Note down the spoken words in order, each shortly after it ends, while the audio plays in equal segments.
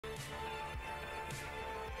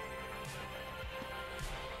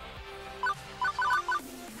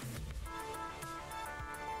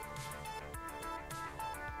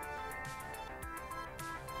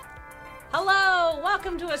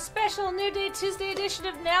welcome to a special New Day Tuesday edition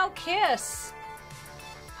of Now Kiss.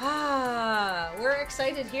 We're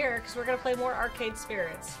excited here because we're going to play more Arcade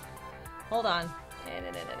Spirits. Hold on.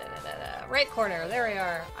 Right corner, there we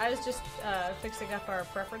are. I was just fixing up our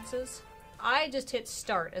preferences. I just hit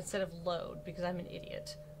start instead of load because I'm an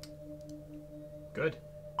idiot. Good.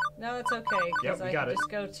 No, it's okay because Yep, I can just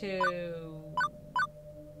go to...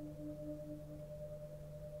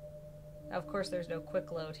 Of course, there's no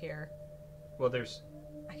quick load here. Well, there's...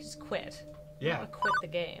 I can just quit. Yeah. I want to quit the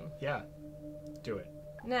game. Yeah. Do it.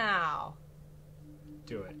 Now.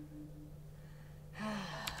 Do it.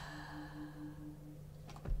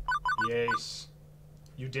 Yes.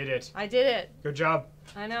 You did it. I did it. Good job.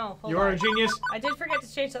 I know. Hold you on. are a genius. I did forget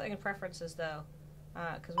to change something in preferences, though.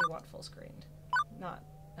 Because we want full screened. Not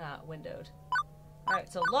windowed. Alright,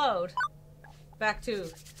 so load. Back to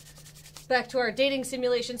our dating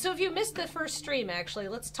simulation. So if you missed the first stream, actually,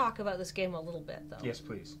 let's talk about this game a little bit, though. Yes,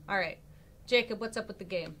 please. Alright. Jacob, what's up with the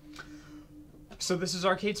game? So this is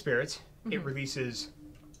Arcade Spirits. Mm-hmm. It releases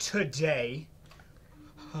today.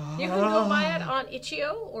 You can go buy it on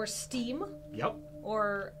Itch.io or Steam. Yep.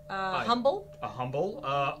 Or Humble. Humble.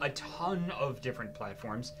 A ton of different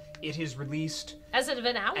platforms. It is released... As of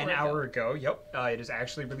an hour ago. Yep. It is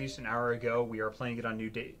actually released an hour ago. We are playing it on New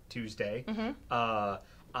Day Tuesday. Mm-hmm.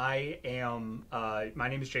 I am... my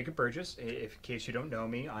name is Jacob Burgess. In case you don't know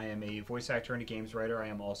me, I am a voice actor and a games writer. I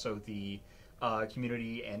am also the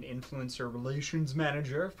community and influencer relations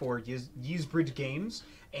manager for Yeesbridge Games.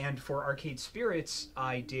 And for Arcade Spirits,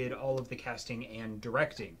 I did all of the casting and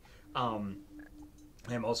directing.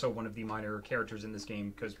 I am also one of the minor characters in this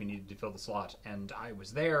game because we needed to fill the slot, and I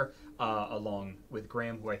was there along with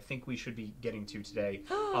Graham, who I think we should be getting to today.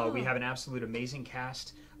 We have an absolute amazing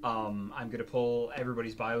cast. I'm going to pull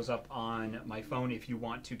everybody's bios up on my phone if you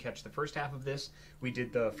want to catch the first half of this. We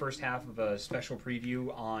did the first half of a special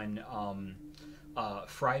preview on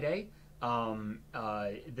Friday.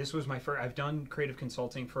 This was my first... I've done creative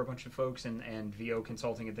consulting for a bunch of folks and VO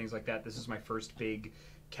consulting and things like that. This is my first big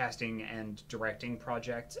casting and directing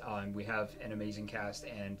project. We have an amazing cast,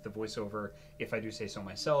 and the voiceover, if I do say so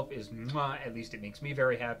myself, is mwah. At least it makes me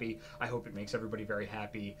very happy. I hope it makes everybody very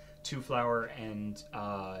happy. Two Flower and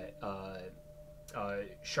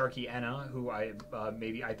Sharky Anna, who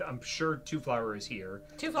I'm sure Two Flower is here.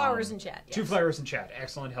 Two Flowers in chat. Yes. Two Flowers in chat.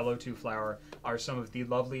 Excellent. Hello, Two Flower. Are some of the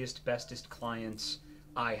loveliest, bestest clients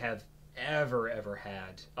I have ever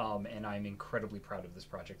had, and I'm incredibly proud of this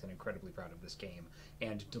project and incredibly proud of this game,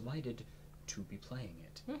 and delighted to be playing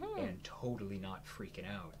it, and totally not freaking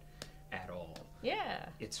out at all. Yeah.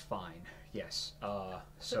 It's fine. Yes.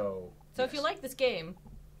 So yes. if you like this game,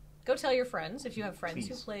 go tell your friends, if you have friends Please.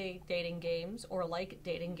 who play dating games or like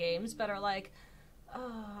dating games, but are like,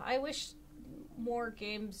 I wish more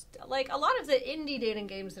games... Like, a lot of the indie dating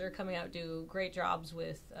games that are coming out do great jobs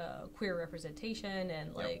with queer representation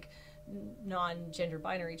and, like, non-gender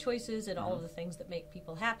binary choices and all of the things that make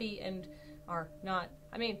people happy and are not...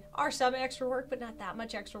 I mean, are some extra work, but not that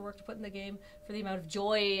much extra work to put in the game for the amount of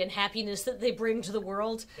joy and happiness that they bring to the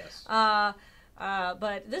world. Yes.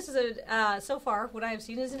 But this is so far, what I have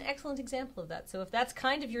seen is an excellent example of that. So if that's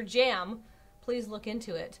kind of your jam, please look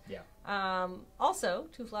into it. Yeah. Also,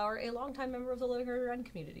 Two Flower, a longtime member of the Living Room Run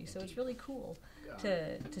community, so it's really cool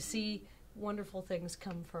to see wonderful things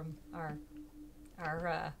come from our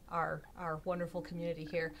wonderful community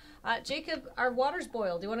here. Jacob, our water's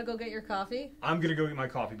boiled. Do you want to go get your coffee? I'm going to go get my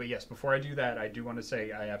coffee, but yes, before I do that, I do want to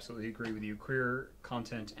say I absolutely agree with you. Queer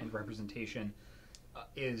content and representation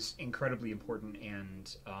is incredibly important,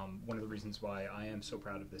 and one of the reasons why I am so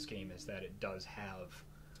proud of this game is that it does have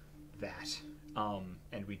that,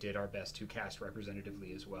 and we did our best to cast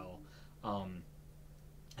representatively as well.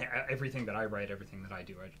 Everything that I write, everything that I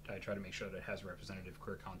do, I try to make sure that it has representative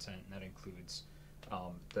queer content, and that includes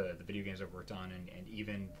the video games I've worked on, and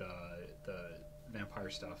even the vampire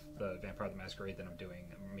stuff, the Vampire the Masquerade that I'm doing.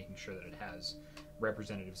 I'm making sure that it has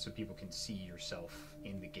representatives so people can see yourself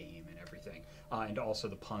in the game and everything. And also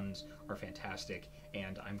the puns are fantastic,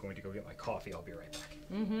 and I'm going to go get my coffee. I'll be right back.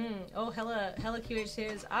 Oh, Hella QH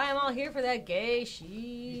says, I am all here for that gay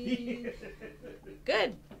shit.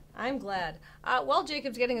 Good. I'm glad. While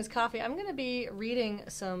Jacob's getting his coffee, I'm going to be reading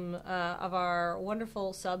some of our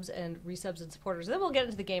wonderful subs and resubs and supporters. Then we'll get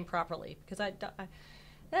into the game properly, because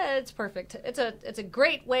it's perfect. It's a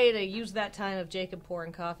great way to use that time of Jacob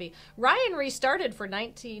pouring coffee. Ryan restarted,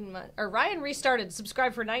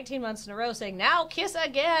 subscribed for 19 months in a row, saying, now kiss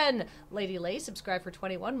again. Lady Lay subscribed for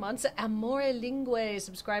 21 months. Amore Lingue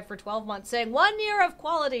subscribed for 12 months, saying, 1 year of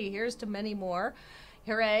quality. Here's to many more.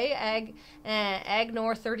 Hooray!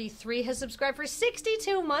 Agnor33 has subscribed for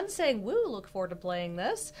 62 months, saying, woo, look forward to playing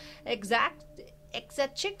this. Exachix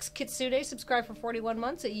Kitsune subscribed for 41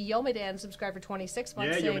 months. Yomidan subscribed for 26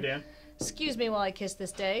 months. Yeah, saying, Yomidan. excuse me while I kiss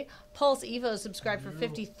this day. Pulse Evo subscribed for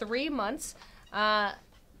 53 months.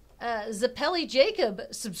 Zappelli Jacob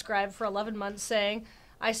subscribed for 11 months, saying,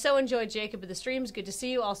 I so enjoyed Jacob at the streams. Good to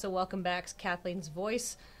see you. Also, welcome back, Kathleen's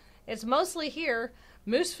voice. It's mostly here.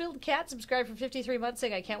 Moosefield Cat subscribed for 53 months,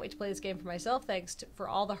 saying, I can't wait to play this game for myself. Thanks for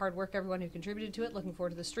all the hard work, everyone who contributed to it. Looking forward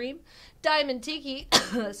to the stream. Diamond Tiki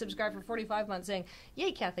subscribed for 45 months, saying,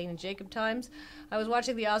 yay, Kathleen and Jacob times. I was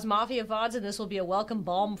watching the Oz Mafia VODs, and this will be a welcome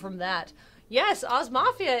balm from that. Yes, Oz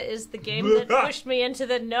Mafia is the game that pushed me into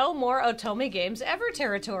the no more Otomi games ever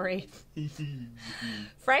territory.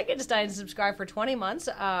 Frankenstein subscribed for 20 months.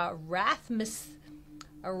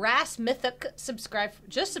 Rasmythic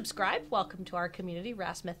subscribed. Welcome to our community,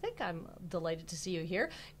 Rasmythic. I'm delighted to see you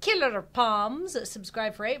here. Killer Palms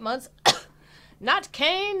subscribed for 8 months. Not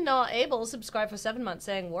Kane nor Abel subscribed for 7 months,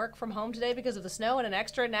 saying work from home today because of the snow and an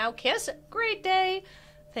extra now kiss. Great day.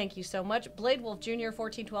 Thank you so much. Blade Wolf Jr.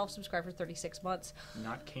 1412 subscribed for 36 months.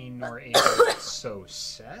 Not Kane nor Abel. So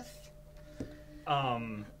Seth.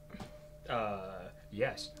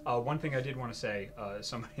 Yes. One thing I did want to say,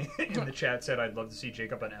 somebody in the chat said I'd love to see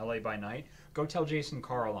Jacob on LA by night. Go tell Jason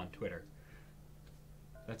Carl on Twitter.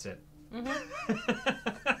 That's it.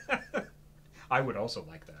 Mm-hmm. I would also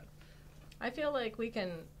like that. I feel like we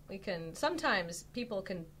can sometimes people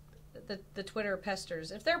can the Twitter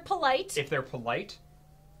pesters if they're polite. If they're polite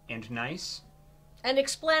and nice and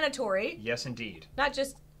explanatory. Yes, indeed. Not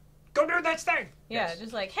just go do this thing. Yeah, yes.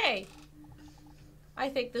 Just like, hey, I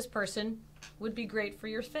think this person would be great for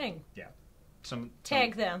your thing. Yeah.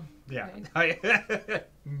 Tag them. Yeah. Right?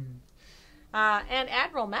 And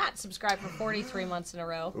Admiral Matt subscribed for 43 months in a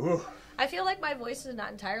row. Ooh. I feel like my voice is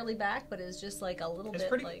not entirely back, but it's just like a little bit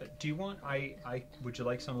pretty, like... Do you want... Would you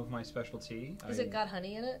like some of my special tea? Has it got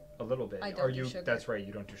honey in it? A little bit. I don't do sugar. That's right,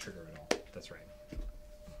 you don't do sugar at all. That's right.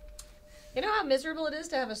 You know how miserable it is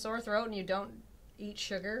to have a sore throat and you don't eat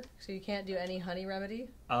sugar, so you can't do any honey remedy?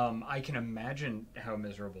 I can imagine how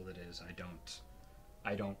miserable it is. I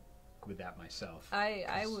don't with that myself.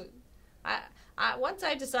 I would... once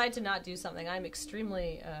I decide to not do something, I'm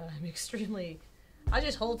extremely... I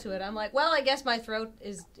just hold to it. I'm like, well, I guess my throat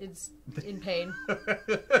is in pain.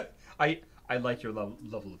 I like your level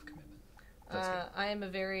of commitment. I am a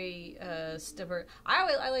very stubborn...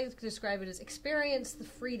 I like to describe it as experience the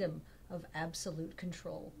freedom of absolute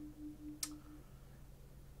control.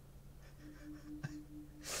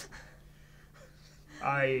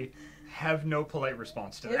 I have no polite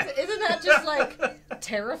response to that. Isn't that just, like,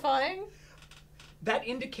 terrifying? That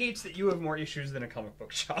indicates that you have more issues than a comic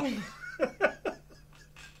book shop.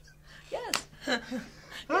 Yes. Yes,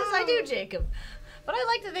 I do, Jacob. But I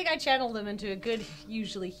like to think I channeled them into a good,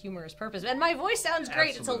 usually humorous purpose. And my voice sounds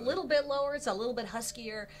great. Absolutely. It's a little bit lower. It's a little bit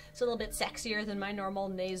huskier. It's a little bit sexier than my normal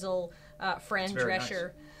nasal Fran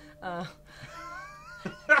Drescher. Nice.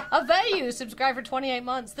 Aveyu subscribed for 28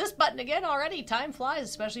 months. This button again already. Time flies,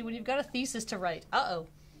 especially when you've got a thesis to write. Uh-oh.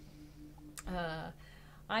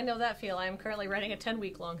 I know that feel. I am currently writing a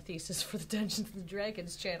 10-week-long thesis for the Dungeons &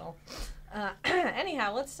 Dragons channel.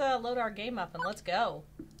 Anyhow, let's load our game up and let's go.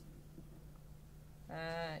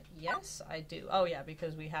 Yes, I do. Oh, yeah,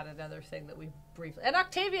 because we had another thing that we briefly... And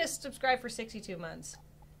Octavius subscribed for 62 months.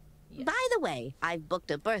 Yes. By the way, I've booked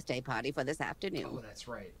a birthday party for this afternoon. Oh, that's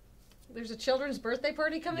right. There's a children's birthday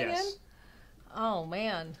party coming in? Oh,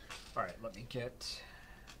 man. All right, let me get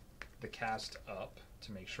the cast up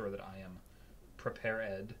to make sure that I am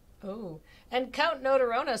prepared. Oh, and Count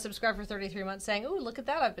Notorona subscribed for 33 months saying, ooh, look at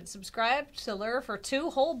that. I've been subscribed to Lure for 2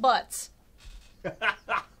 whole butts.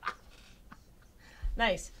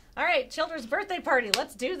 Nice. All right, children's birthday party.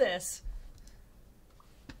 Let's do this.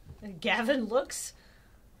 Gavin looks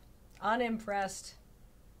unimpressed.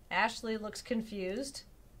 Ashley looks confused.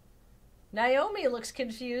 Naomi looks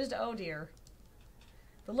confused. Oh, dear.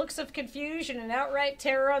 The looks of confusion and outright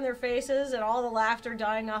terror on their faces and all the laughter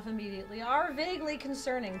dying off immediately are vaguely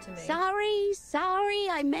concerning to me. Sorry,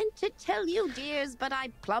 I meant to tell you, dears, but I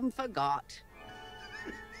plumb forgot.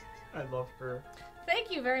 I love her. Thank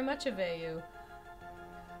you very much, Aveyu.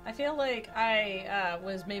 I feel like I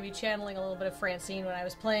was maybe channeling a little bit of Francine when I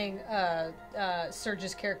was playing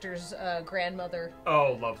Serge's character's grandmother.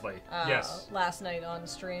 Oh, lovely. Yes. Last night on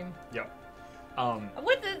stream. Yep.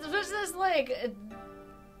 What was this like?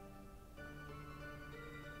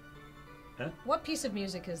 Huh? What piece of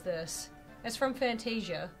music is this? It's from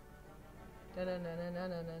Fantasia.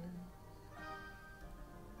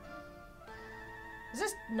 Is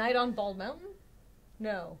this Night on Bald Mountain?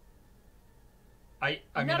 No. I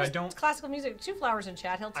mean, I don't... Classical music. Two Flowers in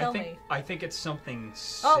chat. He'll tell me. I think it's something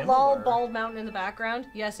Oh, similar. lol, Bald Mountain in the background.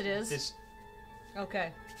 Yes, it is. This...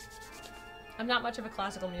 Okay. I'm not much of a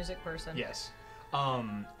classical music person. Yes.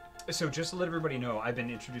 So just to let everybody know, I've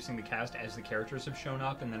been introducing the cast as the characters have shown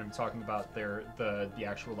up, and then I'm talking about the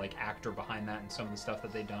actual like actor behind that and some of the stuff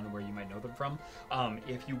that they've done and where you might know them from.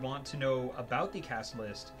 If you want to know about the cast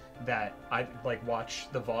list that I like, watch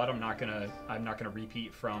the VOD. I'm not gonna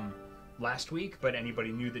repeat from last week, but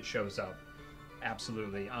anybody new that shows up,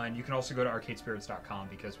 absolutely. And you can also go to arcadespirits.com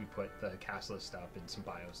because we put the cast list up and some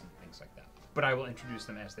bios and things like that. But I will introduce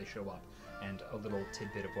them as they show up and a little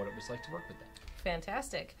tidbit of what it was like to work with them.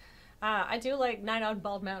 Fantastic. I do like Night on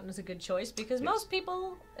Bald Mountain is a good choice because most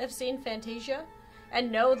people have seen Fantasia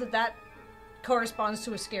and know that corresponds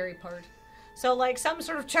to a scary part. So, like, some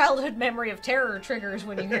sort of childhood memory of terror triggers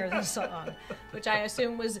when you hear this song, which I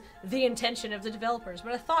assume was the intention of the developers,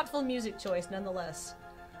 but a thoughtful music choice nonetheless.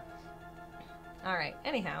 Alright,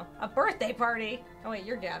 anyhow, a birthday party. Oh wait,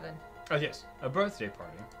 you're Gavin. Oh yes, a birthday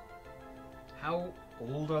party. How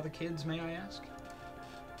old are the kids, may I ask?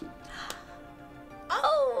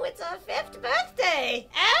 Oh, it's a 5th birthday!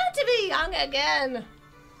 Oh, to be young again!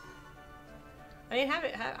 I mean,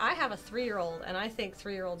 I have a 3-year-old, and I think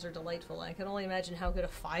 3-year-olds are delightful. I can only imagine how good a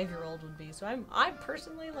 5-year-old would be. So I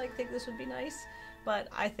personally think this would be nice, but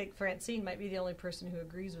I think Francine might be the only person who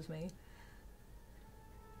agrees with me.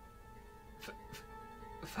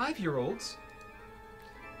 5-year-olds?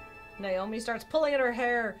 Naomi starts pulling at her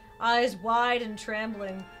hair, eyes wide and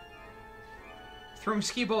trembling. Throwing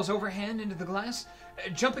ski balls overhand into the glass,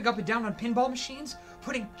 jumping up and down on pinball machines,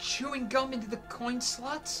 putting chewing gum into the coin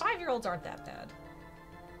slots. 5-year-olds aren't that bad.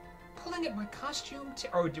 Pulling at my costume.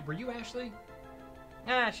 Were you Ashley?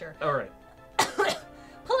 Ah, sure. All right.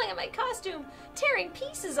 Pulling at my costume, tearing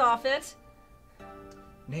pieces off it.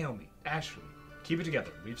 Naomi, Ashley, keep it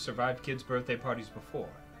together. We've survived kids' birthday parties before.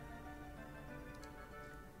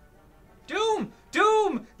 Doom!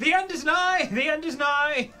 Doom! The end is nigh! The end is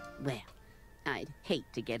nigh! Well, I'd hate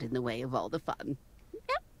to get in the way of all the fun.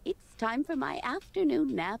 Yep, it's time for my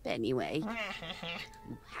afternoon nap anyway.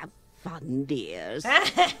 Have fun, dears.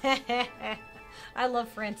 I love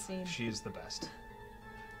Francine. She is the best.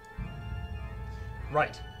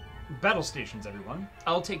 Right. Battle stations, everyone.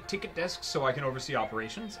 I'll take ticket desks so I can oversee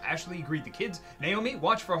operations. Ashley, greet the kids. Naomi,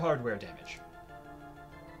 watch for hardware damage.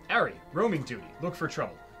 Ari, roaming duty. Look for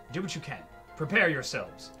trouble. Do what you can. Prepare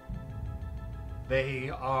yourselves. They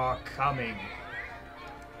are coming.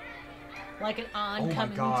 Like an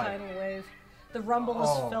oncoming tidal wave. The rumble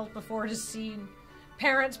is felt before it is seen.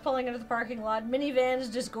 Parents pulling into the parking lot,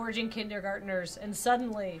 minivans disgorging kindergartners, and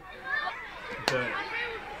suddenly... The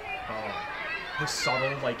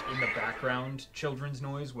subtle, like, in the background children's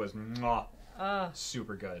noise was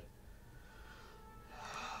super good.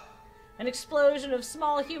 An explosion of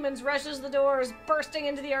small humans rushes the doors, bursting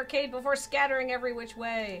into the arcade before scattering every which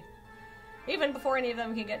way. Even before any of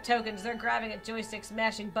them can get tokens, they're grabbing at joysticks,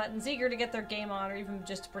 mashing buttons, eager to get their game on, or even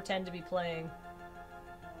just to pretend to be playing.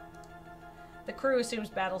 The crew assumes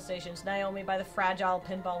battle stations, Naomi by the fragile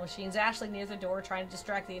pinball machines, Ashley near the door trying to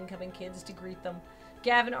distract the incoming kids to greet them.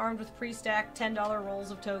 Gavin, armed with pre-stacked $10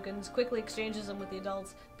 rolls of tokens, quickly exchanges them with the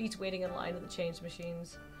adults, beats waiting in line at the change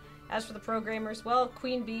machines. As for the programmers, well,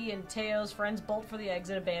 Queen Bee and Teo's friends bolt for the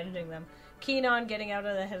exit, abandoning them. Keen on getting out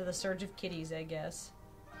ahead of the surge of kiddies, I guess.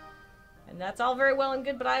 And that's all very well and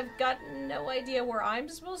good, but I've got no idea where I'm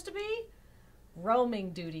supposed to be?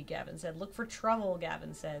 Roaming duty, Gavin said. Look for trouble,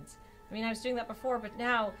 Gavin says. I mean, I was doing that before, but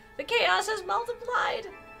now the chaos has multiplied.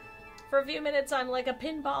 For a few minutes, I'm like a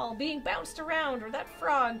pinball being bounced around, or that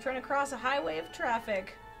frog trying to cross a highway of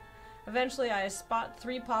traffic. Eventually, I spot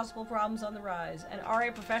 3 possible problems on the rise, and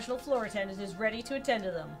RA professional floor attendant is ready to attend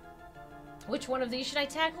to them. Which one of these should I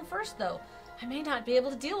tackle first, though? I may not be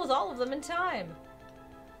able to deal with all of them in time.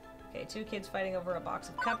 Okay, 2 kids fighting over a box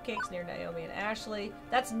of cupcakes near Naomi and Ashley.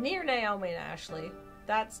 That's near Naomi and Ashley.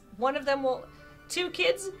 That's... one of them will... 2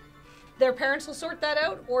 kids, their parents will sort that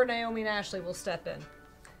out, or Naomi and Ashley will step in.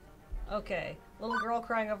 Okay, little girl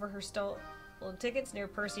crying over her stolen tickets near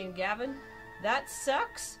Percy and Gavin. That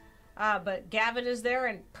sucks. But Gavin is there,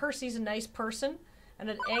 and Percy's a nice person. And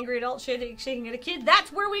an angry adult shaking at a kid.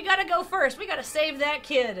 That's where we gotta go first. We gotta save that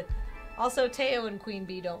kid. Also, Teo and Queen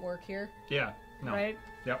Bee don't work here. Yeah. No. Right?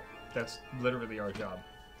 Yep. That's literally our job.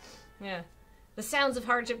 Yeah. The sounds of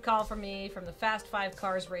hardship call for me from the Fast 5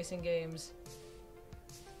 Cars racing games.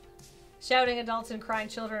 Shouting adults and crying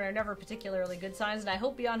children are never particularly good signs, and I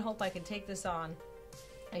hope beyond hope I can take this on.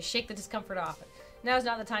 I shake the discomfort off. Now's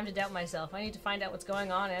not the time to doubt myself. I need to find out what's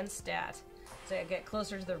going on and stat. As I get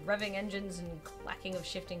closer to the revving engines and clacking of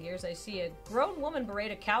shifting gears, I see a grown woman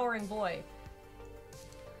berate a cowering boy.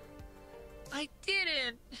 I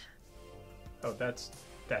didn't. Oh,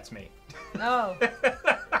 that's me. Oh.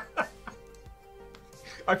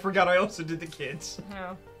 I forgot I also did the kids.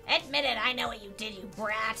 No. Admit it, I know what you did, you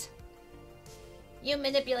brat. You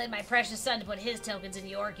manipulated my precious son to put his tokens in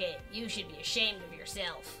your game. You should be ashamed of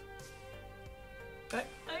yourself.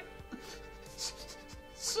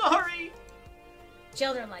 Sorry.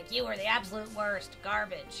 Children like you are the absolute worst.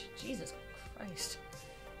 Garbage. Jesus Christ.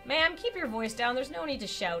 Ma'am, keep your voice down. There's no need to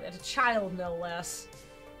shout at a child, no less.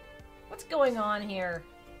 What's going on here?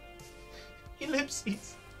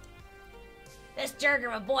 Ellipses. This jerk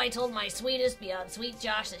of a boy told my sweetest beyond sweet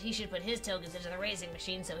Josh that he should put his tokens into the racing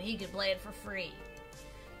machine so he could play it for free.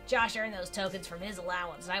 Josh earned those tokens from his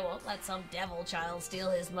allowance, and I won't let some devil child steal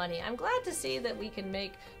his money. I'm glad to see that we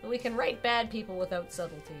can write bad people without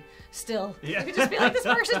subtlety. Still, Yeah. you could just be like, this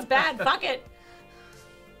person's bad. Fuck it.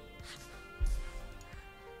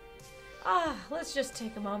 Let's just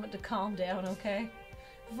take a moment to calm down, okay?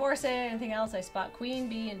 Before saying anything else, I spot Queen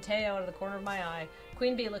Bee and Teo out of the corner of my eye.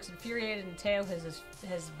 Queen Bee looks infuriated, and Teo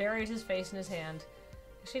has buried his face in his hand.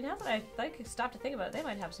 Actually, now that I stop to think about it, they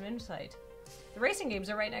might have some insight. The racing games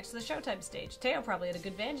are right next to the Showtime stage. Teo probably had a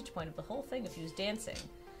good vantage point of the whole thing if he was dancing.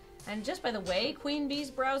 And just by the way Queen Bee's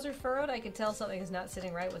brows are furrowed, I can tell something is not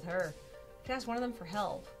sitting right with her. I could ask one of them for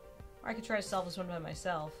help. Or I could try to solve this one by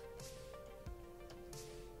myself.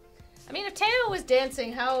 I mean, if Teo was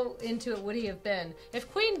dancing, how into it would he have been? If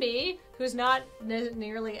Queen Bee, who's not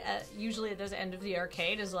nearly usually at this end of the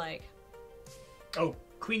arcade, is like... Oh,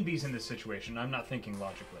 Queen Bee's in this situation. I'm not thinking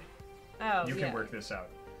logically. Oh, You can work this out.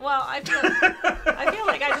 Well, I feel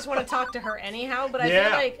like I just want to talk to her anyhow, but I feel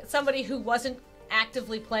like somebody who wasn't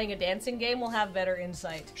actively playing a dancing game will have better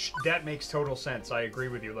insight. That makes total sense. I agree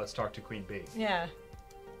with you. Let's talk to Queen Bee. Yeah.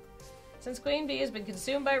 Since Queen Bee has been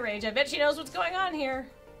consumed by rage, I bet she knows what's going on here.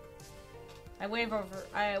 I wave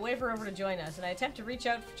her over to join us, and I attempt to reach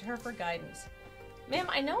out to her for guidance. Ma'am,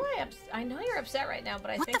 I know you're upset right now, but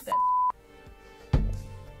I think that...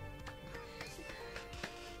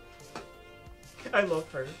 I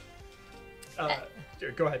love her.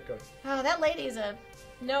 Go ahead. Oh, that lady's a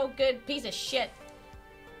no good piece of shit.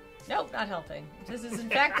 Nope, not helping. This is, in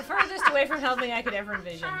fact, the furthest away from helping I could ever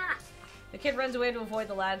envision. The kid runs away to avoid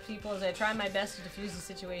the lad people as I try my best to defuse the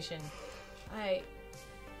situation.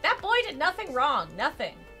 That boy did nothing wrong.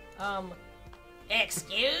 Nothing.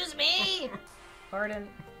 Excuse me? Pardon?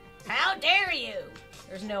 How dare you?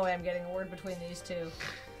 There's no way I'm getting a word between these two.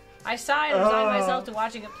 I sigh and resign myself to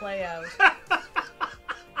watching it play out.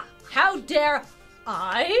 How dare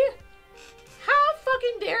I? How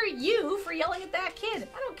fucking dare you for yelling at that kid?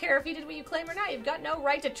 I don't care if he did what you claim or not. You've got no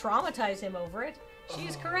right to traumatize him over it. She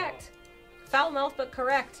is correct. Foul mouth, but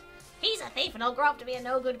correct. He's a thief and he'll grow up to be a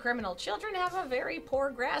no-good criminal. Children have a very poor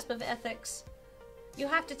grasp of ethics. You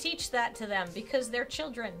have to teach that to them because they're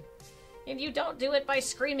children. And you don't do it by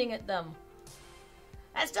screaming at them.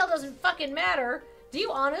 That still doesn't fucking matter. Do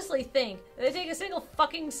you honestly think that they take a single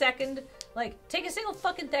fucking second, take a single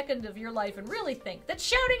fucking second of your life and really think that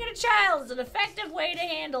shouting at a child is an effective way to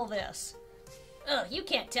handle this? Ugh, you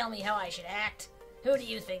can't tell me how I should act. Who do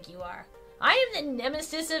you think you are? I am the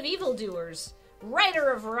nemesis of evildoers, righter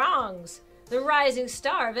of wrongs, the rising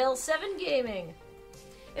star of L7 gaming.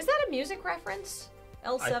 Is that a music reference?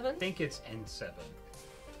 L7? I think it's N7.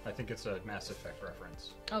 I think it's a Mass Effect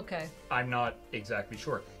reference. Okay. I'm not exactly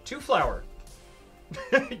sure. Two Flower.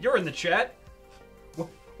 You're in the chat.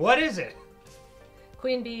 What is it?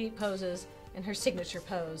 Queen Bee poses in her signature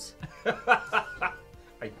pose.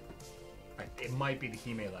 It might be the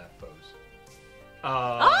Hime laugh pose.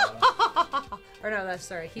 Or no, that's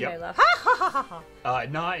sorry. Hime Yep. laugh.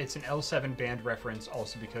 Nah, it's an L7 band reference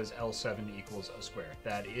also because L7 equals a square.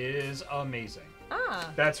 That is amazing.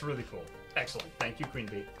 That's really cool. Excellent. Thank you, Queen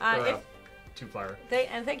Bee. Two Flower.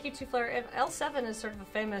 And thank you, Two Flower. L7 is sort of a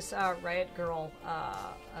famous Riot Girl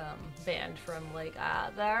band from the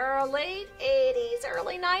late 80s,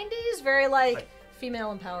 early 90s. Very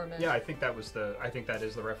female empowerment. Yeah, I think that is the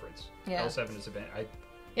reference. Yeah. L7 is a band.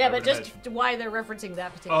 But just why they're referencing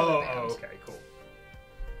that particular band. Oh, okay, cool.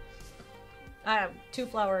 Two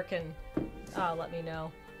Flower can let me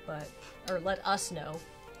know, or let us know.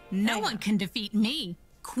 No one can defeat me,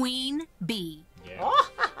 Queen Bee. Yeah.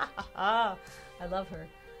 I love her.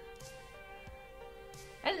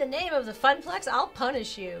 And in the name of the Funplex, I'll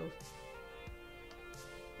punish you.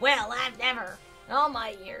 Well, I've never. In all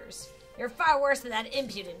my years. You're far worse than that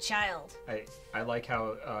impudent child. I like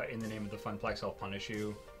how in the name of the Funplex, I'll punish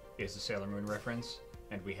you is a Sailor Moon reference,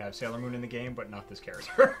 and we have Sailor Moon in the game, but not this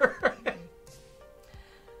character.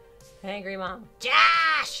 Angry mom.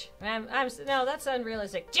 Josh! No, that's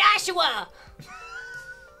unrealistic. Joshua!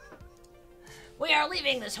 We are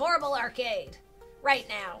leaving this horrible arcade. Right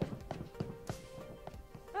now.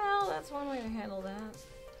 Well, that's one way to handle that.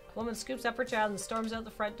 Woman scoops up her child and storms out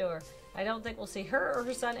the front door. I don't think we'll see her or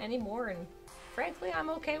her son anymore, and frankly, I'm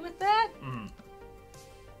okay with that.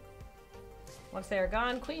 Once they are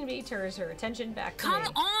gone, Queen Bee turns her attention back to me.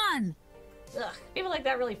 Come on! Ugh, people like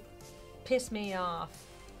that really piss me off.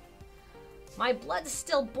 My blood's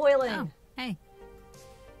still boiling. Oh, hey.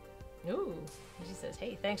 Ooh, she says,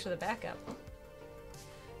 hey, thanks for the backup.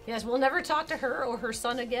 Yes, we'll never talk to her or her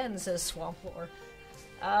son again, says Swamp Lore.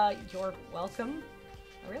 You're welcome.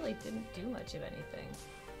 I really didn't do much of anything.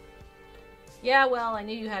 Yeah, well, I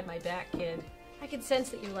knew you had my back, kid. I can sense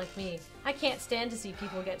that you're like me. I can't stand to see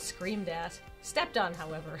people get screamed at. Stepped on,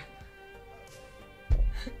 however.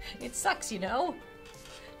 It sucks, you know?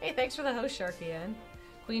 Hey, thanks for the host, Sharky Ann.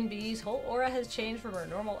 Queen Bee's whole aura has changed from her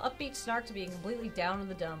normal upbeat snark to being completely down in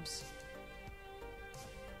the dumps.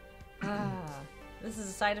 This is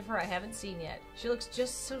a side of her I haven't seen yet. She looks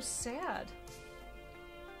just so sad.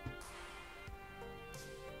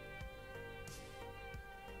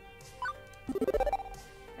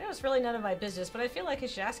 I know it's really none of my business, but I feel like I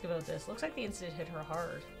should ask about this. Looks like the incident hit her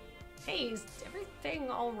hard. Hey, is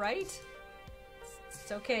everything alright?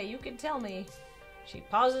 It's okay, you can tell me. She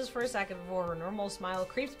pauses for a second before her normal smile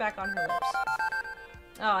creeps back on her lips.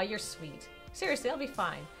 Aw, you're sweet. Seriously, I'll be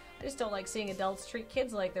fine. I just don't like seeing adults treat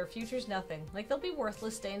kids like their future's nothing. Like they'll be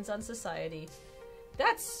worthless stains on society.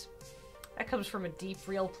 That comes from a deep,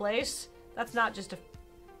 real place. That's not just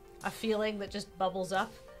a feeling that just bubbles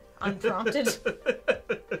up unprompted.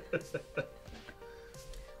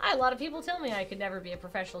 A lot of people tell me I could never be a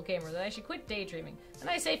professional gamer, that I should quit daydreaming. And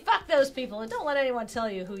I say, fuck those people, and don't let anyone tell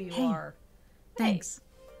you who you are. Thanks.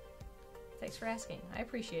 Hey. Thanks for asking. I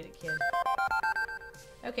appreciate it, kid.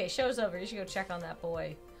 Okay, show's over. You should go check on that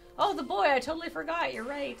boy. Oh, the boy! I totally forgot. You're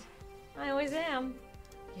right. I always am.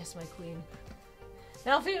 Yes, my queen.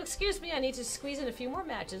 Now, if you'll excuse me, I need to squeeze in a few more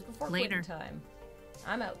matches before quitting time.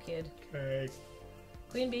 I'm out, kid. Okay.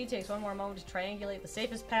 Queen Bee takes one more moment to triangulate the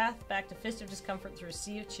safest path back to Fist of Discomfort through a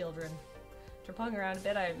sea of children. After pulling around a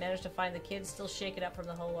bit, I managed to find the kids still shaken up from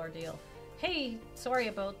the whole ordeal. Hey, sorry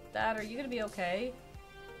about that. Are you gonna be okay?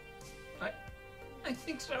 I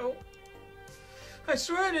think so. I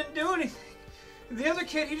swear I didn't do anything. The other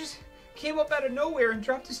kid, he just came up out of nowhere and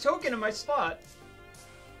dropped his token in my slot.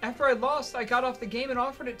 After I lost, I got off the game and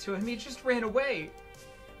offered it to him. He just ran away.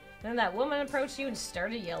 Then that woman approached you and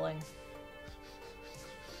started yelling.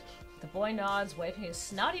 The boy nods, wiping his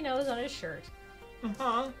snotty nose on his shirt.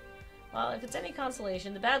 Uh-huh. Well, if it's any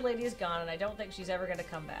consolation, the bad lady is gone, and I don't think she's ever going to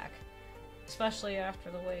come back. Especially after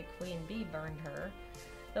the way Queen Bee burned her.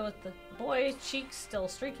 Though with the boy's cheeks still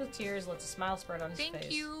streaked with tears, lets a smile spread on his face.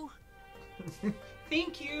 Thank you.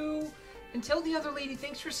 Thank you. And tell the other lady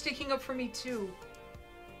thanks for sticking up for me, too.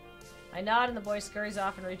 I nod, and the boy scurries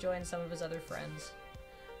off and rejoins some of his other friends.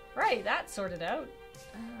 Right, that's sorted out.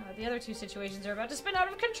 The other two situations are about to spin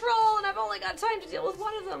out of control, and I've only got time to deal with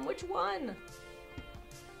one of them. Which one?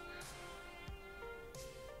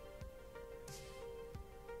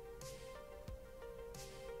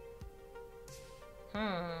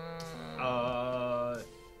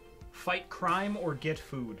 Fight crime or get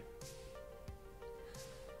food?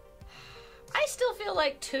 I still feel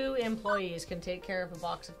like 2 employees can take care of a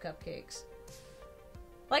box of cupcakes.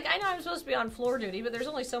 Like, I know I'm supposed to be on floor duty, but there's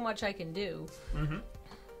only so much I can do. Mm-hmm.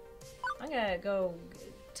 I'm gonna go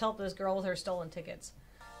help this girl with her stolen tickets.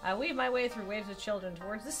 I weave my way through waves of children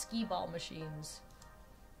towards the skee ball machines.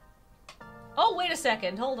 Oh, wait a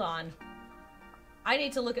second. Hold on. I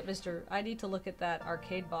need to look at that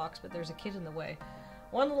arcade box, but there's a kid in the way.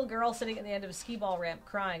 One little girl sitting at the end of a skee ball ramp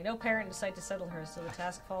crying. No parent in sight to settle her, so the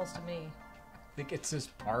task falls to me. I think it says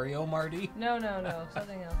Mario Marty. No.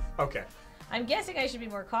 Something else. Okay. I'm guessing I should be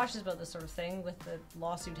more cautious about this sort of thing, with the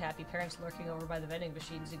lawsuit-happy parents lurking over by the vending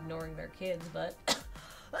machines ignoring their kids, but...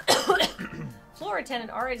 Floor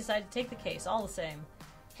attendant Ari decided to take the case, all the same.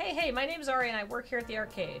 Hey, my name's Ari and I work here at the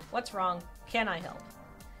arcade. What's wrong? Can I help?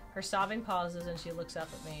 Her sobbing pauses and she looks up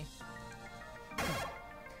at me.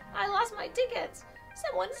 I lost my tickets!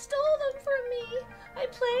 Someone stole them from me! I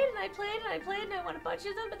played and I won a bunch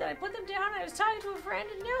of them, but then I put them down and I was talking to a friend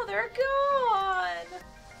and now they're gone!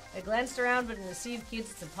 I glanced around, but in a sea of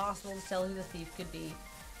kids, it's impossible to tell who the thief could be.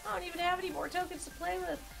 I don't even have any more tokens to play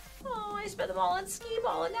with. Oh, I spent them all on skee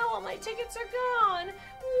ball, and now all my tickets are gone.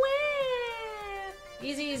 Wah!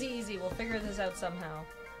 Easy. We'll figure this out somehow.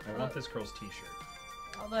 I want this girl's t-shirt.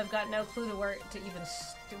 Although I've got no clue to where to even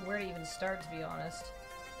start, to be honest.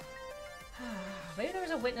 Maybe there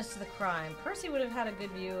was a witness to the crime. Percy would have had a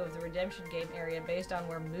good view of the redemption game area based on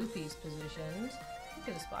where Moopy's positioned. He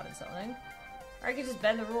could have spotted something. Or I could just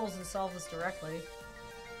bend the rules and solve this directly.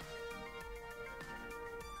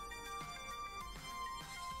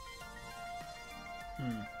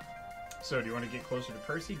 So, do you want to get closer to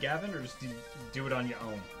Percy, Gavin, or just do it on your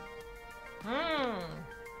own?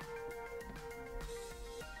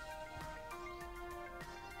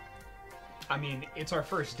 I mean, it's our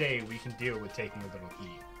first day. We can deal with taking a little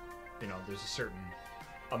heat. You know, there's a certain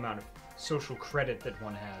amount of social credit that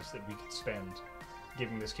one has that we could spend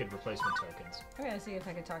giving this kid replacement tokens. I'm gonna see if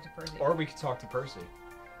I can talk to Percy. Or we could talk to Percy.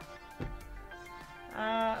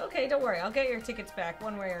 Okay, don't worry. I'll get your tickets back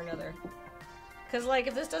one way or another. Because, like,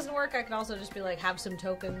 if this doesn't work, I can also just be like, have some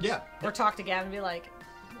tokens. Yeah. Or talk to Gavin and be like,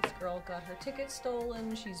 this girl got her ticket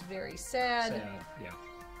stolen. She's very sad. Yeah.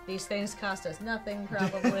 These things cost us nothing,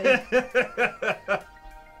 probably.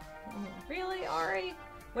 Really, Ari?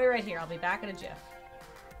 Wait right here. I'll be back in a jiff.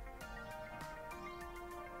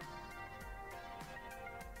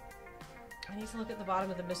 I need to look at the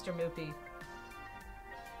bottom of the Mr. Moopy.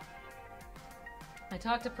 I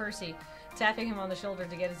talked to Percy, tapping him on the shoulder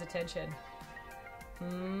to get his attention.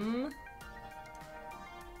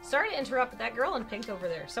 Sorry to interrupt, but that girl in pink over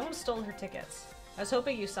there, someone stole her tickets. I was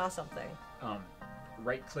hoping you saw something.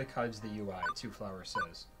 Right-click hides the UI, Two Flower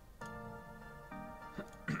says.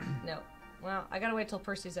 No. Well, I gotta wait till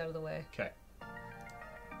Percy's out of the way. Okay.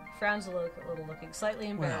 Frowns a little looking slightly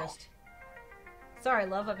embarrassed. Sorry,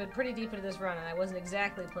 love, I've been pretty deep into this run and I wasn't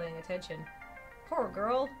exactly paying attention. Poor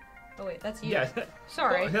girl. Oh wait, that's you. Yeah.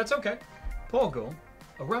 Sorry. Oh, that's okay. Poor girl.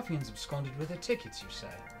 A ruffian's absconded with her tickets, you say?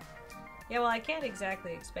 Yeah, well, I can't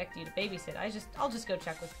exactly expect you to babysit. I'll just go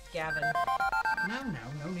check with Gavin.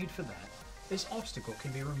 No need for that. This obstacle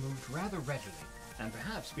can be removed rather readily, and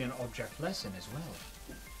perhaps be an object lesson as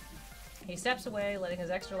well. He steps away, letting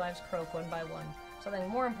his extra lives croak one by one. Something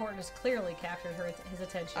more important has clearly captured his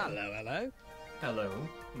attention. Hello. Hello,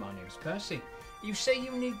 my name's Percy. You say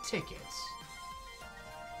you need tickets?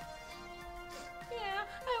 Yeah,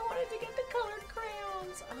 I wanted to get the colored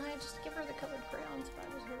crayons. I'd just give her the colored crayons if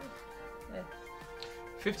I was her.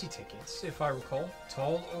 50 tickets, if I recall.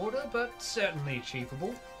 Tall order, but certainly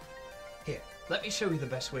achievable. Here, let me show you the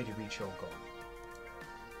best way to reach your goal.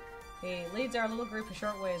 He leads our little group a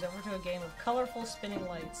short ways over to a game of colorful spinning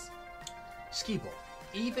lights. Skee-ball,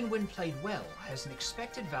 even when played well, has an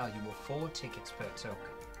expected value of 4 tickets per token.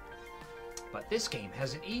 But this game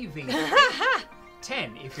has an EV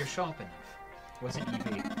 10 if you're sharp enough. What's an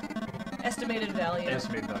EV? Estimated value.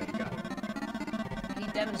 Estimated value, got it. He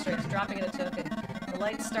demonstrates, dropping in a token. The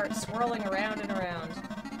lights start swirling around and around,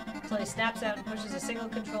 until he snaps out and pushes a single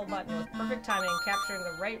control button with perfect timing, capturing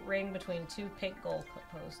the right ring between 2 pink goal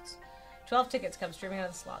posts. 12 tickets come streaming out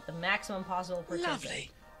of the slot, the maximum possible per ticket.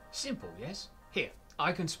 Lovely. Simple, yes? Here,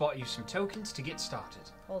 I can spot you some tokens to get started.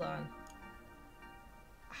 Hold on.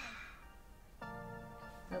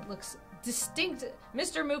 That looks distinct.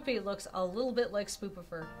 Mr. Moopy looks a little bit like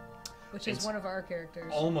Spoopifer, which is It's one of our characters.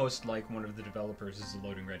 Almost like one of the developers is a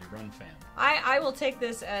Loading Ready Run fan. I will take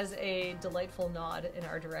this as a delightful nod in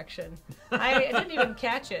our direction. I didn't even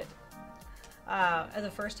catch it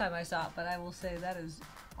the first time I saw it, but I will say that is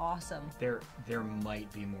awesome. There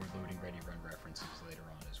might be more Loading Ready Run references later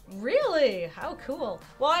on as well. Really? How cool.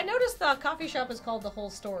 Well, I noticed the coffee shop is called The Whole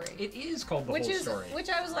Story. It is called The Whole Story. Which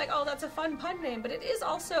I was like, oh, that's a fun pun name, but it is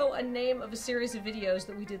also a name of a series of videos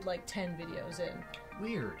that we did like 10 videos in.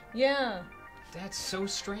 Weird. Yeah. That's so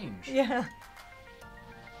strange. Yeah.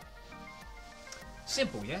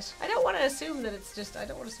 Simple, yes? I don't want to assume that it's just, I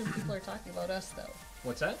don't want to assume people are talking about us, though.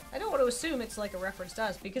 What's that? I don't want to assume it's like a reference to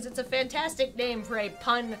us, because it's a fantastic name for a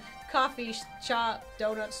pun coffee shop,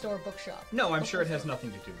 donut store, bookshop. No, I'm sure it has nothing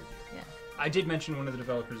to do with you. Yeah. I did mention one of the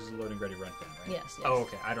developers is a Loading Ready Run fan, right? Yes. Oh,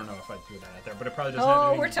 okay. I don't know if I threw that out there, but it probably doesn't have Oh,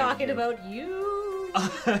 anything we're to do with talking you.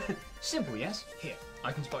 about you. Simple, yes? Here,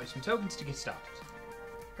 I can spot you some tokens to get started.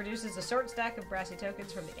 Produces a short stack of brassy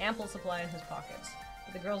tokens from the ample supply in his pockets.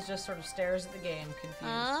 But the girl just sort of stares at the game,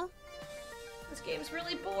 confused. This game's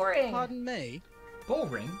really boring. Pardon me?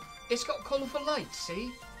 Boring? It's got colourful lights,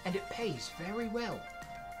 see? And it pays very well.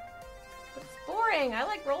 But it's boring. I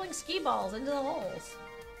like rolling skee balls into the holes.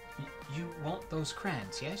 You want those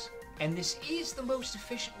crayons, yes? And this is the most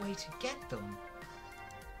efficient way to get them.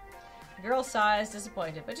 The girl sighs,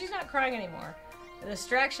 disappointed, but she's not crying anymore. The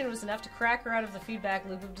distraction was enough to crack her out of the feedback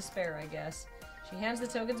loop of despair, I guess. She hands the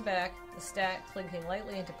tokens back, the stack clinking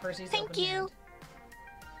lightly into Percy's open hand.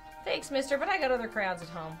 Thanks, mister, but I got other crayons at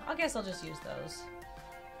home. I guess I'll just use those.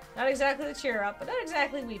 Not exactly to cheer up, but not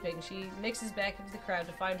exactly weeping. She mixes back into the crowd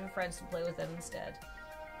to find her friends to play with them instead.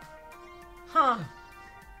 Huh.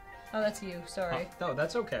 Oh, that's you. Sorry. No,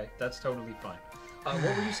 that's okay. That's totally fine.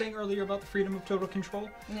 What were you saying earlier about the freedom of total control?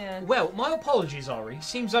 Yeah. Well, my apologies, Ari.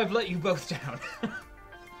 Seems I've let you both down.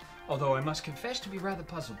 Although I must confess to be rather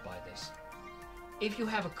puzzled by this. If you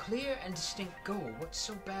have a clear and distinct goal, what's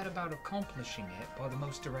so bad about accomplishing it by the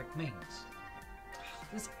most direct means?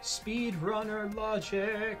 This... Speedrunner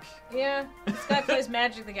logic. Yeah, this guy plays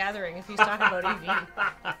Magic the Gathering if he's talking about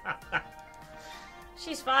EV.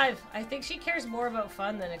 She's 5. I think she cares more about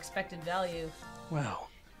fun than expected value. Well,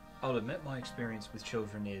 I'll admit my experience with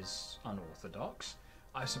children is unorthodox.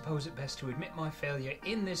 I suppose it best to admit my failure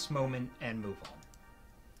in this moment and move on.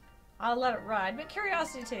 I'll let it ride, but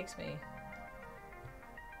curiosity takes me.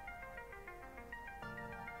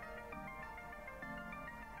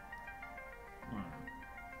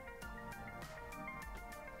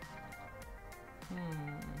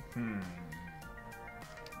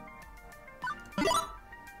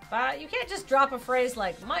 But you can't just drop a phrase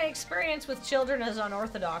like, my experience with children is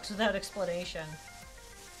unorthodox without explanation.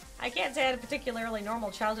 I can't say I had a particularly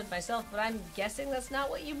normal childhood myself, but I'm guessing that's not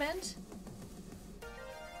what you meant?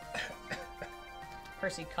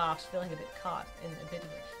 Percy coughs, feeling caught in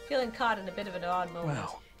a bit of an odd moment.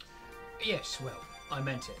 well, Yes, well, I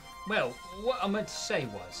meant it. Well, what I meant to say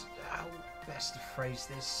was, how best to phrase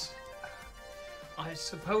this? I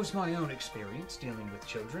suppose my own experience dealing with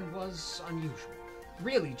children was unusual.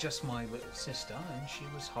 Really just my little sister, and she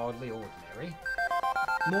was hardly ordinary.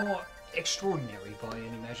 More extraordinary by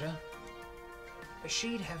any measure.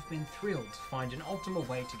 She'd have been thrilled to find an optimal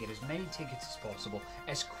way to get as many tickets as possible,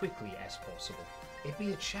 as quickly as possible. It'd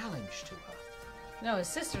be a challenge to her. No, his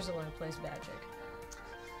sister's the one who plays Magic.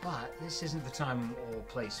 But this isn't the time or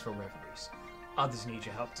place for reveries. Others need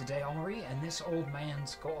your help today, Ari, and this old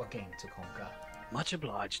man's got a game to conquer. much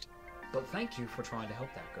obliged. But thank you for trying to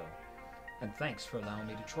help that girl. And thanks for allowing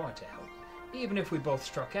me to try to help. Even if we both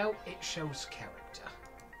struck out, it shows character.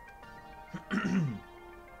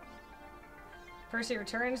 Percy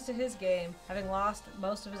returns to his game, having lost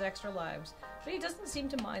most of his extra lives, but he doesn't seem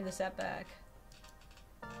to mind the setback.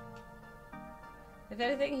 If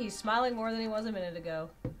anything, he's smiling more than he was a minute ago.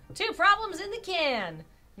 2 problems in the can!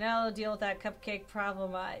 Now I'll deal with that cupcake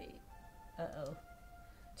problem. Uh-oh.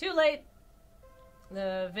 Too late!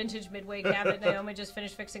 The vintage Midway cabinet Naomi just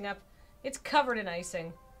finished fixing up. It's covered in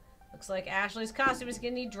icing. Looks like Ashley's costume is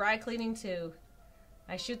gonna need dry cleaning too.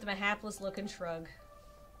 I shoot them a hapless look and shrug.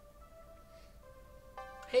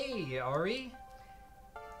 Hey, Ari.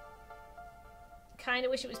 Kinda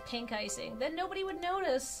wish it was pink icing. Then nobody would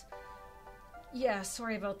notice. Yeah,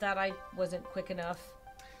 sorry about that. I wasn't quick enough.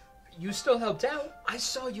 You still helped out. I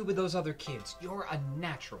saw you with those other kids. You're a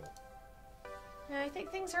natural. I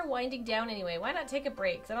think things are winding down anyway. Why not take a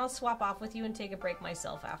break? Then I'll swap off with you and take a break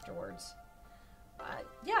myself afterwards.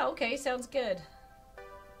 Yeah, okay, sounds good.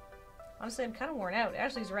 Honestly, I'm kind of worn out.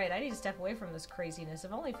 Ashley's right. I need to step away from this craziness,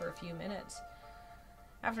 if only for a few minutes.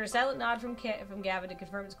 After a silent nod from Gavin to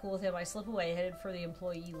confirm it's cool with him, I slip away, headed for the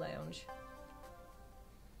employee lounge.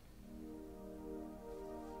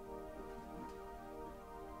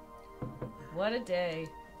 What a day.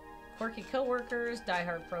 Quirky coworkers,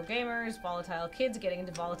 diehard pro gamers, volatile kids getting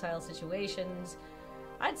into volatile situations.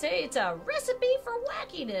 I'd say it's a recipe for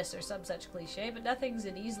wackiness or some such cliche, but nothing's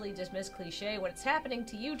an easily dismissed cliche when it's happening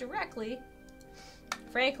to you directly.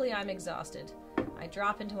 Frankly, I'm exhausted. I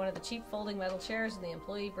drop into one of the cheap folding metal chairs in the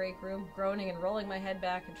employee break room, groaning and rolling my head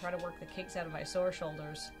back and try to work the kinks out of my sore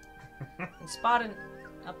shoulders. And spot an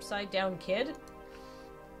upside-down kid?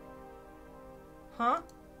 Huh?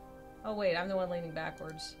 Oh wait, I'm the one leaning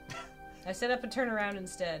backwards. I sit up and turn around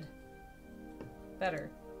instead.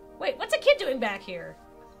 Better. Wait, what's a kid doing back here?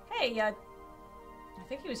 Hey, I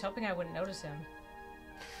think he was hoping I wouldn't notice him.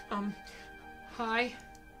 Hi,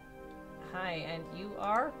 Hi, and you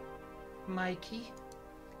are? Mikey.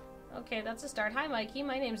 Okay, that's a start. Hi, Mikey.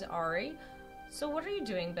 My name's Ari. So what are you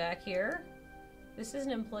doing back here? This is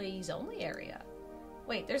an employees only area.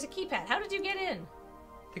 Wait, there's a keypad. How did you get in?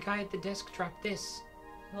 The guy at the desk dropped this.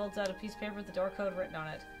 He holds out a piece of paper with the door code written on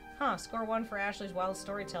it. Huh, score 1 for Ashley's wild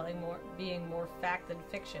storytelling being more fact than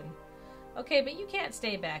fiction. Okay, but you can't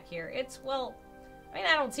stay back here.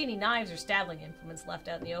 I don't see any knives or stabbing implements left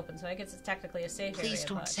out in the open, so I guess it's technically a safe area. Please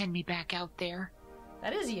don't send me back out there.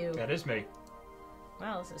 That is you. That is me.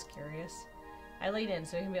 Well, this is curious. I lean in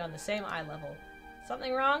so we can be on the same eye level.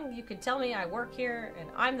 Something wrong? You can tell me. I work here, and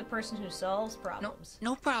I'm the person who solves problems.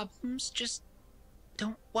 No problems. Just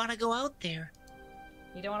don't want to go out there.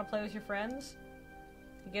 You don't want to play with your friends?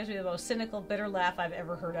 He gives me the most cynical, bitter laugh I've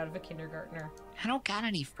ever heard out of a kindergartner. I don't got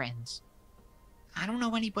any friends. I don't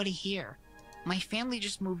know anybody here. My family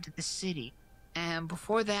just moved to the city. And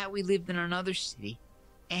before that, we lived in another city.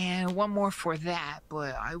 And one more for that,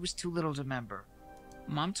 but I was too little to remember.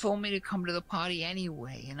 Mom told me to come to the party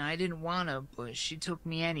anyway, and I didn't want to, but she took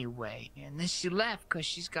me anyway. And then she left because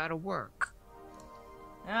she's got to work.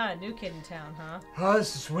 Ah, new kid in town, huh? Oh,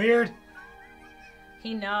 this is weird.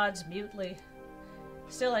 He nods mutely.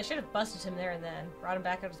 Still, I should have busted him there and then. Brought him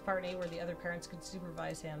back out to the party where the other parents could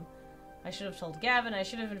supervise him. I should have told Gavin. I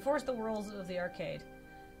should have enforced the rules of the arcade.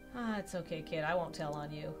 Ah, it's okay, kid. I won't tell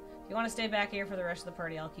on you. If you want to stay back here for the rest of the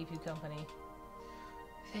party, I'll keep you company.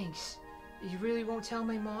 Thanks. You really won't tell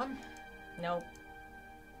my mom? Nope.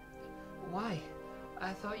 Why?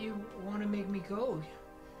 I thought you want to make me go.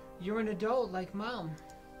 You're an adult like Mom.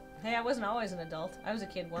 Hey, I wasn't always an adult. I was a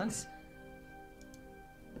kid once.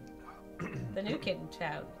 The new kid in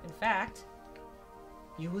town, in fact.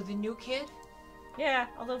 You were the new kid? Yeah,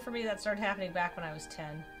 although for me that started happening back when I was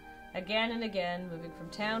 10. Again and again, moving from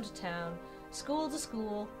town to town, school to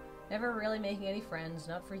school, never really making any friends,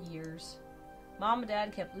 not for years. Mom and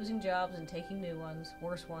Dad kept losing jobs and taking new ones,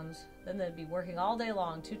 worse ones. Then they'd be working all day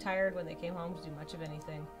long, too tired when they came home to do much of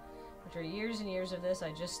anything. After years and years of this,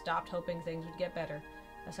 I just stopped hoping things would get better.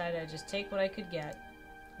 I decided I'd just take what I could get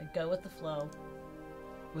and go with the flow.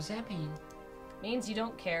 What's that mean? Means you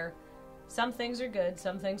don't care. Some things are good,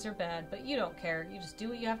 some things are bad, but you don't care. You just do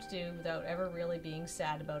what you have to do without ever really being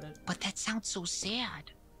sad about it. But that sounds so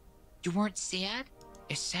sad. You weren't sad?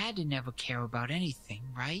 It's sad to never care about anything,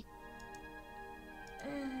 right?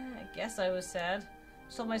 I guess I was sad.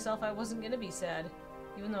 I told myself I wasn't gonna be sad,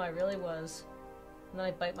 even though I really was. And then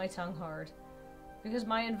I bite my tongue hard. Because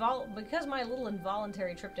my little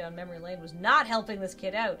involuntary trip down memory lane was not helping this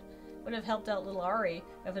kid out. Wouldn't have helped out little Ari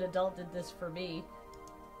if an adult did this for me.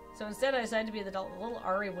 So instead I decided to be the adult little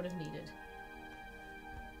Ari would have needed.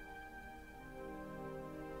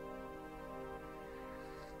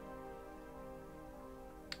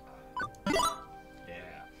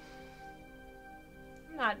 Yeah.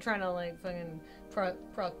 I'm not trying to like fucking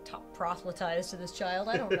proselytize to this child.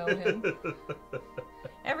 I don't know him.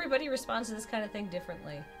 Everybody responds to this kind of thing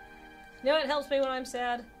differently. You know what helps me when I'm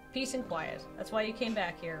sad? Peace and quiet. That's why you came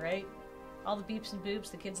back here, right? All the beeps and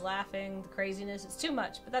boops, the kids laughing, the craziness. It's too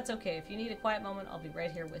much, but that's okay. If you need a quiet moment, I'll be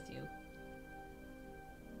right here with you.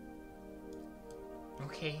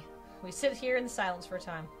 Okay. We sit here in the silence for a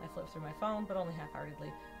time. I flip through my phone, but only half-heartedly.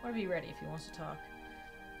 I want to be ready if he wants to talk.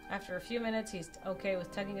 After a few minutes, he's okay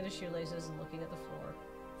with tugging at his shoelaces and looking at the floor.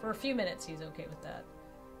 For a few minutes, he's okay with that.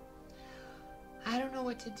 I don't know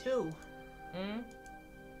what to do. Hmm?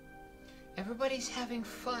 Everybody's having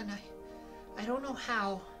fun. I don't know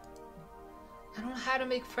how. I don't know how to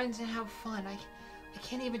make friends and have fun. I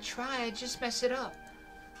can't even try. I just mess it up.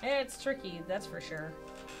 It's tricky, that's for sure.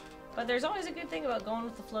 But there's always a good thing about going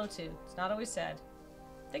with the flow, too. It's not always sad.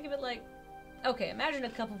 Think of it like... Okay, imagine a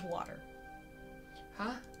cup of water.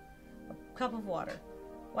 Huh? A cup of water.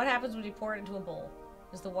 What happens when you pour it into a bowl?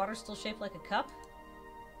 Is the water still shaped like a cup?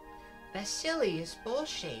 That's silly. It's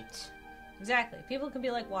bowl-shaped. Exactly. People can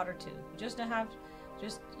be like water, too.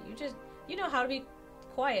 You know how to be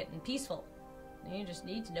quiet and peaceful. And you just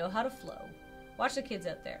need to know how to flow. Watch the kids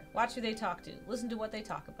out there. Watch who they talk to. Listen to what they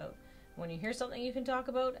talk about. When you hear something you can talk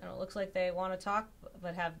about, and it looks like they want to talk,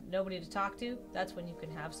 but have nobody to talk to, that's when you can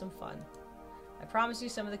have some fun. I promise you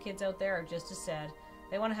some of the kids out there are just as sad.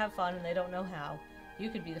 They want to have fun, and they don't know how. You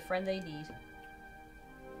could be the friend they need.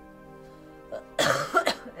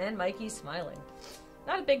 And Mikey's smiling.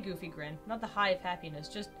 Not a big goofy grin, not the high of happiness,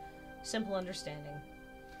 just simple understanding.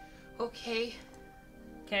 Okay.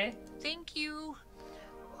 Okay? Thank you.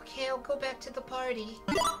 Okay, I'll go back to the party.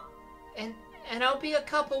 And I'll be a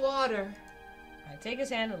cup of water. I take his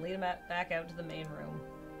hand and lead him back out to the main room.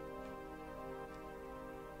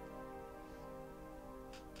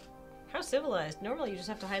 How civilized. Normally you just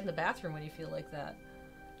have to hide in the bathroom when you feel like that.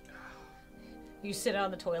 You sit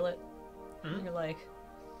on the toilet, and you're like...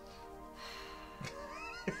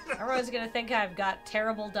 Everyone's gonna think I've got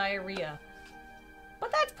terrible diarrhea.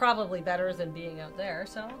 But that's probably better than being out there,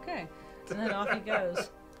 so okay. And then off he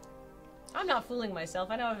goes. I'm not fooling myself.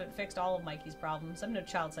 I know I haven't fixed all of Mikey's problems. I'm no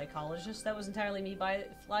child psychologist. That was entirely me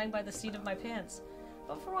flying by the seat of my pants.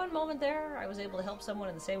 But for one moment there, I was able to help someone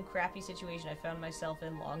in the same crappy situation I found myself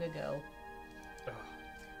in long ago.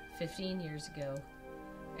 15 years ago.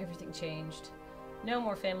 Everything changed. No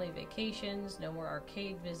more family vacations, no more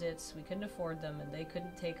arcade visits. We couldn't afford them, and they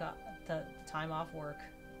couldn't take the time off work.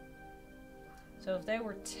 So if they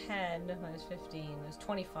were 10 minus 15, it was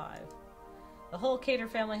 25. The whole Cater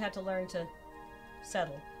family had to learn to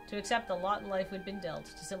settle, to accept the lot in life we'd been dealt,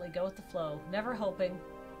 to simply go with the flow, never hoping,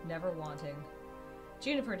 never wanting.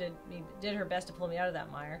 Juniper did her best to pull me out of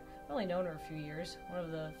that mire. I've only known her a few years, one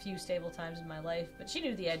of the few stable times in my life, but she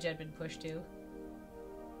knew the edge I'd been pushed to.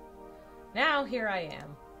 Now, here I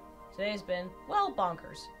am. Today's been, well,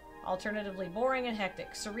 bonkers. Alternatively boring and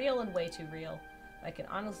hectic, surreal and way too real. I can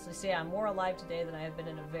honestly say I'm more alive today than I have been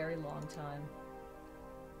in a very long time.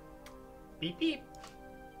 Beep beep.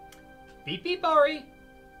 Beep beep, Ari.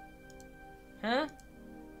 Huh?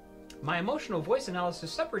 My emotional voice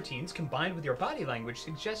analysis subroutines combined with your body language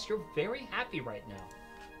suggests you're very happy right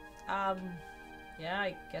now. Yeah,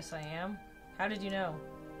 I guess I am. How did you know?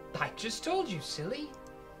 I just told you, silly.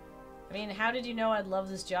 I mean, how did you know I'd love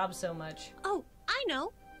this job so much? Oh, I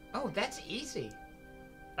know. Oh, that's easy.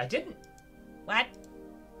 I didn't. What?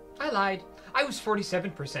 I lied. I was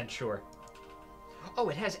 47% sure. Oh,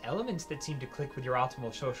 it has elements that seem to click with your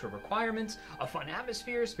optimal social requirements, a fun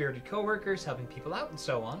atmosphere, spirited coworkers, helping people out, and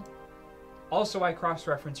so on. Also, I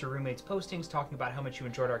cross-reference your roommate's postings talking about how much you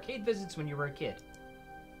enjoyed arcade visits when you were a kid.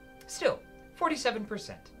 Still,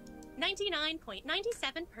 47%.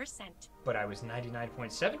 99.97%. But I was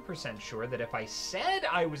 99.7% sure that if I said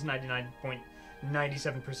I was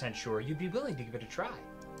 99.97% sure, you'd be willing to give it a try.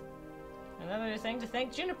 Another thing to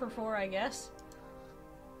thank Juniper for, I guess.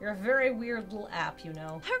 You're a very weird little app, you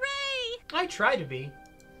know. Hooray! I try to be.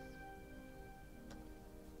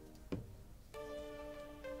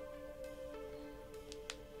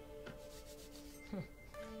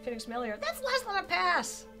 Phoenix Miller, that's less than a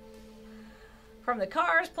pass! From the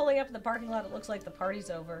cars pulling up in the parking lot, it looks like the party's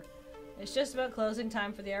over. It's just about closing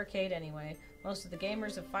time for the arcade anyway. Most of the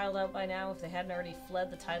gamers have filed out by now if they hadn't already fled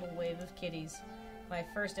the tidal wave of kiddies. My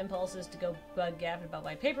first impulse is to go bug Gavin about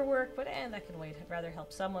my paperwork, but that can wait. I'd rather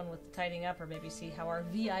help someone with the tidying up or maybe see how our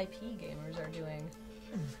VIP gamers are doing.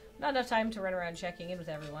 Not enough time to run around checking in with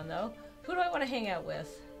everyone, though. Who do I want to hang out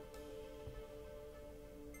with?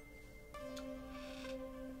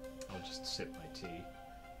 I'll just sip my tea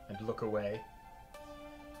and look away.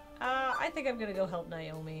 I think I'm gonna go help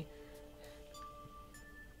Naomi.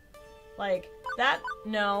 Like, that?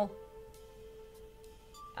 No.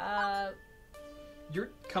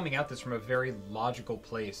 You're coming at this from a very logical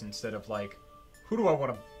place instead of like, who do I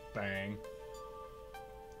want to bang?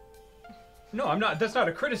 No, I'm not. That's not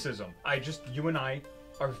a criticism. You and I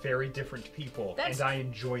are very different people, and I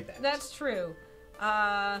enjoy that. That's true.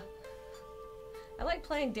 I like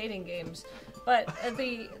playing dating games, but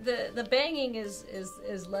the banging is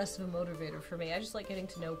less of a motivator for me. I just like getting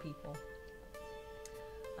to know people.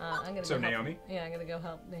 I'm gonna. So go help, Naomi? Yeah, I'm gonna go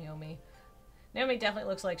help Naomi. Naomi definitely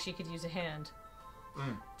looks like she could use a hand.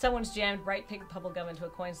 Mm. Someone's jammed bright pink bubblegum into a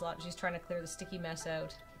coin slot and she's trying to clear the sticky mess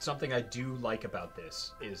out. Something I do like about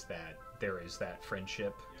this is that there is that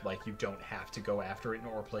friendship. Like, you don't have to go after it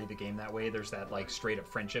or play the game that way. There's that, like, straight-up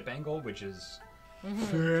friendship angle, which is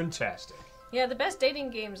fantastic. Yeah, the best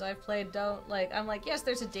dating games I've played don't, like... I'm like, yes,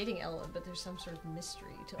 there's a dating element, but there's some sort of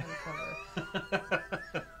mystery to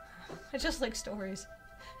uncover. I just like stories.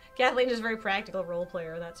 Kathleen is a very practical role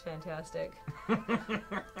player. That's fantastic.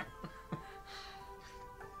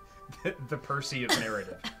 The Percy of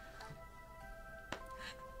narrative.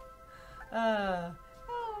 Oh,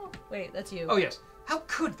 wait, that's you. Oh, yes. How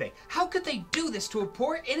could they? How could they do this to a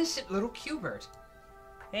poor, innocent little Q-Bert?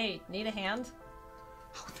 Hey, need a hand?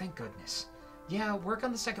 Oh, thank goodness. Yeah, work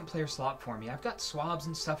on the second player slot for me. I've got swabs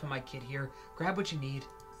and stuff in my kit here. Grab what you need.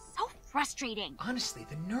 So frustrating. Honestly,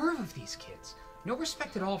 the nerve of these kids. No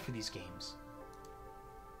respect at all for these games.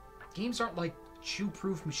 Games aren't like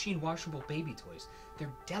chew-proof, machine-washable baby toys.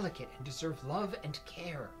 They're delicate and deserve love and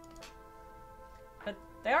care. But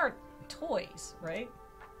they are toys, right?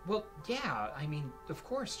 Well, yeah, I mean, of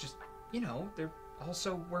course, just, you know, they're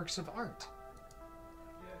also works of art.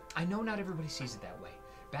 I know not everybody sees it that way.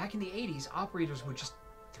 Back in the 80s, operators would just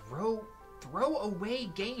throw away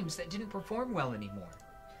games that didn't perform well anymore.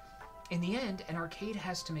 In the end, an arcade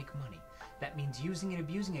has to make money. That means using and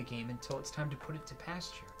abusing a game until it's time to put it to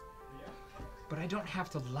pasture. But I don't have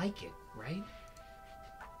to like it, right?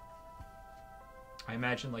 I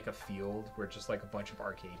imagine like a field where just like a bunch of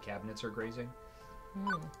arcade cabinets are grazing.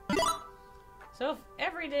 So if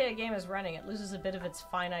every day a game is running, it loses a bit of its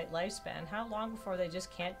finite lifespan. How long before they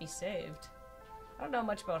just can't be saved? I don't know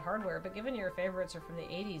much about hardware, but given your favorites are from the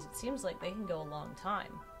 80s, it seems like they can go a long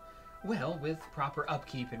time. Well, with proper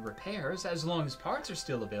upkeep and repairs, as long as parts are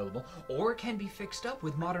still available, or can be fixed up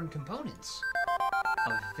with modern components.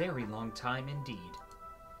 A very long time indeed.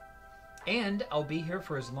 And I'll be here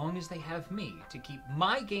for as long as they have me to keep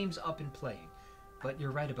my games up and playing. But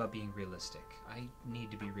you're right about being realistic. I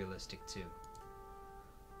need to be realistic too.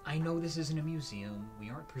 I know this isn't a museum. We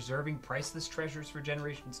aren't preserving priceless treasures for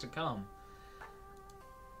generations to come.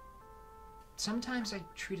 Sometimes I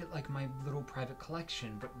treat it like my little private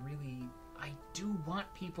collection, but really, I do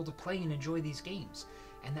want people to play and enjoy these games,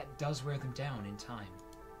 and that does wear them down in time.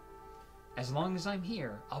 As long as I'm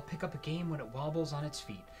here, I'll pick up a game when it wobbles on its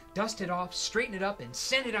feet, dust it off, straighten it up, and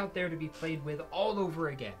send it out there to be played with all over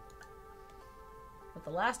again. With the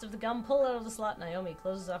last of the gum pulled out of the slot, Naomi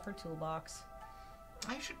closes off her toolbox.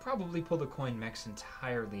 I should probably pull the coin mechs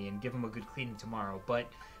entirely and give them a good cleaning tomorrow, but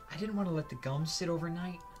I didn't want to let the gum sit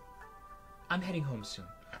overnight. I'm heading home soon.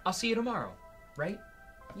 I'll see you tomorrow, right?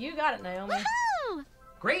 You got it, Naomi. Woohoo!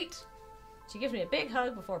 Great! She gives me a big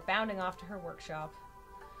hug before bounding off to her workshop.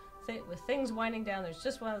 With things winding down, there's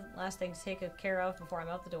just one last thing to take care of before I'm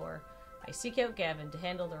out the door. I seek out Gavin to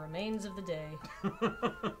handle the remains of the day.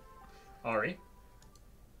 Ari,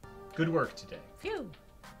 good work today. Phew.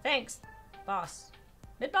 Thanks, boss.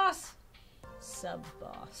 Mid-boss?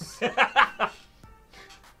 Sub-boss.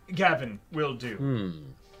 Gavin, will do.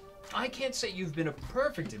 I can't say you've been a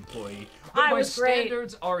perfect employee, but I my was great.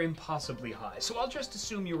 standards are impossibly high, so I'll just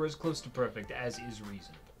assume you were as close to perfect as is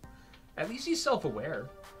reasonable. At least he's self-aware.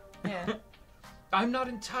 Yeah. I'm not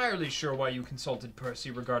entirely sure why you consulted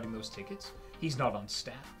Percy regarding those tickets. He's not on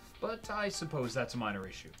staff, but I suppose that's a minor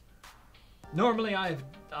issue. Normally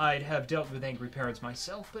I'd have dealt with angry parents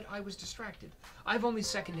myself, but I was distracted. I've only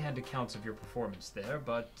second-hand accounts of your performance there,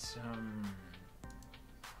 but,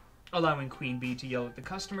 allowing Queen Bee to yell at the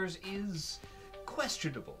customers is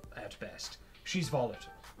questionable at best. She's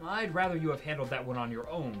volatile. I'd rather you have handled that one on your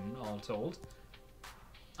own, all told.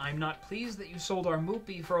 I'm not pleased that you sold our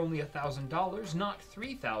Moopy for only $1,000, not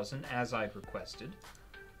 $3,000 as I'd requested.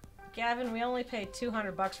 Gavin, we only paid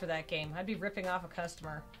 $200 for that game. I'd be ripping off a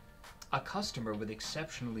customer. A customer with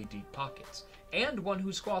exceptionally deep pockets, and one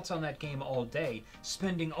who squats on that game all day,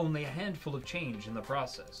 spending only a handful of change in the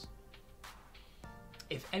process.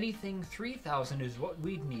 If anything, $3,000 is what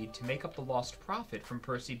we'd need to make up the lost profit from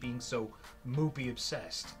Percy being so Moopy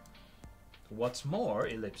obsessed. What's more,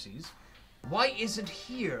 ellipses, why it's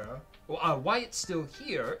still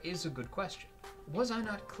here is a good question. Was I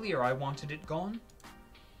not clear I wanted it gone?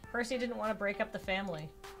 Percy didn't want to break up the family.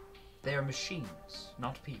 They're machines,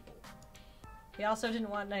 not people. He also didn't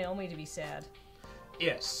want Naomi to be sad.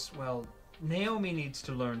 Yes, well, Naomi needs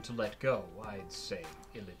to learn to let go, I'd say,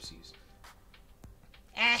 ellipses.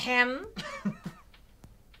 Ahem. Are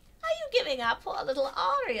you giving our poor little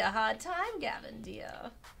Ari a hard time, Gavin,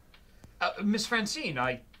 dear? Miss Francine,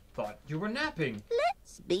 I thought you were napping.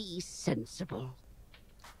 Let's be sensible.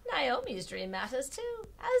 Naomi's dream matters too,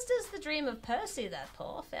 as does the dream of Percy, that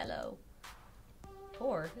poor fellow.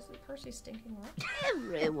 Poor? Isn't Percy stinking rich?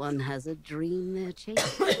 Everyone has a dream they're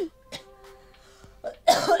chasing.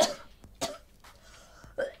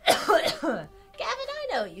 Gavin, I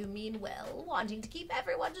know you mean well, wanting to keep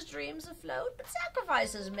everyone's dreams afloat, but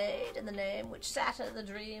sacrifices made in the name which shatter the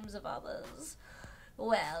dreams of others.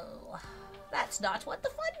 Well, that's not what the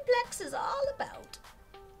Funplex is all about.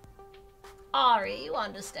 Ari, you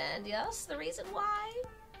understand, yes? The reason why?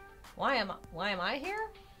 Why am I here?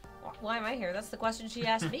 Why am I here? That's the question she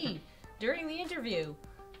asked me during the interview.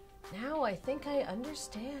 Now I think I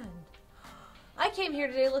understand. I came here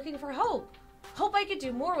today looking for hope. Hope I could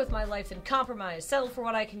do more with my life than compromise, settle for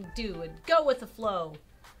what I can do, and go with the flow.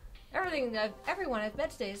 Everyone I've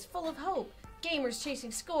met today is full of hope. Gamers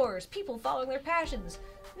chasing scores, people following their passions.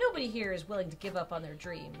 Nobody here is willing to give up on their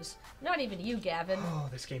dreams. Not even you, Gavin. Oh,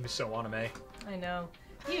 this game is so anime. I know.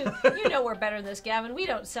 You know we're better than this, Gavin. We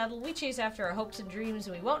don't settle. We chase after our hopes and dreams,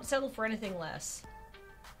 and we won't settle for anything less.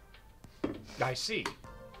 I see.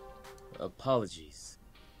 Apologies.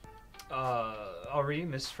 Ari,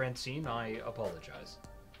 Miss Francine, I apologize.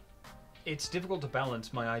 It's difficult to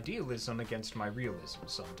balance my idealism against my realism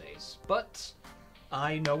some days, but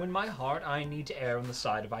I know in my heart I need to err on the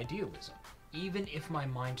side of idealism, even if my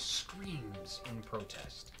mind screams in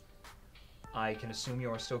protest. I can assume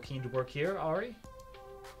you are still keen to work here, Ari?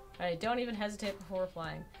 I don't even hesitate before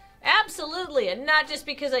replying. Absolutely, and not just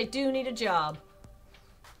because I do need a job.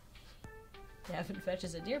 Gavin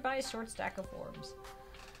fetches a nearby short stack of forms.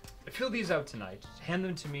 Fill these out tonight. Hand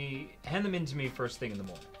them in to me first thing in the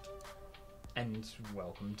morning. And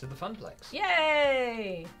welcome to the Funplex.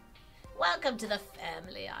 Yay! Welcome to the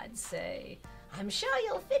family, I'd say. I'm sure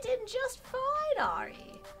you'll fit in just fine,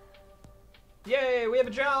 Ari. Yay, we have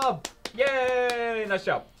a job! Yay, nice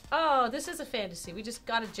job. Oh, this is a fantasy. We just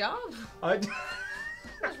got a job? I...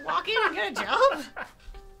 Just walk in and get a job?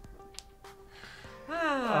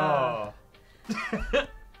 Oh.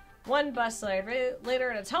 One bus later,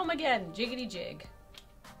 and it's home again. Jiggity jig.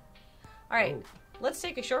 All right, let's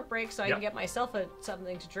take a short break so I can get myself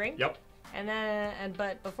something to drink. Yep.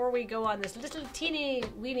 But before we go on this little teeny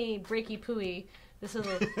weeny breaky pooey, this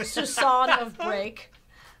little Susan of break.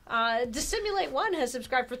 Dissimulate1 has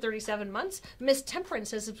subscribed for 37 months. Miss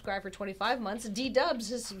Temperance has subscribed for 25 months. D-Dubs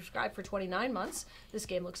has subscribed for 29 months. This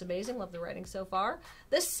game looks amazing. Love the writing so far.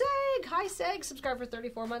 The Seg, hi Seg, subscribed for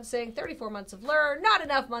 34 months, saying 34 months of lure. Not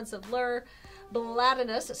enough months of lure.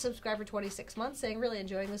 Bladinus subscribed for 26 months, saying really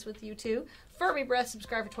enjoying this with you too. Furby Breath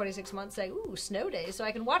subscribed for 26 months, saying ooh, snow days, so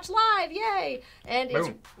I can watch live, yay! And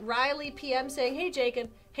it's Riley PM saying, hey Jacob,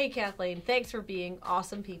 hey Kathleen, thanks for being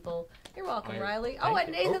awesome people. You're welcome, Riley. Oh,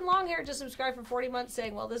 and Nathan Longhair just subscribed for 40 months,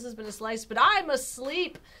 saying, well, this has been a slice, but I'm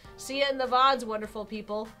asleep. See you in the VODs, wonderful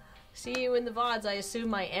people. See you in the VODs, I assume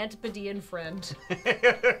my Antipodean friend.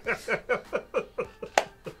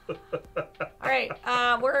 All right,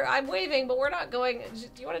 I'm waving, but we're not going.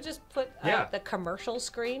 Do you want to just put the commercial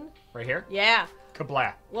screen? Right here? Yeah.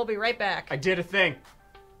 Kablah. We'll be right back. I did a thing.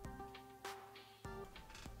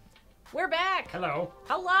 We're back. Hello.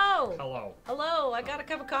 Hello. Hello. Hello. I got a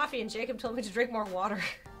cup of coffee, and Jacob told me to drink more water.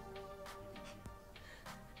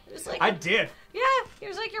 I did. Yeah, he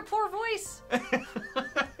was like, your poor voice.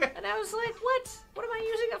 And I was like, what? What am I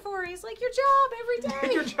using it for? He's like, your job every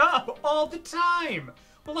day. Your job all the time.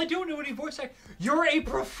 Well, I don't know any voice acting. You're a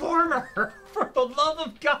performer, for the love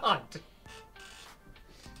of God.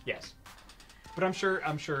 Yes, but I'm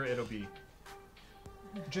sure it'll be.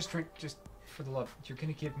 Just drink, just for the love. You're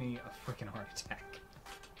gonna give me a freaking heart attack.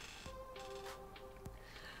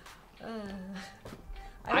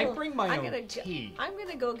 I bring my own tea. I'm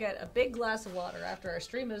gonna go get a big glass of water after our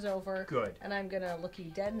stream is over. Good. And I'm gonna look you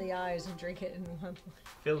dead in the eyes and drink it in one.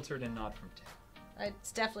 Filtered and not from tap.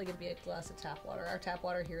 It's definitely gonna be a glass of tap water. Our tap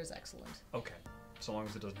water here is excellent. Okay, so long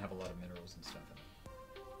as it doesn't have a lot of minerals and stuff in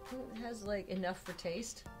it. It has like enough for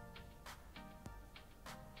taste.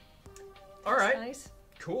 All right. Nice.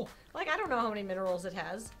 Cool. Like I don't know how many minerals it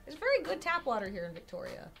has. It's very good tap water here in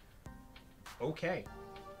Victoria. Okay.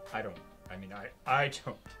 I don't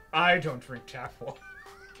drink tap water.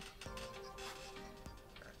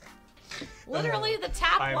 Literally, the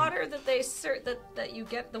tap water that they that you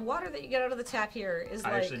get, the water that you get out of the tap here is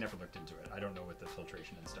like. I actually never looked into it. I don't know what the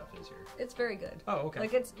filtration and stuff is here. It's very good. Oh, okay.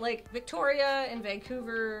 Like it's like Victoria and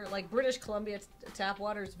Vancouver, like British Columbia tap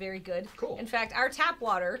water is very good. Cool. In fact, our tap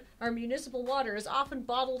water, our municipal water, is often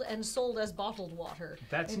bottled and sold as bottled water.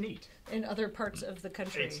 That's neat. In other parts of the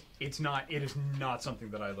country. It is not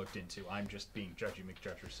something that I looked into. I'm just being Judgy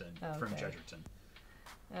McJudgerson from Judgerton.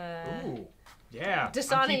 Ooh. Yeah.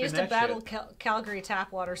 Dasani used to battle Calgary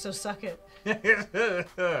tap water, so suck it.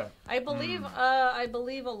 I believe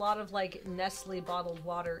a lot of like Nestle bottled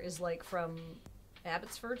water is like from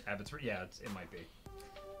Abbotsford. Abbotsford, yeah, it might be.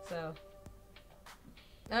 So,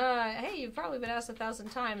 hey, you've probably been asked 1,000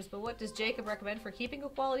 times, but what does Jacob recommend for keeping a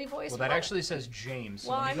quality voice? Well, that actually says James.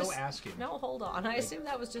 So let me go ask him. No, hold on. I assume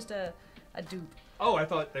that was just a dupe. Oh, I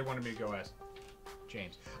thought they wanted me to go ask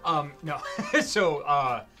James. No.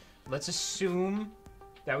 So, let's assume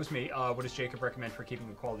that was me. What does Jacob recommend for keeping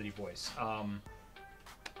a quality voice?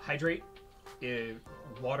 Hydrate.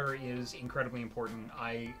 Water is incredibly important.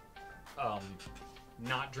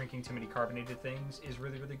 Not drinking too many carbonated things is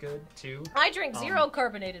really, really good too. I drink zero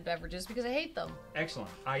carbonated beverages because I hate them. Excellent.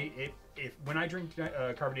 When I drink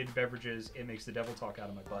carbonated beverages, it makes the devil talk out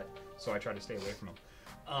of my butt, so I try to stay away from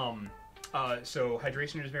them. So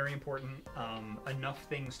hydration is very important. Enough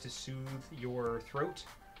things to soothe your throat.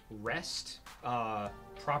 Rest,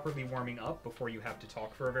 properly warming up before you have to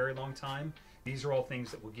talk for a very long time. These are all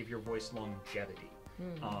things that will give your voice longevity.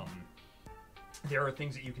 There are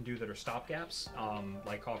things that you can do that are stopgaps,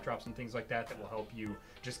 like cough drops and things like that will help you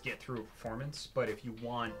just get through a performance. But if you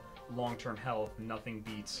want long-term health, nothing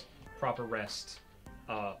beats proper rest,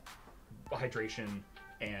 hydration,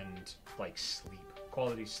 and like sleep.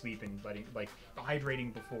 Quality sleep and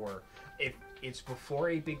hydrating before. If it's before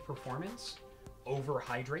a big performance,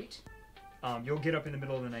 overhydrate. You'll get up in the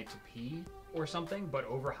middle of the night to pee or something, but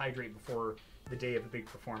overhydrate before the day of a big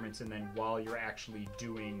performance, and then while you're actually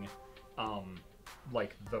doing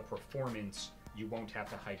the performance, you won't have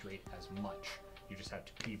to hydrate as much. You just have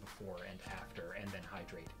to pee before and after, and then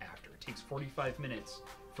hydrate after. It takes 45 minutes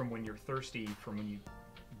from when you're thirsty, from when you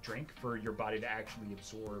drink, for your body to actually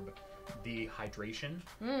absorb the hydration.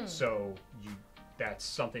 So that's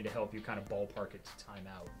something to help you kind of ballpark it to time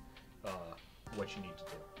out what you need to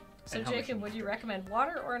do. So Jacob, would you recommend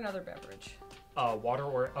water or another beverage? Water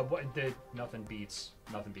or nothing beats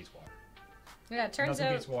water. Yeah, it turns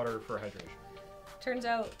nothing beats water for hydration. Turns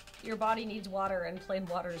out your body needs water, and plain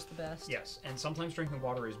water is the best. Yes, and sometimes drinking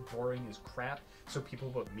water is boring as crap, so people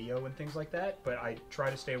put Mio and things like that, but I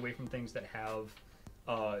try to stay away from things that have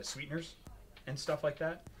sweeteners and stuff like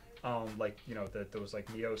that. Like, you know, those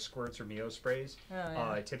like Mio squirts or Mio sprays. Oh,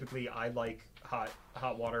 yeah. Typically, I like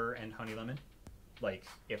hot water and honey lemon. Like,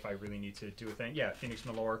 if I really need to do a thing. Yeah, Phoenix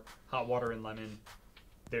Malore, hot water and lemon.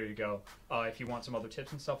 There you go. If you want some other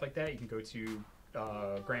tips and stuff like that, you can go to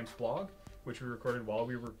Graham's blog, which we recorded while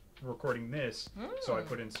we were recording this. So I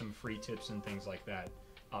put in some free tips and things like that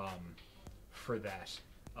for that.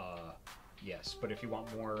 Yes, but if you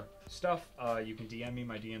want more stuff, you can DM me.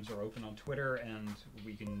 My DMs are open on Twitter, and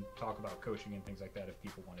we can talk about coaching and things like that if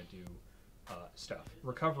people want to do stuff.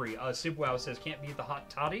 Recovery. Sibwow says, can't beat the hot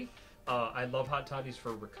toddy. I love hot toddies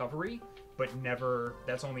for recovery, but never.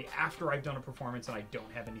 That's only after I've done a performance and I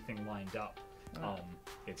don't have anything lined up.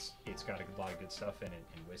 It's got a lot of good stuff in it,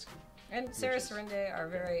 and whiskey. And Sarah Serende, our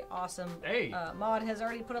very awesome Hey. mod, has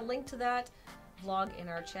already put a link to that vlog in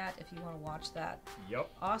our chat if you want to watch that. Yep.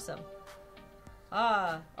 Awesome.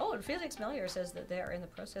 And Felix Melior says that they are in the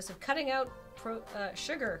process of cutting out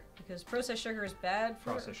sugar because processed sugar is bad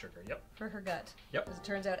for for her gut. Yep. As it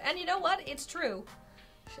turns out. And you know what? It's true.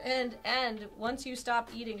 And once you stop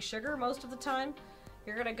eating sugar most of the time,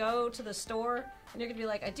 you're going to go to the store and you're going to be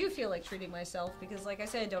like, I do feel like treating myself because, like I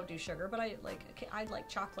said, I don't do sugar, but I like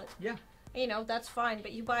chocolate. Yeah. You know, that's fine.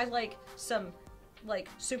 But you buy like some like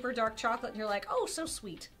super dark chocolate and you're like, oh, so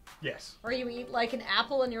sweet. Yes. Or you eat like an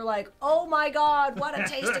apple and you're like, oh my god, what a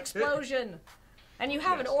taste explosion. And you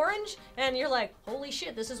have an orange and you're like, holy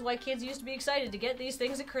shit, this is why kids used to be excited to get these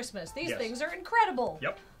things at Christmas. These things are incredible.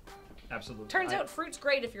 Yep. Absolutely. Turns out fruit's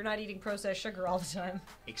great if you're not eating processed sugar all the time.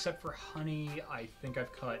 Except for honey, I think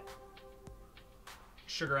I've cut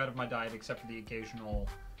sugar out of my diet except for the occasional,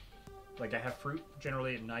 like I have fruit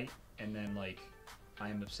generally at night, and then like I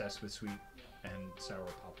am obsessed with sweet and sour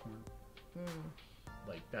popcorn.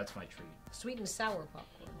 Like that's my treat. Sweet and sour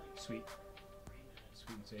popcorn. Sweet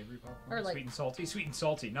and savory popcorn? Or like... Sweet and salty? Sweet and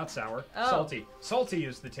salty, not sour. Oh. Salty. Salty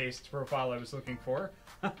is the taste profile I was looking for.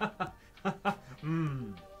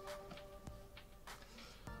 Mmm.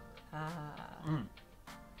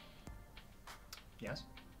 Yes?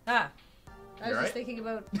 I was right? just thinking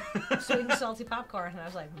about sweet and salty popcorn, and I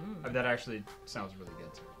was like, That actually sounds really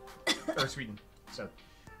good, too. Or sweetened. So,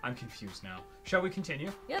 I'm confused now. Shall we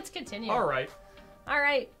continue? Yeah, let's continue. All right. All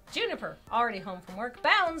right. Juniper, already home from work,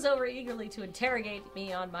 bounds over eagerly to interrogate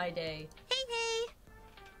me on my day.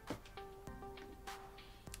 Hey.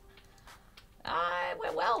 I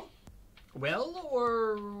went well. Well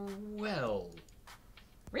or well?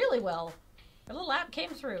 Really well. A little app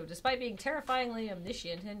came through, despite being terrifyingly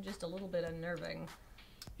omniscient and just a little bit unnerving.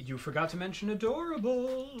 You forgot to mention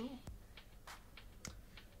adorable.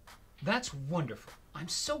 That's wonderful. I'm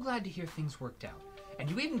so glad to hear things worked out. And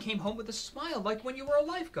you even came home with a smile like when you were a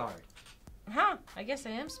lifeguard. Huh. I guess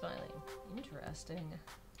I am smiling. Interesting.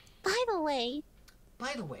 By the way,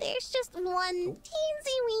 there's just one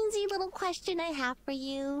teensy-weensy little question I have for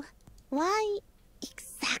you. Why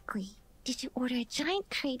exactly did you order a giant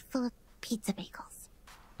crate full of pizza bagels?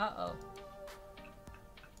 Uh-oh.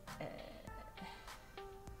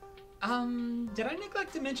 Did I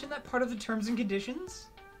neglect to mention that part of the terms and conditions?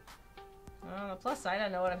 On the plus side, I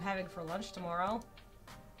know what I'm having for lunch tomorrow.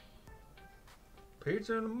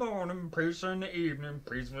 Pizza in the morning, pizza in the evening,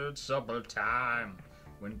 pizza at supper time.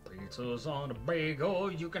 When pizza's on a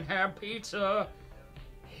bagel, you can have pizza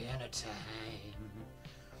anytime.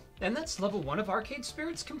 And that's level 1 of Arcade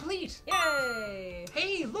Spirits complete. Yay!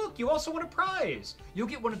 Hey, look, you also won a prize. You'll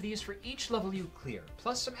get one of these for each level you clear,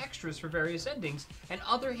 plus some extras for various endings and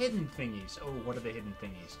other hidden thingies. Oh, what are the hidden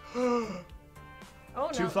thingies? Oh, no.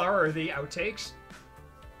 2 flower are the outtakes.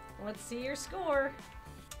 Let's see your score.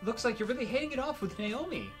 Looks like you're really hitting it off with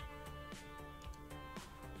Naomi.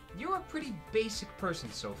 You're a pretty basic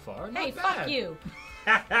person so far. Not Hey, bad. fuck you.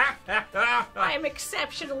 I am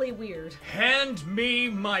exceptionally weird. Hand me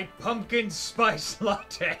my pumpkin spice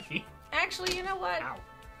latte. Actually, you know what? Ow.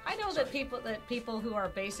 I know that people who are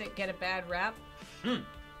basic get a bad rap.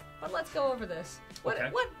 But let's go over this. Okay.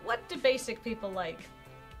 What do basic people like?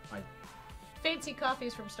 I... Fancy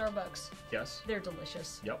coffees from Starbucks. Yes. They're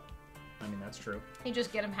delicious. Yep. I mean, that's true. You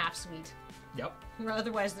just get them half sweet. Yep.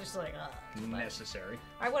 Otherwise, they're just like, too much. Necessary.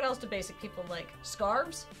 All right, what else do basic people like?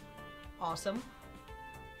 Scarves? Awesome.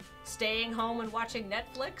 Staying home and watching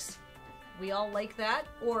Netflix? We all like that.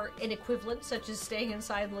 Or an equivalent, such as staying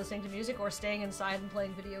inside and listening to music, or staying inside and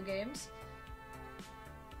playing video games.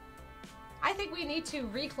 I think we need to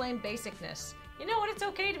reclaim basicness. You know what? It's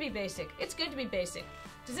okay to be basic. It's good to be basic.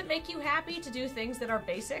 Does it make you happy to do things that are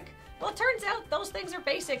basic? Well, it turns out those things are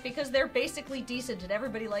basic because they're basically decent and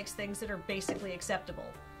everybody likes things that are basically acceptable.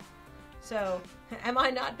 So, am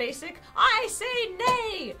I not basic? I say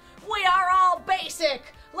nay! We are all basic!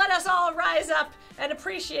 Let us all rise up and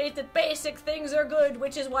appreciate that basic things are good,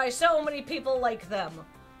 which is why so many people like them.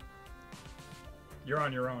 You're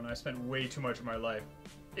on your own. I spent way too much of my life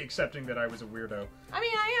accepting that I was a weirdo. I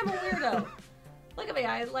mean, I am a weirdo. Look at me,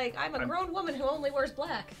 I'm a grown woman who only wears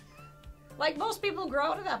black. Like, most people grow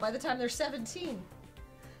out of that by the time they're 17.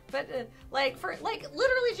 But,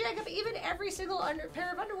 literally, Jacob, even every single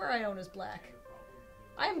pair of underwear I own is black.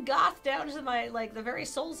 I'm goth down to my, the very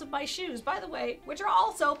soles of my shoes, by the way, which are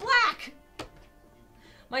also black!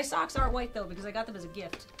 My socks aren't white, though, because I got them as a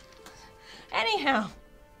gift. Anyhow.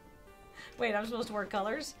 Wait, I'm supposed to wear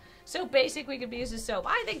colors? So basic we could be used as soap.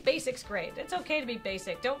 I think basic's great. It's okay to be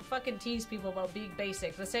basic. Don't fucking tease people about being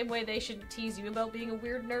basic. The same way they shouldn't tease you about being a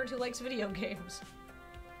weird nerd who likes video games.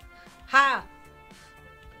 Ha!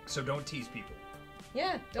 So don't tease people.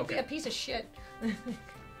 Yeah, don't be a piece of shit.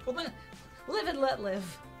 Well then, live and let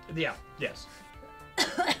live. Yeah, yes.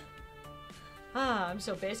 I'm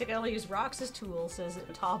so basic I only use rocks as tools, says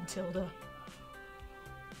Tom Tilda.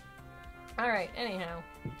 Alright, anyhow.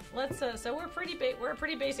 Let's, so we're a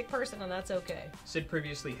pretty basic person, and that's okay. Sid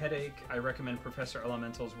previously headache. I recommend Professor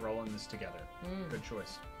Elemental's. We're all in this together. Good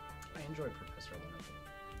choice. I enjoy Professor Elemental.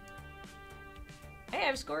 Hey,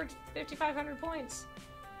 I've scored 5,500 points.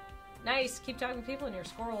 Nice. Keep talking to people and your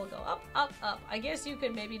score will go up, up, up. I guess you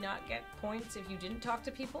could maybe not get points if you didn't talk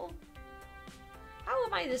to people. How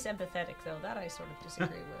am I this empathetic, though? That I sort of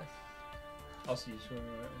disagree with. Also, do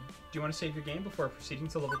you want to save your game before proceeding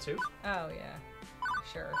to level 2? Oh, yeah.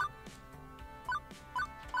 Sure.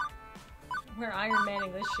 We're Iron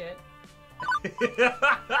Manning this shit.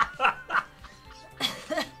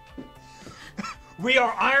 We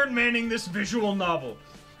are Iron Manning this visual novel.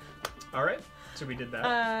 Alright, so we did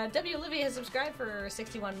that. W. Olivia has subscribed for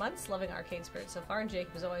 61 months, loving Arcade Spirit so far, and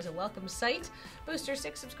Jacob is always a welcome sight. Booster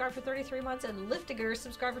 6 subscribed for 33 months, and Liftiger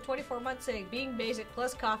subscribed for 24 months, saying being basic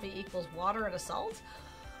plus coffee equals water and a salt.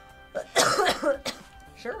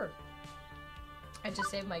 Sure. I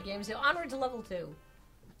just saved my game, so onward to level 2.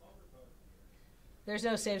 There's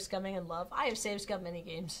no save scumming in love. I have save scum many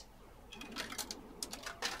games.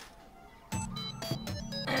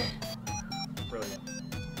 Brilliant.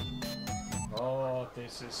 Oh,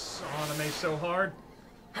 this is anime so hard.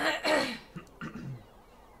 That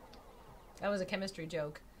was a chemistry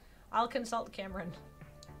joke. I'll consult Cameron.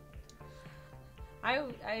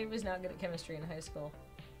 I was not good at chemistry in high school.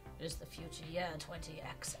 Just the future, yeah,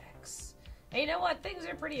 20XX. And you know what? Things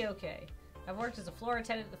are pretty okay. I've worked as a floor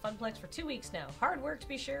attendant at the Funplex for 2 weeks now. Hard work to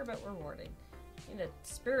be sure, but rewarding. In a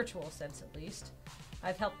spiritual sense, at least.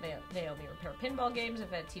 I've helped Naomi repair pinball games.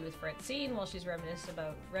 I've had tea with Francine while she's reminisced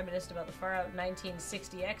about the far-out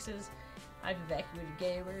 1960Xs. I've evacuated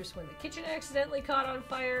gamers when the kitchen accidentally caught on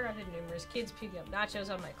fire. I've had numerous kids puking up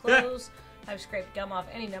nachos on my clothes. I've scraped gum off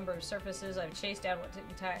any number of surfaces. I've chased down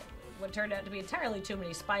what turned out to be entirely too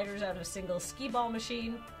many spiders out of a single skee-ball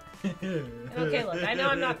machine. And okay, look, I know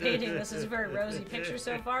I'm not painting this as a very rosy picture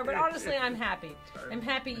so far, but honestly, I'm happy. I'm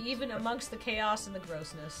happy even amongst the chaos and the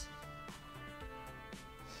grossness.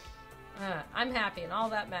 I'm happy, and all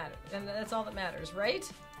that matters, and that's all that matters, right?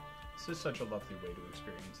 This is such a lovely way to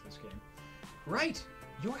experience this game. Right!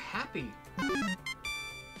 You're happy!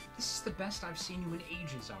 This is the best I've seen you in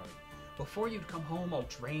ages, Ari. Before you'd come home all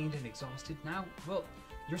drained and exhausted. Now, well,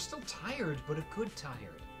 you're still tired, but a good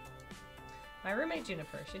tired. My roommate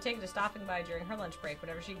Juniper, she'd take to stopping by during her lunch break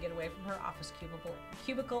whenever she could get away from her office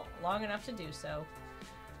cubicle long enough to do so.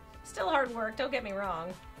 Still hard work, don't get me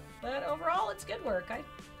wrong, but overall it's good work. I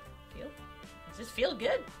just feel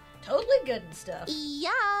good. Totally good and stuff.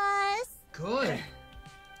 Yes! Good.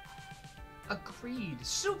 Agreed.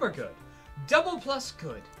 Super good. Double plus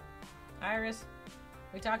good. Iris,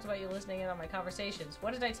 we talked about you listening in on my conversations.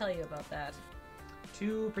 What did I tell you about that?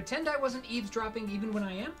 To pretend I wasn't eavesdropping even when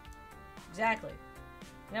I am? Exactly.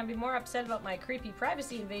 And I'd be more upset about my creepy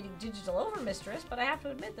privacy invading digital overmistress, but I have to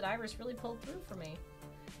admit that Iris really pulled through for me.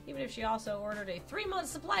 Even if she also ordered a 3-month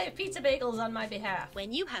supply of pizza bagels on my behalf.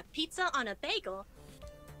 When you have pizza on a bagel.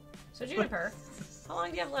 So Juniper, how long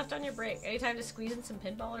do you have left on your break? Any time to squeeze in some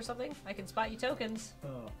pinball or something? I can spot you tokens.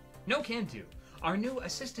 Oh. No can do. Our new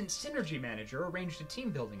assistant synergy manager arranged a team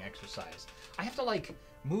building exercise. I have to,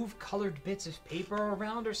 move colored bits of paper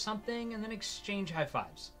around or something and then exchange high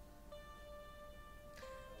fives.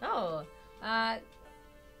 Oh,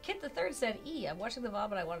 Kit the Third said, I'm watching the VOD,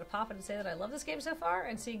 but I wanted to pop in and say that I love this game so far,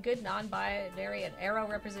 and seeing good non-binary and arrow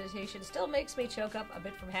representation still makes me choke up a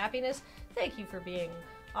bit from happiness. Thank you for being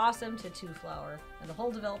awesome to Two Flower and the whole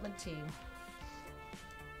development team.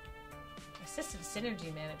 Assistant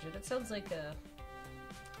Synergy Manager, that sounds like a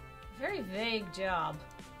Very vague job.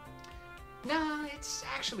 Nah, it's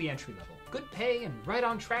actually entry level. Good pay and right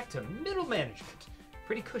on track to middle management.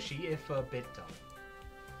 Pretty cushy, if a bit dull.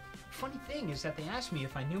 Funny thing is that they asked me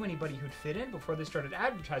if I knew anybody who'd fit in before they started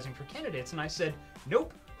advertising for candidates, and I said,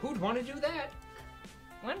 nope, who'd want to do that?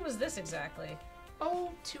 When was this exactly?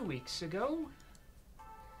 Oh, 2 weeks ago.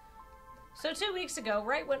 So 2 weeks ago,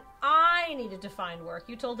 right when I needed to find work,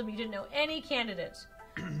 you told them you didn't know any candidates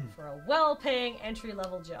for a well-paying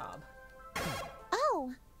entry-level job.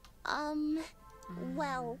 Oh,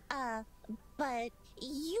 well, but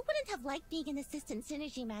you wouldn't have liked being an assistant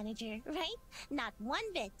synergy manager, right? Not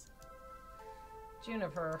one bit.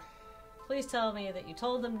 Juniper, please tell me that you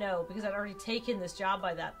told them no because I'd already taken this job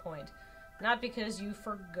by that point. Not because you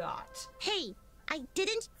forgot. Hey, I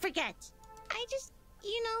didn't forget. I just,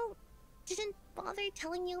 didn't bother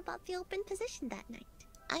telling you about the open position that night.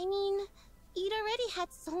 I mean, you'd already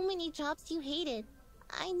had so many jobs you hated.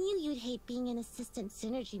 I knew you'd hate being an assistant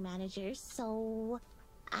synergy manager, so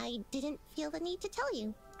I didn't feel the need to tell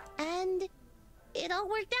you. And it all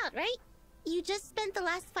worked out, right? You just spent the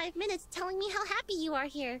last 5 minutes telling me how happy you are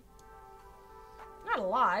here. Not a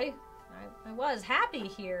lie. I was happy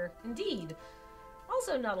here, indeed.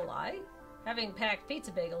 Also not a lie. Having packed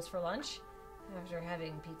pizza bagels for lunch, after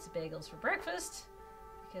having pizza bagels for breakfast,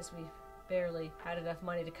 because we barely had enough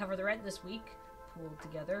money to cover the rent this week, pooled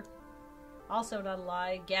together. Also not a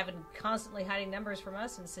lie, Gavin constantly hiding numbers from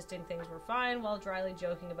us, insisting things were fine, while dryly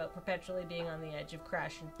joking about perpetually being on the edge of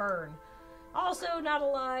crash and burn. Also not a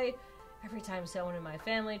lie, every time someone in my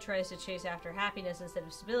family tries to chase after happiness instead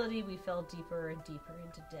of stability, we fell deeper and deeper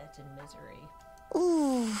into debt and misery.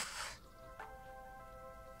 Ooh.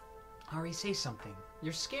 Ari, say something.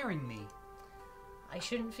 You're scaring me. I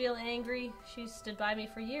shouldn't feel angry. She stood by me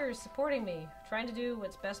for years, supporting me, trying to do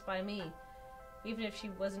what's best by me, even if she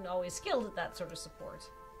wasn't always skilled at that sort of support.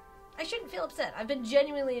 I shouldn't feel upset. I've been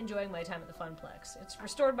genuinely enjoying my time at the Funplex. It's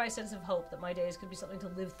restored my sense of hope that my days could be something to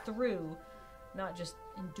live through, not just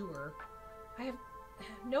endure. I have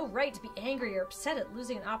no right to be angry or upset at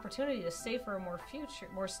losing an opportunity to save for a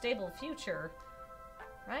more stable future.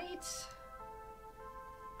 Right?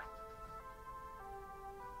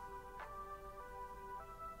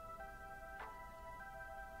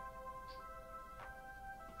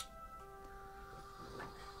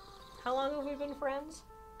 How long have we been friends?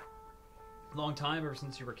 Long time, ever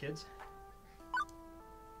since you were kids.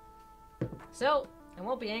 So, I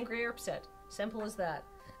won't be angry or upset. Simple as that.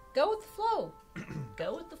 Go with the flow.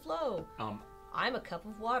 Go with the flow. I'm a cup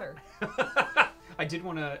of water. I did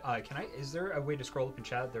want to, is there a way to scroll up in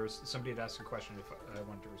chat? There was somebody had asked a question if I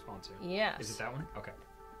wanted to respond to. Yes. Is it that one? Okay.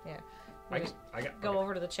 Yeah. I got go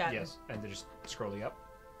over to the chat. Yes, and then just scrolling up.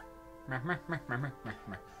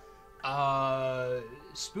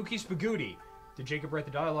 Spooky Spagooty. Did Jacob write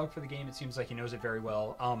the dialogue for the game? It seems like he knows it very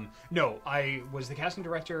well. No, I was the casting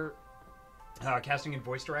director, casting and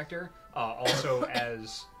voice director. Also,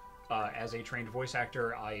 as a trained voice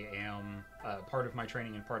actor, I am part of my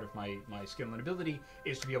training and part of my skill and ability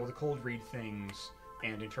is to be able to cold read things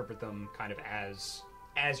and interpret them kind of as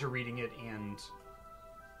you're reading it, and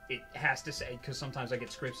it has to say, because sometimes I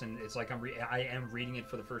get scripts and it's like I am reading it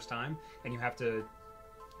for the first time, and you have to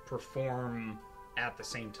perform at the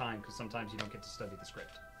same time because sometimes you don't get to study the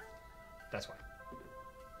script. That's why.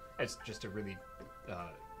 It's just a really I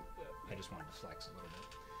just wanted to flex a little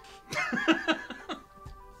bit.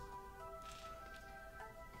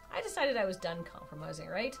 I decided I was done compromising,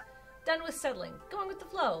 right? Done with settling, going with the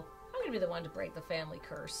flow. I'm gonna be the one to break the family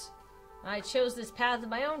curse. I chose this path of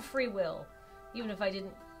my own free will, even if I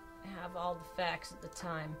didn't have all the facts at the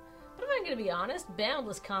time. But if I'm going to be honest,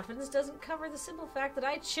 boundless confidence doesn't cover the simple fact that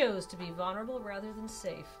I chose to be vulnerable rather than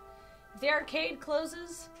safe. If the arcade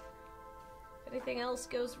closes, if anything else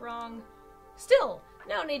goes wrong, still,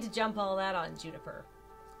 no need to jump all that on Juniper.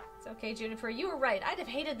 It's okay, Juniper, you were right. I'd have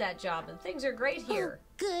hated that job, and things are great here. Oh,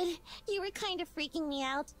 good. You were kind of freaking me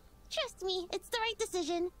out. Trust me, it's the right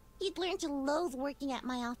decision. You'd learn to loathe working at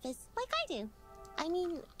my office, like I do. I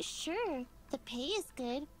mean, sure, the pay is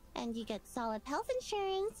good, and you get solid health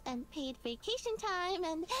insurance, and paid vacation time,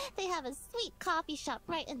 and they have a sweet coffee shop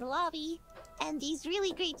right in the lobby. And these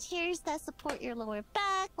really great chairs that support your lower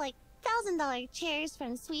back, like $1,000 chairs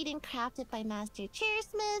from Sweden crafted by master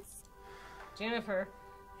chairsmiths. Juniper,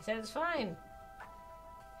 I said it's fine.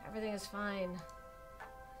 Everything is fine.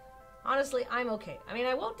 Honestly, I'm okay. I mean,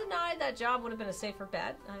 I won't deny that job would have been a safer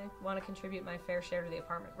bet. I want to contribute my fair share to the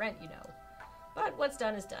apartment rent, you know. But what's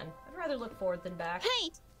done is done. I'd rather look forward than back. Right.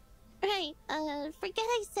 Forget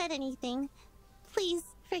I said anything. Please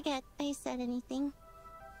forget I said anything.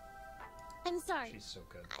 I'm sorry. She's so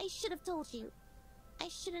good. I should have told you. I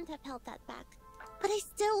shouldn't have held that back. But I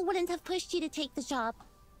still wouldn't have pushed you to take the job.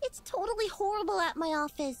 It's totally horrible at my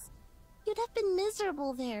office. You'd have been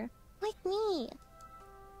miserable there, like me.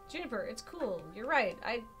 Juniper, it's cool. You're right.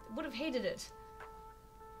 I would have hated it.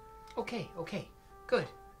 Okay, good.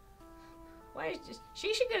 Why?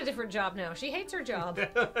 She should get a different job now. She hates her job.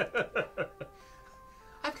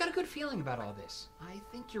 I've got a good feeling about all this. I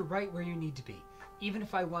think you're right where you need to be, even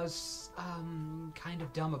if I was, kind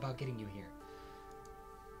of dumb about getting you here.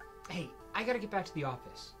 Hey, I gotta get back to the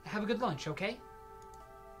office. Have a good lunch, okay?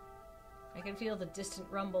 I can feel the distant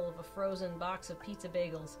rumble of a frozen box of pizza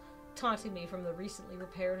bagels taunting me from the recently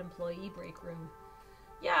repaired employee break room.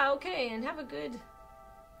 Yeah, okay, and have a good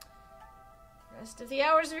rest of the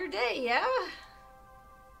hours of your day, yeah?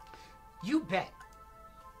 You bet.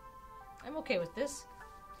 I'm okay with this.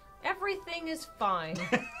 Everything is fine.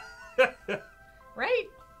 Right?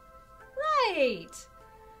 Right!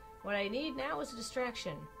 What I need now is a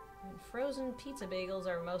distraction, and frozen pizza bagels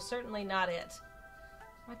are most certainly not it.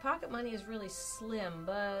 My pocket money is really slim,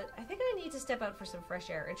 but I think I need to step out for some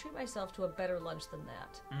fresh air and treat myself to a better lunch than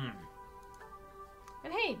that.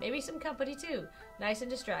 And hey, maybe some company too. Nice and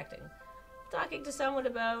distracting. Talking to someone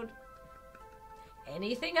about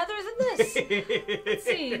anything other than this. Let's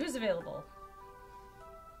see, who's available?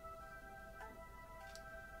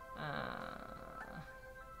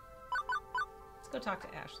 Let's go talk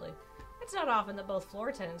to Ashley. It's not often that both floor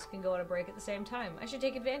attendants can go on a break at the same time. I should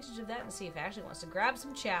take advantage of that and see if Ashley wants to grab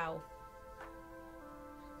some chow.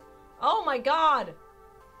 Oh my god!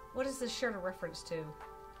 What is this shirt a reference to?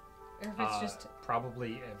 Or if it's just...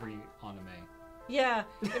 Probably every anime. Yeah,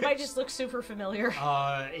 it might just look super familiar.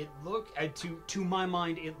 It to my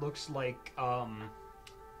mind, it looks like, oh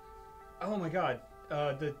my god,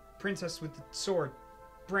 the princess with the sword,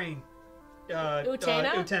 brain,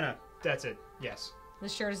 Utena? Utena, that's it, yes.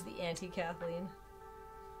 This shirt is the anti-Kathleen.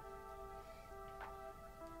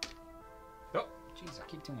 Oh, jeez, I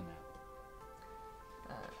keep doing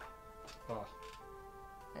that. Oh.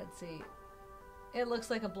 Let's see. It looks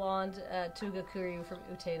like a blonde Tugakuri from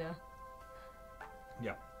Utena.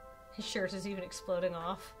 Yeah. His shirt is even exploding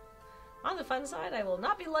off. On the fun side, I will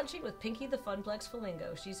not be lunching with Pinky the Funplex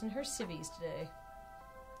Flamingo. She's in her civvies today.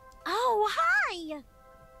 Oh, hi!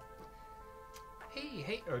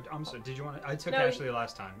 Hey, I'm sorry, did you want to... I took Ashley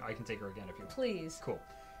last time. I can take her again if you want. Please. Cool.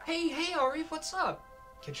 Hey, Ari, what's up?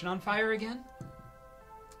 Kitchen on fire again?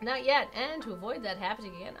 Not yet, and to avoid that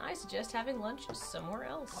happening again, I suggest having lunch somewhere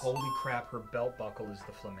else. Holy crap, her belt buckle is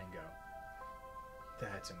the flamingo.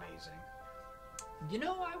 That's amazing. You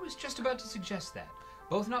know, I was just about to suggest that.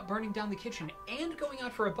 Both not burning down the kitchen and going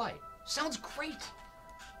out for a bite. Sounds great!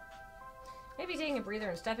 Maybe taking a breather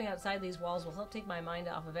and stepping outside these walls will help take my mind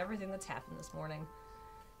off of everything that's happened this morning.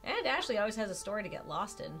 And Ashley always has a story to get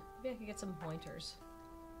lost in. Maybe I could get some pointers.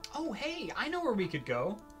 Oh, hey, I know where we could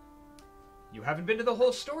go. You haven't been to the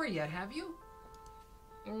whole story yet, have you?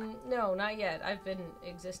 No, not yet. I've been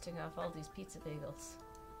existing off all these pizza bagels.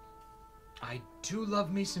 I do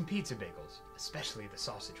love me some pizza bagels, especially the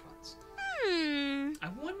sausage ones. I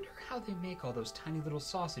wonder how they make all those tiny little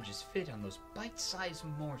sausages fit on those bite-sized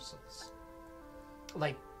morsels.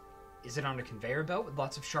 Like, is it on a conveyor belt with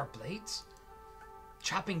lots of sharp blades?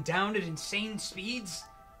 Chopping down at insane speeds?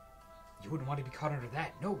 You wouldn't want to be caught under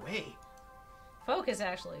that, no way. Focus,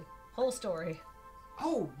 Ashley. Whole story.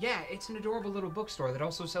 Oh, yeah, it's an adorable little bookstore that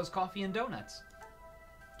also sells coffee and donuts.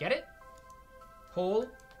 Get it? Whole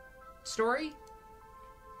story?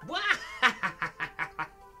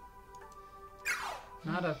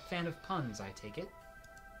 Not a fan of puns, I take it.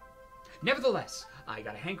 Nevertheless, I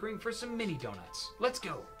got a hankering for some mini donuts. Let's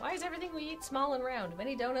go. Why is everything we eat small and round?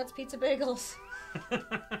 Mini donuts, pizza bagels.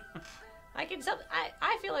 I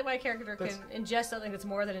feel like my character can ingest something that's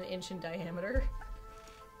more than an inch in diameter.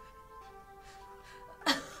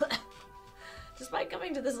 Despite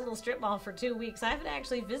coming to this little strip mall for 2 weeks, I haven't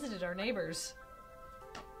actually visited our neighbors.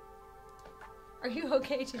 Are you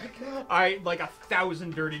okay, Jacob? Like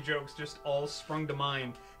 1,000 dirty jokes just all sprung to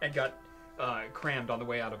mind and got crammed on the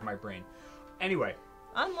way out of my brain. Anyway.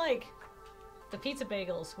 Unlike the pizza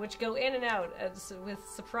bagels, which go in and out with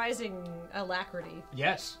surprising alacrity.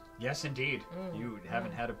 Yes, indeed. You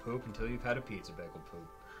haven't had a poop until you've had a pizza bagel poop.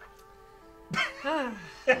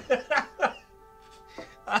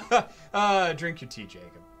 Drink your tea,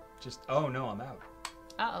 Jacob. Oh no, I'm out.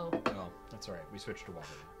 Uh-oh. Oh, that's alright. We switched to water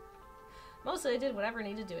now. Mostly I did whatever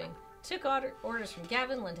needed doing. Took orders from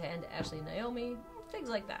Gavin, lent a hand to Ashley and Naomi, things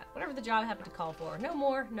like that. Whatever the job happened to call for. No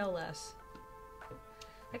more, no less.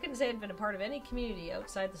 I couldn't say I'd been a part of any community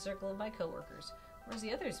outside the circle of my coworkers, whereas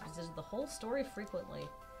the others visited the whole story frequently.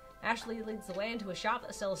 Ashley leads the way into a shop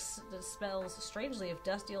that smells strangely of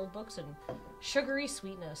dusty old books and sugary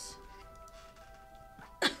sweetness.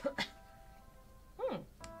 I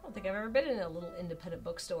don't think I've ever been in a little independent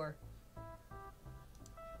bookstore.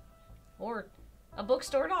 Or a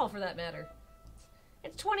bookstore at all, for that matter.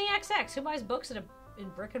 It's 20XX. Who buys books in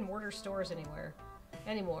brick-and-mortar stores anymore?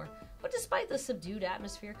 But despite the subdued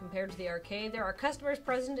atmosphere compared to the arcade, there are customers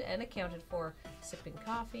present and accounted for, sipping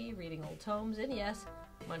coffee, reading old tomes, and yes,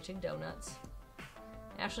 munching donuts.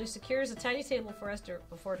 Ashley secures a tiny table for us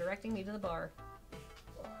before directing me to the bar.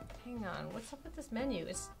 Hang on, what's up with this menu?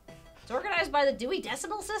 It's organized by the Dewey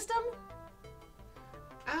Decimal System?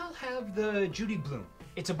 I'll have the Judy Bloom.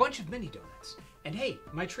 It's a bunch of mini donuts. And hey,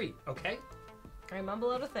 my treat, okay? I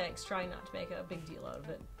mumble out a thanks, trying not to make a big deal out of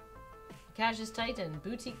it. The cash is tight, and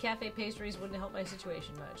boutique cafe pastries wouldn't help my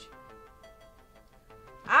situation much.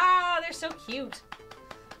 Ah, they're so cute!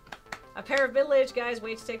 A pair of middle-aged guys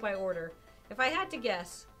wait to take my order. If I had to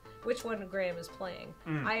guess which one Graham is playing,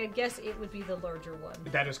 I'd guess it would be the larger one.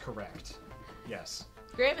 That is correct. Yes.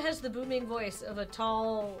 Graham has the booming voice of a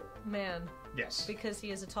tall man. Yes. Because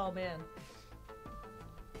he is a tall man.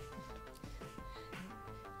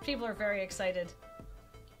 People are very excited.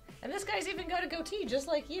 And this guy's even got a goatee, just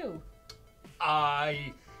like you.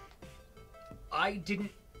 I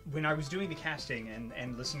didn't... When I was doing the casting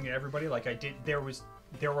and listening to everybody, like I did, there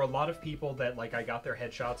were a lot of people that, like, I got their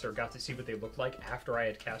headshots or got to see what they looked like after I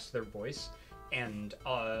had cast their voice. And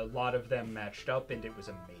a lot of them matched up, and it was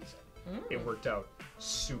amazing. It worked out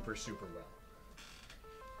super, super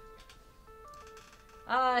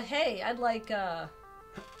well. Hey, I'd like,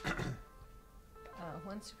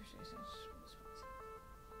 one super...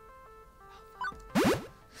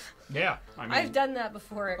 Yeah, I mean... I've done that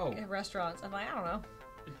before at restaurants. I'm like, I don't know.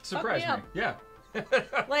 It surprised me. Yeah.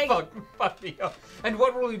 Like... fuck me up. And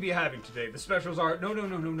what will we be having today? The specials are...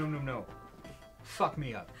 No. Fuck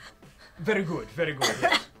me up. Very good,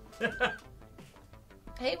 yes.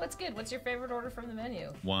 Hey, what's good? What's your favorite order from the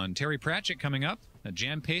menu? One Terry Pratchett coming up. A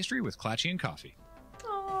jam pastry with Clatchy and coffee.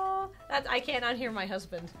 Aww. I can't unhear my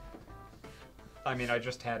husband. I mean, I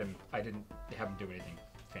just had him... I didn't have him do anything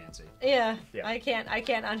fancy. Yeah. I can't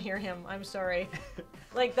unhear him. I'm sorry.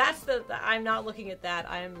 Like, that's I'm not looking at that.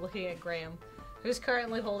 I'm looking at Graham, who's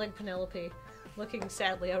currently holding Penelope, looking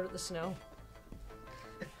sadly out at the snow.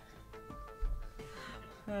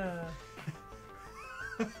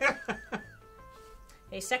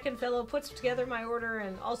 A second fellow puts together my order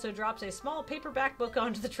and also drops a small paperback book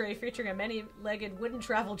onto the tray featuring a many-legged wooden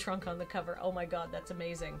travel trunk on the cover. Oh my god, that's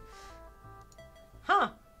amazing. Huh.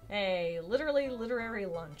 A literary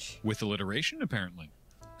lunch. With alliteration, apparently.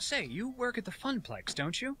 Say, you work at the Funplex,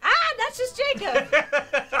 don't you? Ah, that's just Jacob!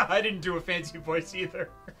 I didn't do a fancy voice either.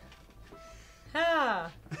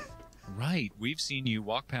 Right, we've seen you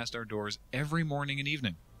walk past our doors every morning and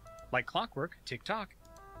evening. Like clockwork, tick-tock.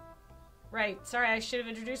 Right, sorry, I should have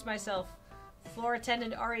introduced myself. Floor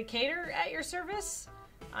attendant Ari Cater at your service.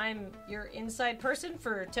 I'm your inside person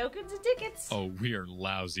for tokens and tickets. Oh, we are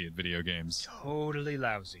lousy at video games. Totally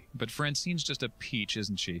lousy. But Francine's just a peach,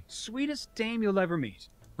 isn't she? Sweetest dame you'll ever meet.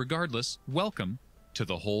 Regardless, welcome to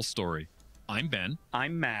The Whole Story. I'm Ben.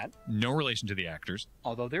 I'm Matt. No relation to the actors.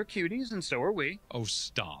 Although they're cuties, and so are we. Oh,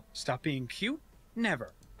 stop. Stop being cute?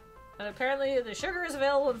 Never. And apparently the sugar is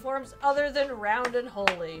available in forms other than round and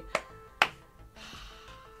holy.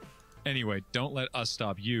 Anyway, don't let us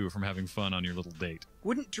stop you from having fun on your little date.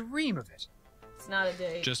 Wouldn't dream of it. It's not a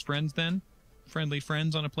date. Just friends, then? Friendly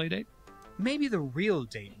friends on a play date? Maybe the real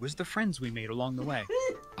date was the friends we made along the way.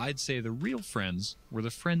 I'd say the real friends were the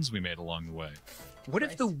friends we made along the way. What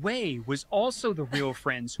if the way was also the real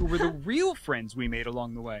friends who were the real friends we made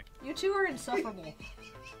along the way? You two are insufferable.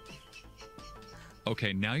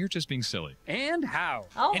 Okay, now you're just being silly. And how?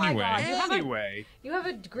 Oh anyway. My god. You have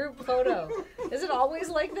a group photo. Is it always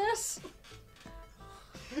like this?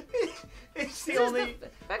 It's the only... In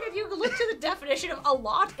fact, if you look to the definition of a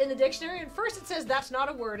lot in the dictionary, and first it says that's not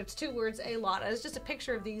a word, it's two words, a lot. And it's just a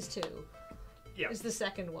picture of these two. Yeah. Is the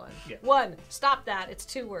second one. Yeah. One, stop that, it's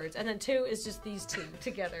two words. And then two is just these two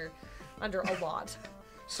together under a lot.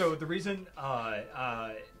 So the reason,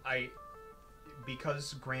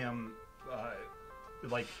 because Graham,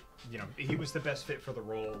 like, you know, he was the best fit for the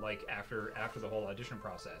role, like, after the whole audition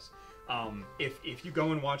process. If you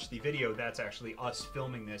go and watch the video, that's actually us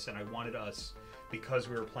filming this, and I wanted us, because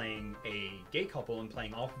we were playing a gay couple and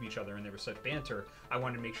playing off of each other and there was such banter, I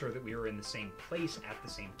wanted to make sure that we were in the same place at the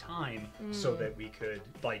same time so that we could,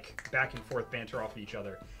 like, back and forth banter off of each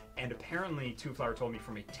other. And apparently, Two Flower told me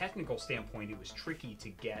from a technical standpoint, it was tricky to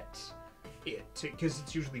get it, because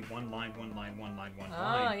it's usually one line, one line, one line, one Oh,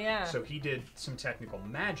 line. yeah. So he did some technical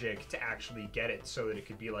magic to actually get it so that it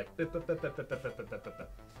could be like.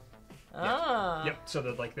 Ah. Yep. So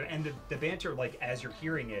that like the banter, like as you're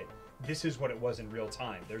hearing it, this is what it was in real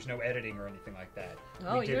time. There's no editing or anything like that.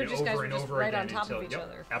 Oh, we did you were it just over guys were and just over right again on top until, of each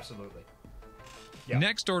other. Absolutely. Yeah.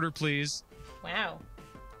 Next order, please. Wow.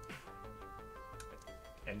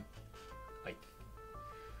 And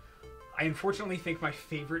I unfortunately think my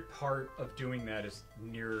favorite part of doing that is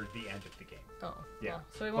near the end of the game. Oh. Yeah. Well,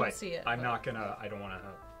 so we won't But see it. I'm but- not gonna. I don't want to.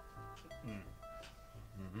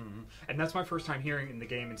 And that's my first time hearing it in the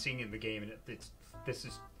game and seeing it in the game, and this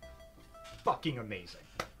is fucking amazing.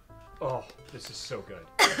 Oh, this is so good.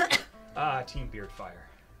 Team Beardfire.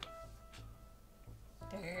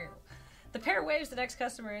 There. The pair waves the next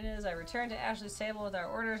customer in as I return to Ashley's table with our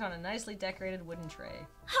orders on a nicely decorated wooden tray.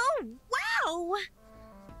 Oh, wow!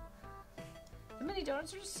 The mini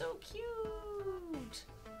donuts are just so cute.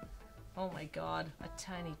 Oh my god, a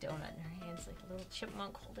tiny donut in her hands like a little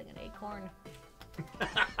chipmunk holding an acorn.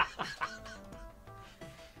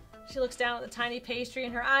 She looks down at the tiny pastry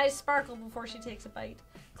and her eyes sparkle before she takes a bite.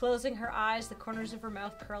 Closing her eyes, the corners of her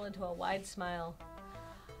mouth curl into a wide smile.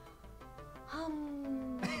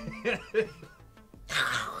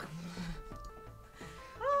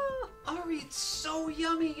 Ari, it's so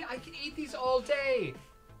yummy! I can eat these all day!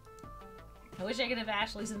 I wish I could have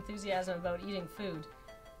Ashley's enthusiasm about eating food.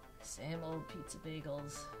 Same old pizza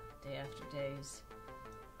bagels, day after days,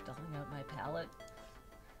 dulling out my palate.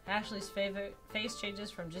 Ashley's favorite face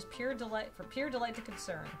changes from just pure delight to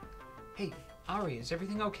concern. Hey, Ari, is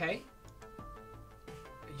everything okay?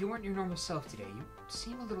 You weren't your normal self today. You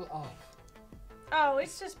seem a little off. Oh,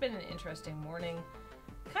 it's just been an interesting morning.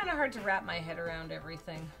 Kind of hard to wrap my head around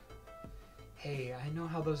everything. Hey, I know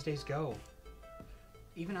how those days go.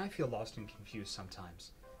 Even I feel lost and confused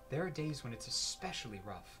sometimes. There are days when it's especially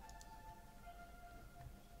rough.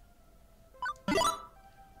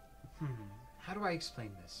 How do I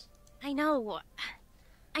explain this? I know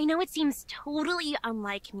it seems totally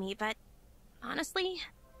unlike me, but honestly,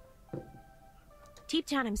 deep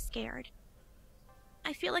down I'm scared.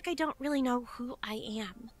 I feel like I don't really know who I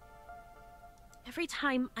am. Every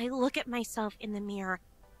time I look at myself in the mirror,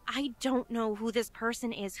 I don't know who this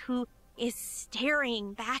person is who is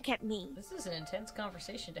staring back at me. This is an intense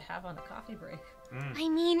conversation to have on a coffee break. I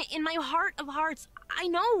mean, in my heart of hearts, I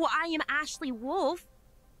know I am Ashley Wolf,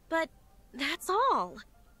 but that's all.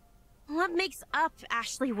 What makes up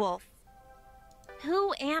Ashley Wolf?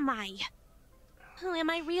 Who am I? Who am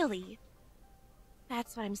I really?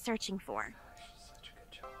 That's what I'm searching for. Such a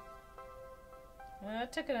good job.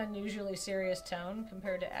 It took an unusually serious tone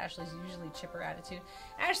compared to Ashley's usually chipper attitude.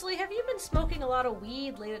 Ashley, have you been smoking a lot of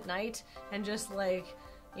weed late at night and just like,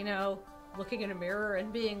 you know, looking in a mirror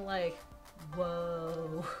and being like,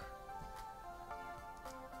 whoa.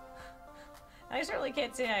 I certainly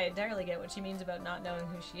can't say I entirely get what she means about not knowing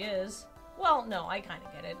who she is. Well, no, I kind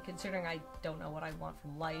of get it, considering I don't know what I want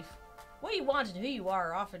from life. What you want and who you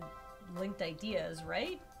are often linked ideas,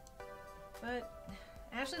 right? But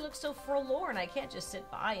Ashley looks so forlorn, I can't just sit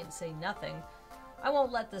by and say nothing. I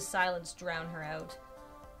won't let this silence drown her out.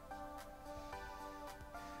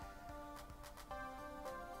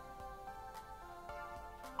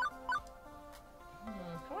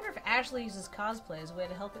 I wonder if Ashley uses cosplay as a way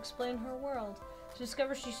to help explain her world, to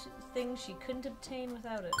discover things she couldn't obtain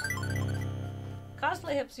without it.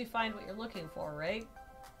 Cosplay helps you find what you're looking for, right?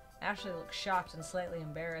 Ashley looks shocked and slightly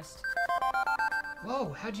embarrassed.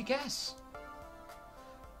 Whoa, how'd you guess?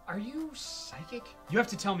 Are you psychic? You have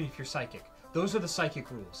to tell me if you're psychic. Those are the psychic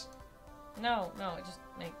rules. No, it just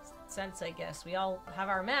makes sense, I guess. We all have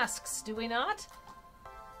our masks, do we not?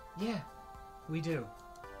 Yeah, we do.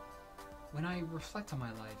 When I reflect on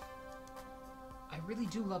my life, I really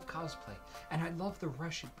do love cosplay, and I love the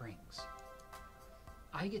rush it brings.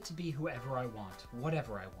 I get to be whoever I want,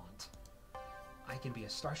 whatever I want. I can be a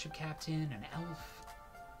starship captain, an elf,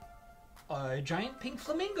 a giant pink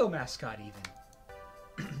flamingo mascot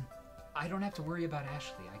even. I don't have to worry about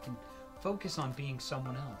Ashley. I can focus on being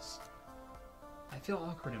someone else. I feel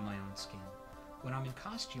awkward in my own skin. When I'm in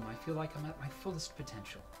costume, I feel like I'm at my fullest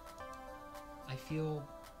potential. I feel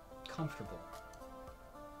comfortable.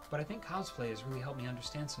 But I think cosplay has really helped me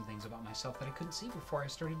understand some things about myself that I couldn't see before I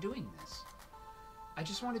started doing this. I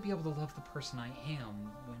just want to be able to love the person I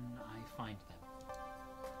am when I find them.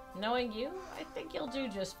 Knowing you, I think you'll do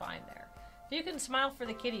just fine there. If you can smile for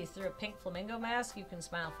the kitties through a pink flamingo mask, you can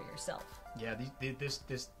smile for yourself. Yeah, this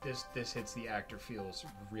hits the actor feels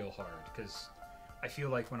real hard, because I feel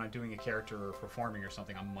like when I'm doing a character or performing or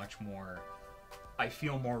something, I'm much more... I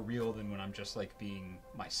feel more real than when I'm just like being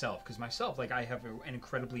myself. Because myself, like I have an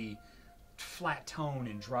incredibly flat tone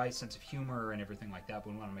and dry sense of humor and everything like that.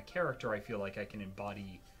 But when I'm a character, I feel like I can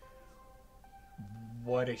embody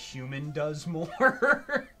what a human does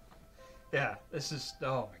more. Yeah, this is,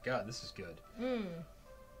 oh my god, this is good.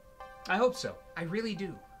 I hope so. I really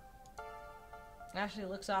do. Ashley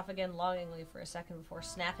looks off again longingly for a second before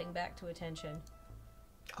snapping back to attention.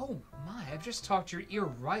 Oh my, I've just talked your ear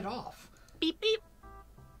right off. Beep beep.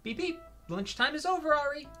 Beep beep. Lunchtime is over,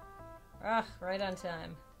 Ari. Ugh, right on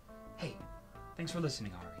time. Hey, thanks for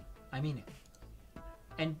listening, Ari. I mean it.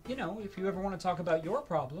 And, you know, if you ever want to talk about your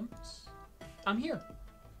problems, I'm here.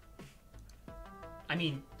 I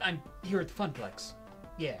mean, I'm here at the Funplex.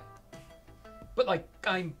 Yeah. But, like,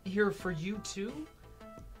 I'm here for you, too.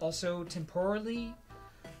 Also, temporarily.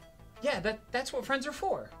 Yeah, that's what friends are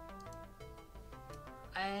for.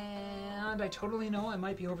 And I totally know I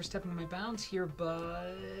might be overstepping my bounds here,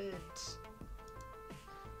 but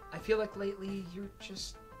I feel like lately you're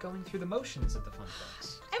just going through the motions at the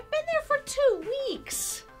Funplex. I've been there for 2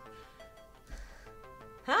 weeks!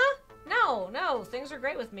 Huh? No, things are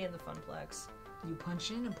great with me in the Funplex. You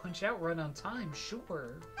punch in and punch out right on time,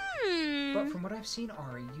 sure. But from what I've seen,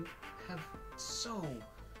 Ari, you have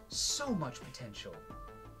so much potential.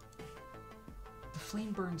 The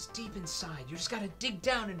flame burns deep inside. You just gotta dig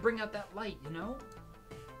down and bring out that light, you know?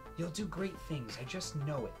 You'll do great things, I just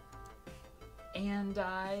know it. And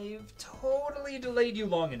I've totally delayed you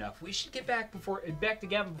long enough. We should get back to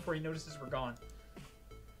Gavin before he notices we're gone.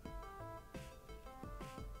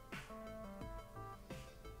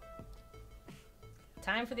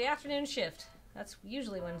 Time for the afternoon shift. That's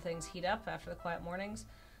usually when things heat up after the quiet mornings.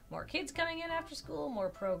 More kids coming in after school, more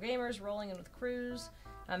pro gamers rolling in with crews.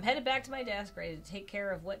 I'm headed back to my desk, ready to take care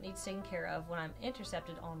of what needs taken care of when I'm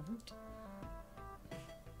intercepted en route.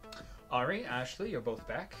 Ari, Ashley, you're both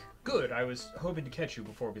back. Good, I was hoping to catch you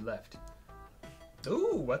before we left.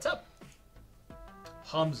 Ooh, what's up?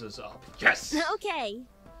 Hamza's up. Yes! Okay.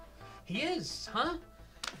 He is, huh?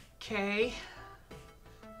 Okay.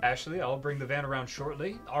 Ashley, I'll bring the van around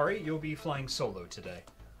shortly. Ari, you'll be flying solo today.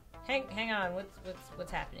 Hang on,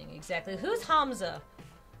 what's happening exactly? Who's Hamza?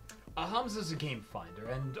 Hamza's a game finder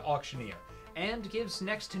and auctioneer, and gives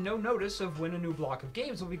next to no notice of when a new block of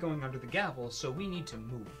games will be going under the gavel, so we need to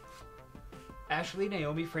move. Ashley,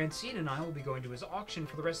 Naomi, Francine, and I will be going to his auction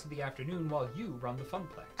for the rest of the afternoon while you run the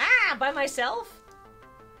Funplex. Ah, by myself?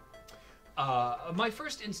 My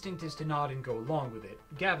first instinct is to nod and go along with it.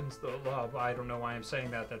 Gavin's the I don't know why I'm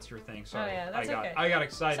saying that. That's your thing. Sorry. Oh, yeah, that's okay. I got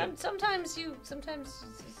excited. Sometimes you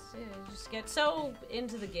just get so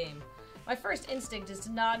into the game. My first instinct is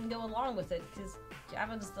to nod and go along with it, because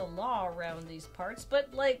Gavin's the law around these parts,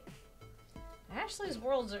 but, like, Ashley's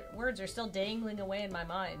words are still dangling away in my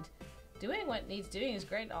mind. Doing what needs doing is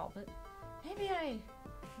great and all, but maybe I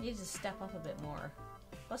need to step up a bit more.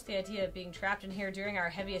 Plus, the idea of being trapped in here during our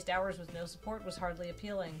heaviest hours with no support was hardly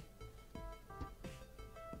appealing.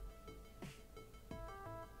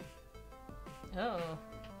 Oh.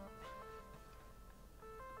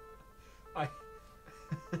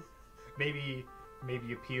 Maybe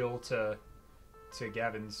appeal to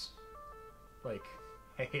Gavin's, like,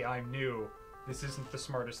 hey, I'm new. This isn't the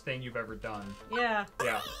smartest thing you've ever done. Yeah.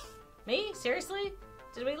 Yeah. Me? Seriously?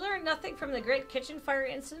 Did we learn nothing from the great kitchen fire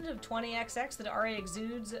incident of 20XX that Ari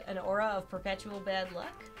exudes an aura of perpetual bad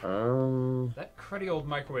luck? That cruddy old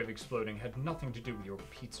microwave exploding had nothing to do with your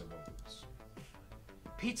pizza rolls.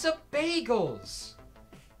 Pizza bagels!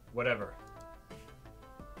 Whatever.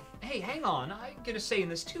 Hey, hang on. I get a say in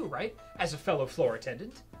this too, right? As a fellow floor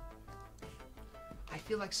attendant. I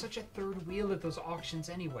feel like such a third wheel at those auctions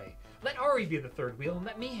anyway. Let Ari be the third wheel and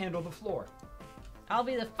let me handle the floor. I'll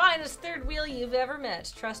be the finest third wheel you've ever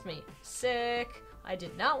met. Trust me. Sick. I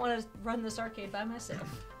did not want to run this arcade by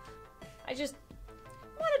myself. I just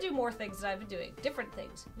want to do more things that I've been doing. Different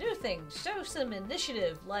things. New things. Show some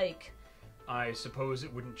initiative, like... I suppose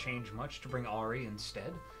it wouldn't change much to bring Ari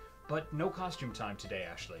instead. But no costume time today,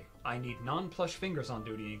 Ashley. I need non-plush fingers on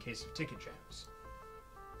duty in case of ticket jams.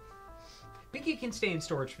 Binky can stay in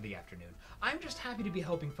storage for the afternoon. I'm just happy to be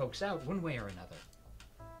helping folks out one way or another.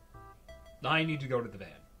 I need to go to the van.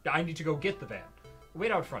 I need to go get the van. Wait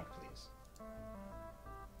out front, please.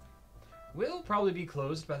 We'll probably be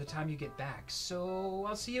closed by the time you get back, so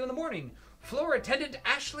I'll see you in the morning. Floor attendant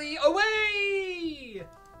Ashley, away!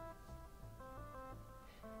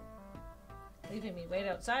 Leaving me wait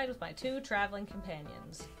outside with my 2 traveling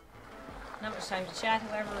companions. Not much time to chat,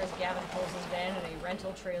 however, as Gavin pulls his van and a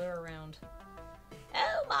rental trailer around.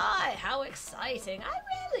 Oh my, how exciting.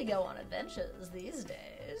 I rarely go on adventures these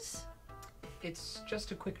days. It's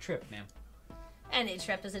just a quick trip, ma'am. Any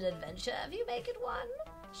trip is an adventure if you make it one.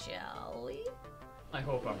 Shall we? I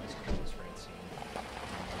hope I'm as good as Francine.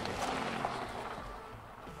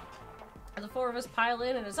 The four of us pile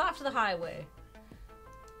in and it's off to the highway.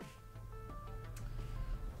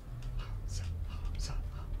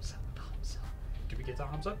 Hamza. Do we get to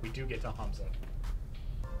Hamza? We do get to Hamza.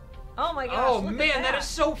 Oh my gosh. Oh look man, at that is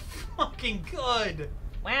so fucking good!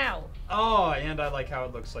 Wow. Oh, and I like how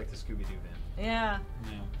it looks like the Scooby-Doo van. Yeah.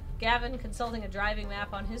 Yeah. Gavin, consulting a driving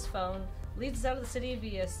map on his phone, leads us out of the city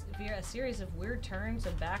via a series of weird turns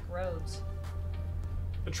and back roads.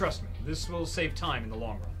 But trust me, this will save time in the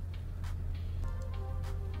long run.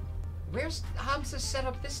 Where's Hamza set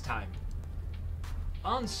up this time?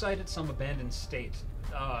 On site at some abandoned state,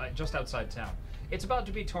 just outside town. It's about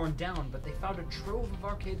to be torn down, but they found a trove of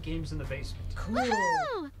arcade games in the basement. Cool.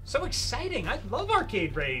 Woohoo! So exciting! I love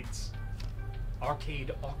arcade raids!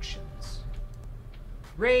 Arcade auctions.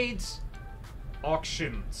 Raids.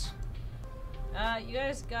 Auctions. You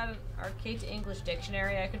guys got an arcade to English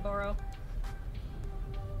dictionary I could borrow?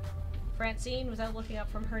 Francine, without looking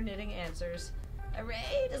up from her knitting, answers. A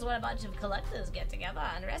raid is when a bunch of collectors get together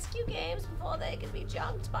and rescue games before they can be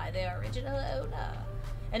junked by their original owner.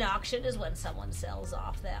 An auction is when someone sells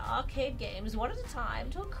off their arcade games one at a time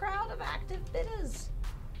to a crowd of active bidders.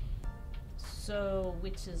 So,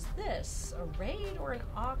 which is this? A raid or an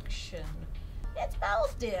auction? It's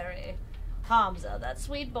both, dearie. Hamza, that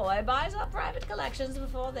sweet boy, buys up private collections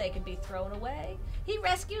before they can be thrown away. He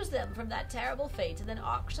rescues them from that terrible fate and then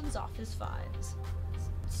auctions off his finds.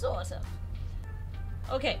 Sort of.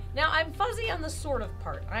 Okay, now I'm fuzzy on the sort of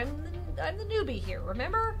part. I'm the newbie here,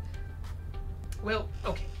 remember? Well,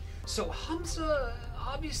 okay. So Hamza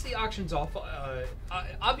obviously auctions off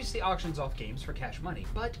games for cash money,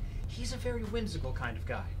 but he's a very whimsical kind of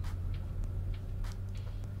guy.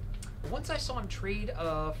 Once I saw him trade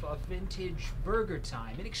a vintage burger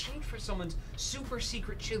time in exchange for someone's super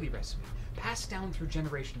secret chili recipe, passed down through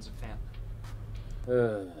generations of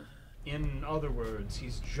family. In other words,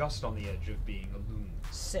 he's just on the edge of being a loon.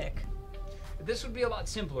 Sick. This would be a lot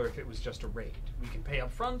simpler if it was just a raid. We can pay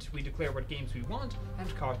up front, we declare what games we want,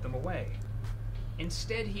 and cart them away.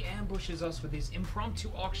 Instead, he ambushes us with his impromptu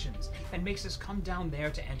auctions and makes us come down there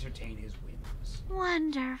to entertain his whims.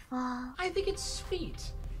 Wonderful. I think it's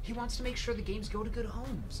sweet. He wants to make sure the games go to good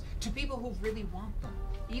homes, to people who really want them,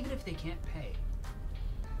 even if they can't pay.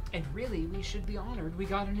 And really, we should be honored we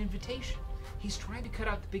got an invitation. He's trying to cut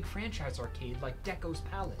out the big franchise arcade like Deco's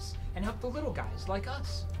Palace and help the little guys like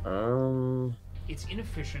us. It's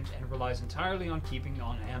inefficient and relies entirely on keeping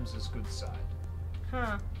on Hamza's good side.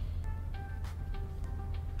 Huh.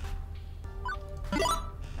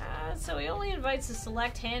 So he only invites a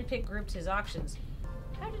select hand-picked group to his auctions.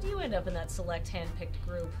 How did you end up in that select hand-picked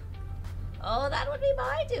group? Oh, that would be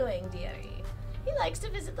my doing, dearie. He likes to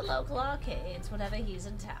visit the local arcades whenever he's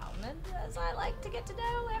in town, and as I like to get to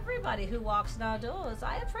know everybody who walks in our doors,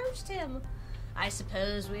 I approached him. I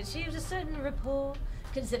suppose we achieved a certain rapport,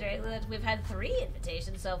 considering that we've had 3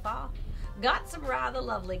 invitations so far. Got some rather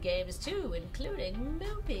lovely games too, including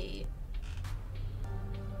Moopy.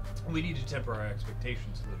 We need to temper our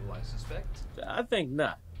expectations a little, I suspect. I think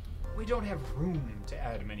not. We don't have room to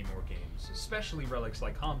add many more games, especially relics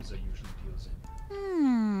like Hamza usually deals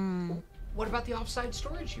in. What about the offside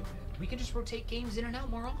storage unit? We can just rotate games in and out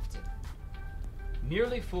more often.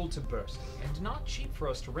 Nearly full to bursting, and not cheap for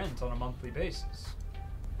us to rent on a monthly basis.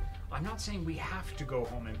 I'm not saying we have to go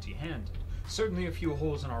home empty-handed. Certainly a few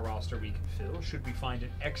holes in our roster we can fill, should we find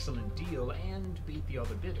an excellent deal and beat the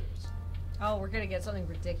other bidders. Oh, we're gonna get something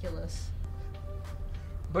ridiculous.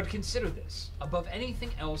 But consider this, above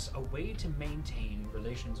anything else, a way to maintain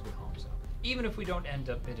relations with Hamza, even if we don't end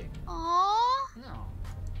up bidding. Aww. No.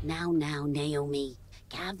 Now, Naomi.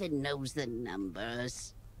 Gavin knows the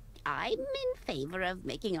numbers. I'm in favor of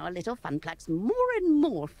making our little funplex more and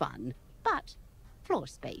more fun. But floor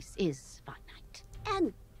space is finite.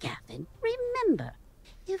 And Gavin, remember,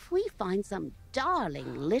 if we find some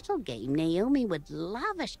darling little game Naomi would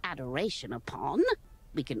lavish adoration upon,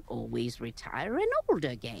 we can always retire an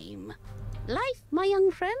older game. Life, my young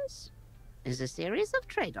friends, is a series of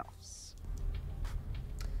trade-offs.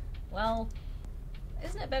 Well,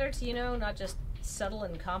 isn't it better to, not just settle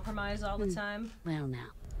and compromise all the time? Well, now,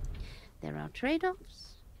 there are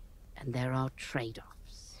trade-offs, and there are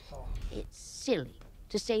trade-offs. It's silly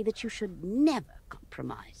to say that you should never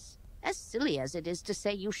compromise, as silly as it is to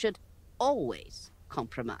say you should always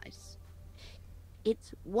compromise.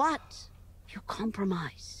 It's what you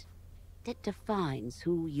compromise that defines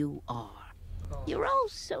who you are. You're all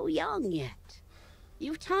so young yet.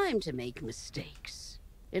 You've time to make mistakes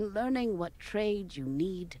in learning what trade you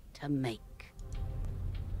need to make.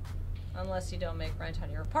 Unless you don't make rent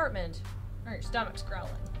on your apartment, or your stomach's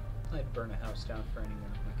growling. I'd burn a house down for any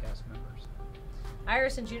one of my cast members.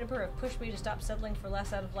 Iris and Juniper have pushed me to stop settling for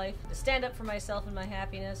less out of life, to stand up for myself and my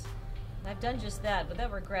happiness. And I've done just that,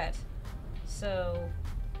 without regret. So,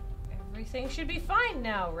 everything should be fine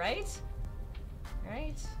now, right?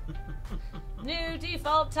 Right? New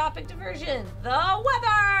default topic diversion, the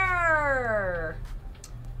weather!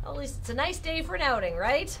 At least it's a nice day for an outing,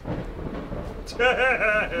 right?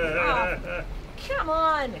 Oh, come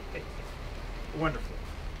on! Wonderful.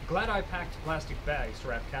 Glad I packed plastic bags to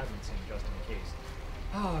wrap cabins in just in case.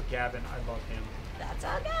 Oh, Gavin, I love him. That's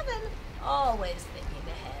all Gavin. Always thinking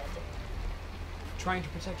ahead. Trying to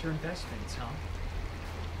protect your investments, huh?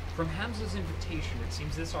 From Hamza's invitation, it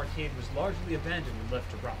seems this arcade was largely abandoned and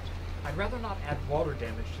left to rot. I'd rather not add water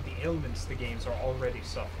damage to the ailments the games are already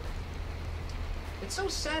suffering. It's so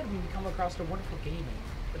sad when we come across a wonderful game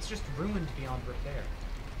that's just ruined beyond repair.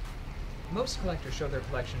 Most collectors show their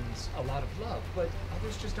collections a lot of love, but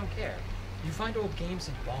others just don't care. You find old games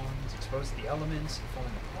in bonds, exposed to the elements, and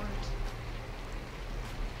falling apart.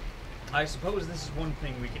 I suppose this is one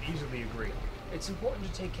thing we can easily agree on. It's important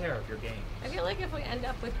to take care of your games. I feel like if we end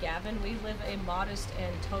up with Gavin, we live a modest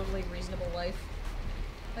and totally reasonable life.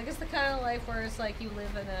 Like, it's the kind of life where it's like you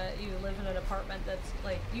live in an apartment that's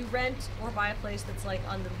like you rent or buy a place that's like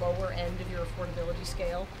on the lower end of your affordability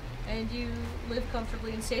scale, and you live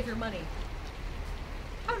comfortably and save your money.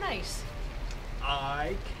 How nice.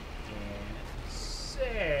 I can't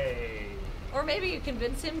say. Or maybe you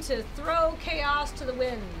convince him to throw chaos to the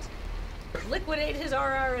wind, liquidate his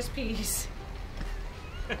RRSPs.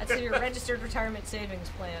 That's your registered retirement savings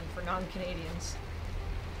plan for non-Canadians.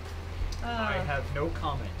 I have no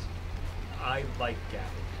comment. I like Gavin.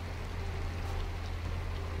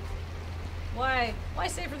 Why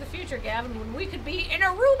save for the future, Gavin, when we could be in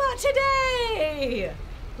Aruba today?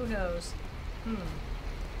 Who knows?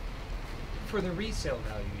 For the resale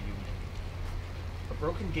value, you mean? A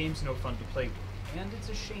broken game's no fun to play with, and it's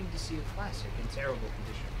a shame to see a classic in terrible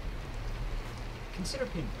condition. Consider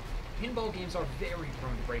pinball. Pinball games are very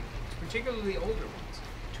prone to breakdowns, particularly older ones.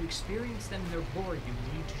 To experience them in their glory, you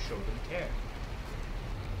need to show them care.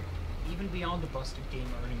 Even beyond a busted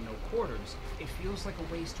game earning no quarters, it feels like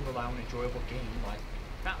a waste to allow an enjoyable game like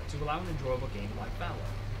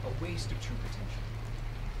Valor, a waste of true potential.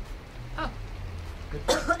 Ah, good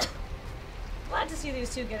point. Glad to see these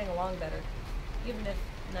two getting along better, even if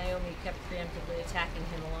Naomi kept preemptively attacking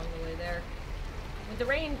him along the way there. With the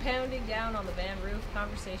rain pounding down on the van roof,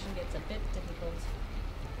 conversation gets a bit difficult.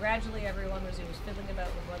 Gradually, everyone resumes fiddling about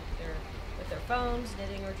with their phones,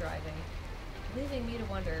 knitting, or driving, leaving me to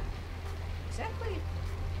wonder exactly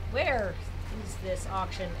where is this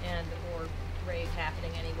auction and or raid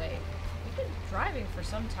happening anyway. We've been driving for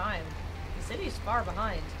some time. The city's far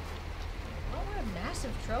behind. Why would a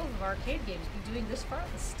massive trove of arcade games be doing this far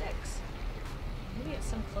in the sticks? Maybe it's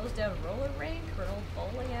some closed-down roller rink or an old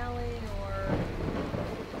bowling alley,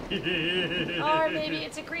 or maybe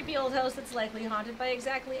it's a creepy old house that's likely haunted by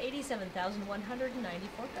exactly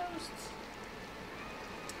 87,194 ghosts.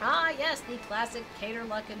 Ah, yes, the classic cater,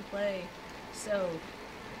 luck, and play. So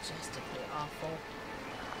majestically awful.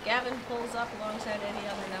 Gavin pulls up alongside any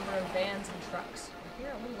other number of vans and trucks. We're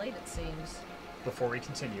here a little late, it seems. Before we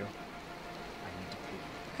continue, I need to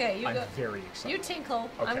pee. Okay, you go. I'm very excited. You tinkle.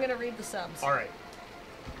 Okay. I'm gonna read the subs. All right.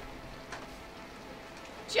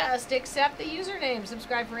 Just accept the username.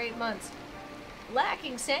 Subscribe for 8 months.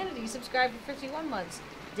 Lacking Sanity. Subscribe for 51 months.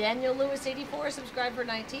 Daniel Lewis 84. Subscribe for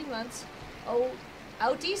 19 months. Oh,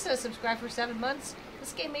 Autisa. Subscribe for 7 months.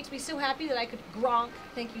 This game makes me so happy that I could gronk.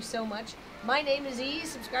 Thank you so much. My name is E.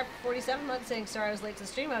 Subscribe for 47 months. Saying sorry I was late to the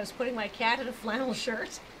stream. I was putting my cat in a flannel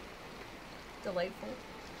shirt. Delightful.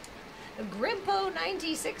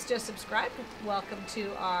 Grimpo96 just subscribed. Welcome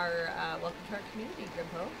to our community,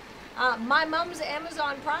 Grimpo. My mom's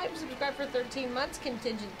Amazon Prime, subscribe for 13 months.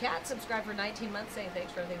 Contingent Cat, subscribe for 19 months, saying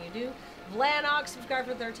thanks for everything you do. Vlanox, subscribe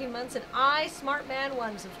for 13 months. And I,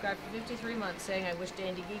 Smartman1, subscribe for 53 months, saying I wish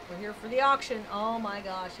Dandy Geek were here for the auction. Oh my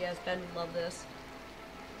gosh, yes, Ben would love this.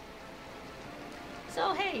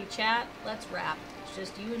 So hey, chat, let's wrap. It's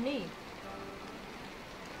just you and me.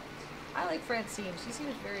 I like Francine. She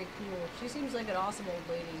seems very cool. She seems like an awesome old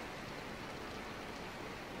lady.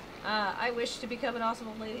 I wish to become an awesome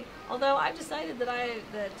old lady. Although I've decided that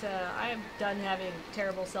I am done having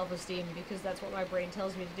terrible self-esteem because that's what my brain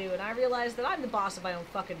tells me to do, and I realized that I'm the boss of my own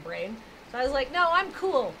fucking brain. So I was like, no, I'm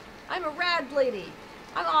cool. I'm a rad lady.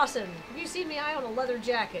 I'm awesome. If you see me, I own a leather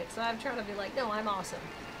jacket. So I'm trying to be like, no, I'm awesome.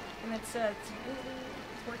 And it's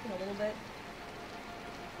working a little bit.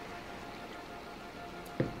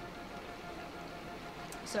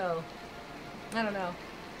 So, I don't know.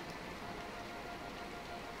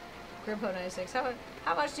 Grimpo96,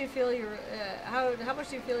 how much do you feel you how much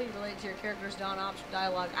do you feel you relate to your character's non-option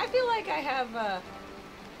dialogue? I feel like I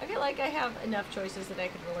have enough choices that I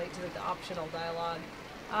could relate to the optional dialogue.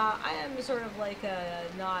 I am sort of like a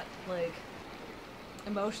not like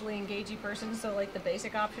emotionally engaging person, so like the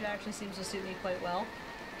basic option actually seems to suit me quite well.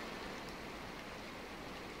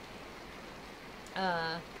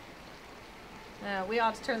 We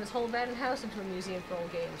ought to turn this whole abandoned house into a museum for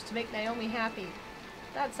old games to make Naomi happy.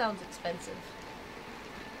 That sounds expensive.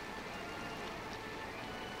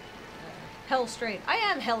 Hell straight. I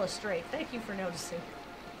am hella straight. Thank you for noticing.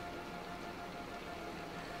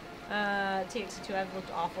 TX2, I've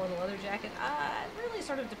looked awful in a leather jacket. It really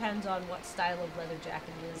sort of depends on what style of leather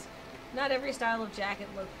jacket it is. Not every style of jacket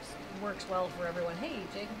works well for everyone. Hey,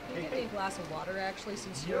 Jacob, can you get me a glass of water, actually,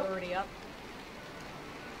 since you're already up?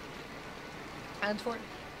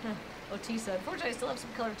 Otisa, unfortunately, I still have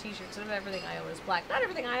some colored t-shirts, and everything I own is black. Not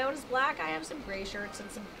everything I own is black. I have some gray shirts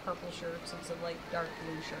and some purple shirts and some, like, dark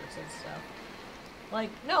blue shirts and stuff. Like,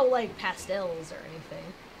 no, like, pastels or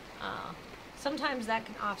anything. Sometimes that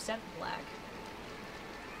can offset the black.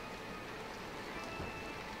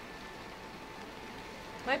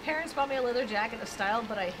 My parents bought me a leather jacket of style,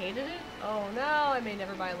 but I hated it. Oh no, I may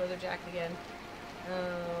never buy a leather jacket again.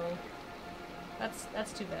 Oh,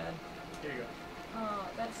 that's too bad. Here you go. Oh,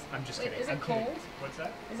 that's. I'm just wait, kidding. Is it I'm cold? kidding. What's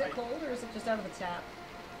that? Is it cold or is it just out of the tap?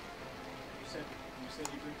 You said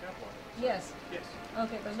you drink tap water. Yes. Yes.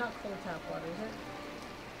 Okay, there's not cold tap water, is it?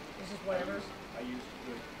 It's just whatever. I use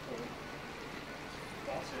the cold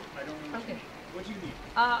faucet. I don't know what you need. What do you need?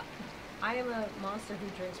 I am a monster who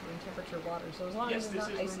drinks room temperature water, so as long as it's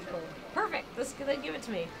not icy cold. Temperature. Perfect. Then give it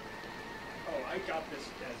to me. Oh, I got this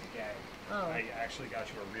as a gag. Oh. I actually got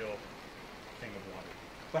you a real thing of water.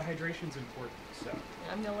 But hydration's important, so.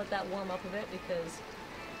 I'm gonna let that warm up a bit because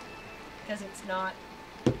it's not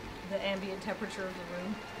the ambient temperature of the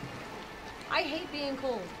room. I hate being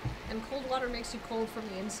cold, and cold water makes you cold from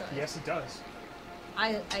the inside. Yes, it does.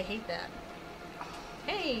 I hate that.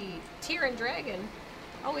 Hey, Tyrann Dragon.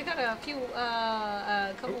 Oh, we got a few,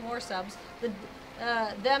 couple more subs.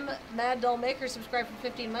 Them Mad Doll Maker subscribed for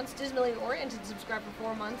 15 months. Dismally Oriented subscribed for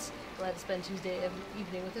 4 months. Glad to spend Tuesday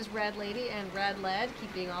evening with this rad lady and rad lad.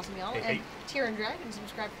 Keep being awesome, y'all. Hey, and Tyrann Dragon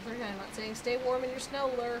subscribed for 39 months, saying stay warm in your snow,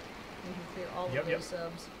 lure. You can clear all of those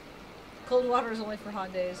subs. Cold water is only for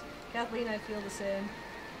hot days. Kathleen, I feel the same.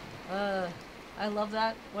 I love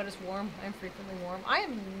that. When it's warm, I'm frequently warm. I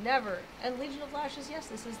am never. And Legion of Flashes, yes,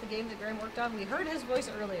 this is the game that Graham worked on. We heard his voice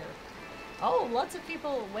earlier. Oh, lots of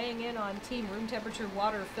people weighing in on team room temperature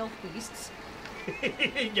water filth beasts.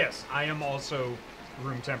 Yes, I am also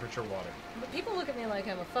room temperature water. But people look at me like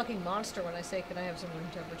I'm a fucking monster when I say, can I have some room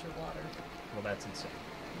temperature water? Well, that's insane.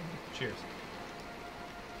 Cheers.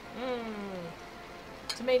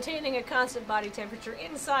 To maintaining a constant body temperature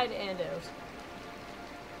inside and out.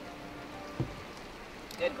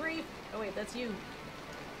 Good grief. Oh wait, that's you.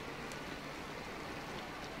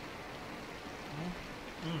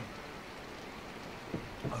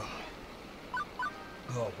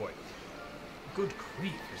 Oh boy. Good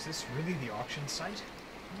grief, is this really the auction site?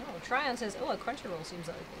 No, Tryon says, oh, a Crunchyroll seems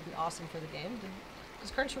like it would be awesome for the game.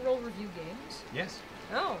 Does Crunchyroll review games? Yes.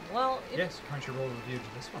 Oh, well... Yes, Crunchyroll reviewed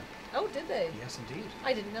this one. Oh, did they? Yes, indeed.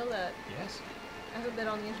 I didn't know that. Yes. I haven't been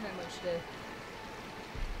on the internet much today.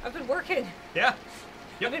 I've been working. Yeah.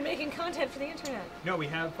 Yep. I've been making content for the internet. No, we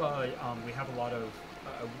have a lot of...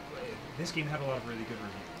 this game had a lot of really good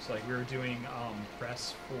reviews. Like, we were doing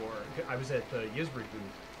press for... I was at the Yizbri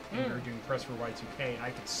booth, and we were doing press for Y2K, and I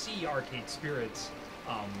could see Arcade Spirits.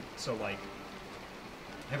 So, like...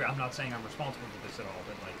 I'm not saying I'm responsible for this at all,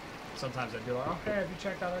 but, like, sometimes I'd be like, okay, have you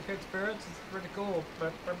checked out Arcade Spirits? It's pretty cool.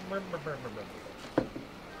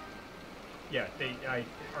 Yeah,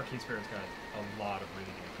 Arcade Spirits got a lot of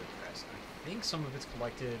really good press. I think some of it's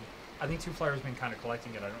collected. I think Two Flower's been kind of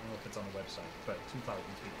collecting it. I don't know if it's on the website, but Two Flower's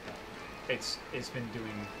been tweeting it. It's been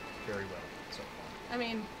doing very well so far. I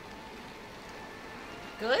mean,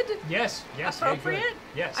 good? Yes. Appropriate? Good.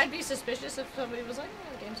 Yes. I'd be suspicious if somebody was like,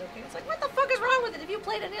 oh, the game's okay. It's like, what the fuck is wrong with it? Have you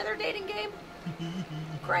played any other dating game?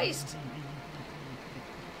 Christ.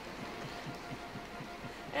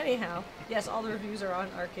 Anyhow, yes, all the reviews are on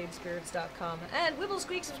arcadespirits.com. And Wibble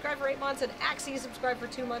Squeak subscribed for 8 months, and Axie subscribed for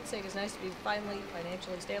 2 months, saying it's nice to be finally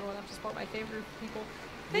financially stable enough to support my favorite people.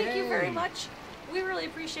 Thank you very much. We really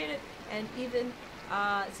appreciate it. And even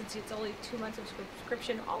since it's only 2 months of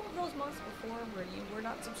subscription, all of those months before where you were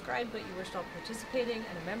not subscribed, but you were still participating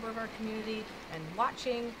and a member of our community and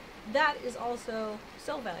watching that is also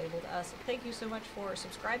so valuable to us. Thank you so much for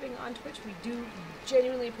subscribing on Twitch. We do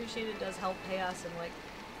genuinely appreciate it. It does help pay us and like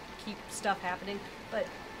keep stuff happening. But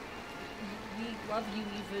we love you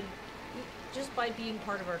even just by being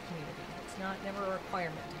part of our community. It's never a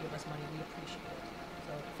requirement to give us money. We appreciate it.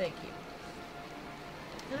 So thank you.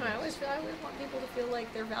 And I always want people to feel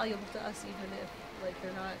like they're valuable to us, even if like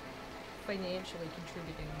they're not financially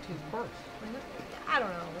contributing to. Of course. I don't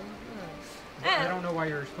know. I don't know why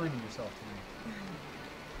you're explaining yourself to me.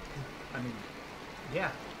 I mean,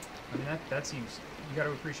 yeah. I mean, that seems... You got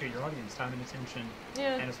to appreciate your audience. Time and attention,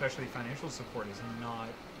 and especially financial support is not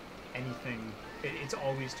anything... It's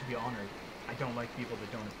always to be honored. I don't like people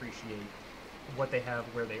that don't appreciate what they have,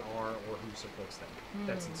 where they are, or who supports them.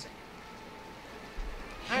 That's insane.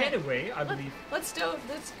 Right. Anyway, I believe... Let's go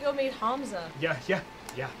meet Hamza. Yeah.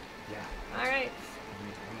 All right.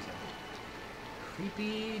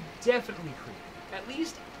 Creepy, definitely creepy. At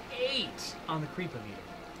least 8 on the creepy meter.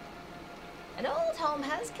 An old home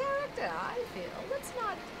has character, I feel. Let's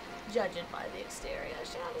not judge it by the exterior,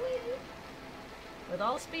 shall we? With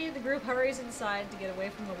all speed, the group hurries inside to get away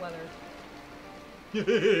from the weather.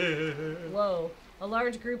 Whoa. A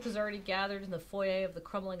large group has already gathered in the foyer of the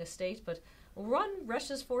crumbling estate, but Ron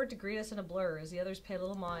rushes forward to greet us in a blur as the others pay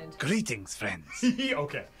little mind. Greetings, friends.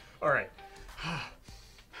 Okay. All right.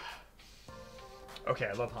 Okay,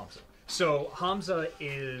 I love Hamza. So Hamza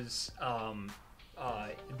is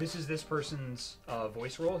this person's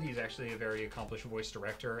voice role. He's actually a very accomplished voice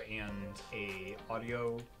director and a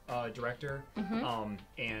audio director.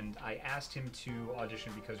 And I asked him to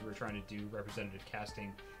audition because we were trying to do representative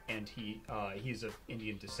casting, and he's of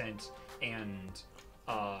Indian descent, and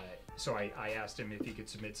so I asked him if he could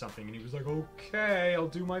submit something, and he was like, okay, I'll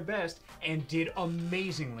do my best, and did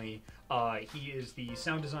amazingly. He is the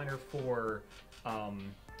sound designer for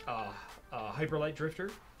Hyperlight Drifter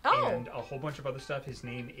and a whole bunch of other stuff. His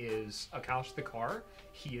name is Akash the Car.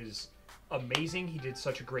 He is amazing. He did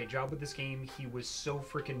such a great job with this game. He was so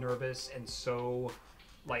freaking nervous and so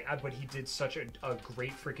but he did such a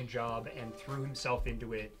great freaking job and threw himself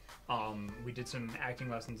into it. We did some acting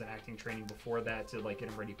lessons and acting training before that to get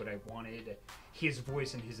him ready, but I wanted his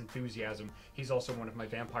voice and his enthusiasm. He's also one of my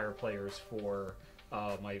vampire players for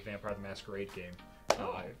my Vampire the Masquerade game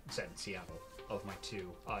set in Seattle of my 2.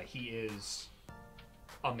 He is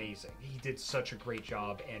amazing. He did such a great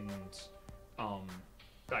job, and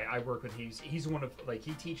I work with he's one of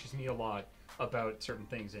he teaches me a lot about certain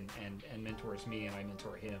things and mentors me, and I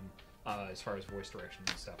mentor him as far as voice direction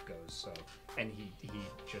and stuff goes. So, and he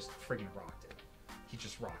just friggin' rocked it. He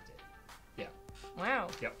just rocked it. Yeah. Wow.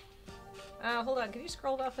 Yep. Hold on. Can you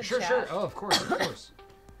scroll up the chat? Sure. Oh, of course.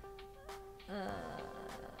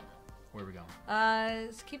 Where are we going?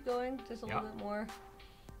 Let's keep going just a little bit more.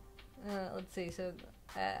 Let's see. So,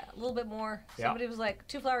 a little bit more. Somebody was like,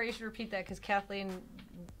 "Two Flower, you should repeat that because Kathleen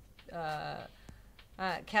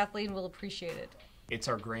will appreciate it." It's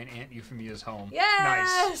our grand aunt Euphemia's home.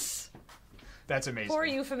 Yes. Nice. That's amazing. Poor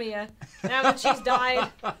Euphemia. Now that she's died,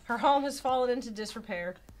 her home has fallen into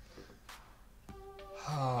disrepair.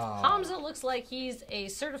 Hamza looks like he's a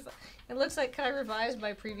certified... It looks like... Can I revise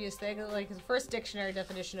my previous thing? The first dictionary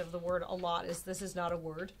definition of the word "a lot" is "this is not a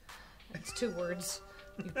word." It's 2 words.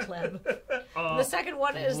 You pleb. The second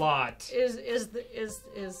one is lot. Is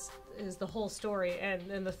the whole story, and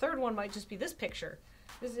then the third one might just be this picture.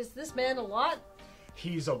 Is this man a lot?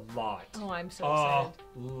 He's a lot. Oh, I'm so excited.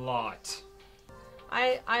 A lot.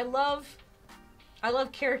 I love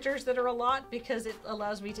characters that are a lot because it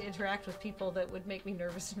allows me to interact with people that would make me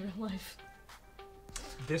nervous in real life.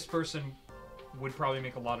 This person would probably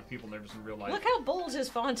make a lot of people nervous in real life. Look how bold his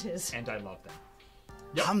font is. And I love them.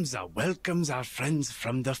 Yep. Hamza welcomes our friends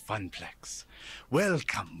from the Funplex.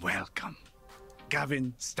 Welcome.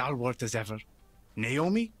 Gavin, stalwart as ever.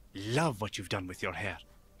 Naomi, love what you've done with your hair.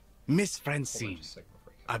 Miss Francine,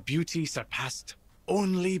 a beauty surpassed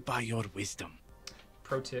only by your wisdom.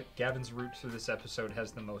 Pro tip, Gavin's route through this episode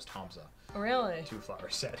has the most Hamza. Really? 2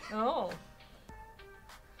 Flowers said. Oh.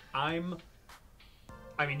 I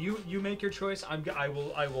mean, you make your choice. I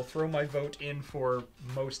will throw my vote in for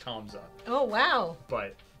most Hamza. Oh, wow.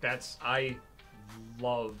 But I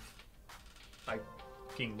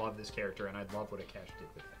fucking love this character, and I love what Akash did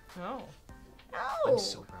with him. Oh. I'm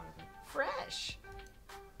so proud of him. Fresh.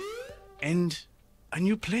 And a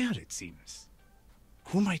new player, it seems.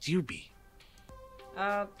 Who might you be?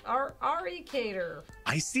 Ari Cater.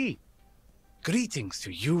 I see. Greetings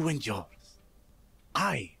to you and yours.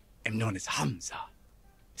 I am known as Hamza,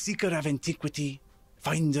 seeker of antiquity,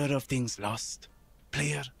 finder of things lost,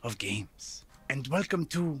 player of games. And welcome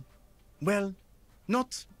to, well,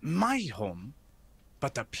 not my home,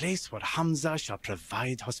 but a place where Hamza shall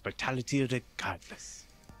provide hospitality regardless.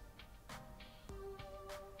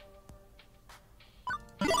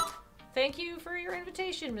 Thank you for your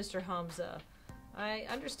invitation, Mr. Hamza. I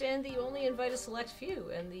understand that you only invite a select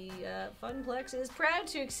few, and the Funplex is proud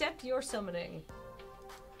to accept your summoning.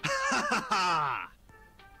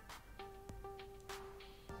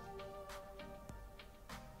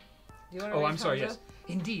 Oh, I'm sorry, yes.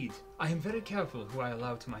 Indeed, I am very careful who I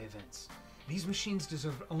allow to my events. These machines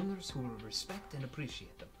deserve owners who will respect and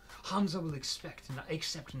appreciate them. Hamza will accept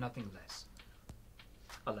nothing less.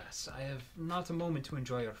 Alas, I have not a moment to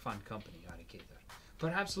enjoy your fine company, Arigator.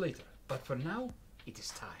 Perhaps later, but for now, it is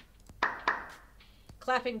time.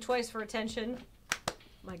 Clapping twice for attention.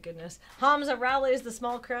 My goodness. Hamza rallies the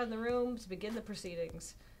small crowd in the room to begin the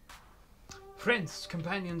proceedings. Friends,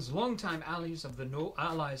 companions, longtime allies of the noble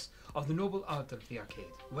art of the arcade.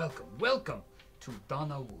 Welcome, welcome to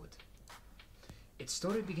Donna Wood. Its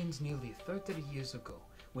story begins nearly 30 years ago,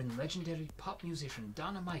 when legendary pop musician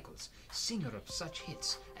Donna Michaels, singer of such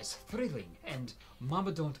hits as Thrilling and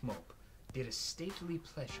Mama Don't Mope, did a stately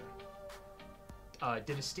pleasure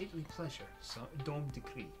dome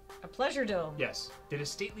decree. A pleasure dome? Yes, did a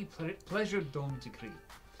stately pleasure dome decree.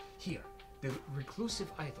 Here, the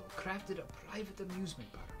reclusive idol crafted a private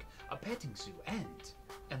amusement park, a petting zoo, and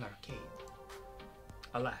an arcade.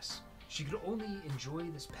 Alas, she could only enjoy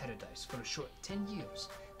this paradise for a short 10 years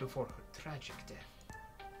before her tragic death.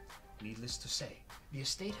 Needless to say, the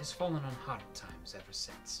estate has fallen on hard times ever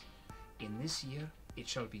since. In this year, it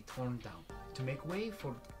shall be torn down to make way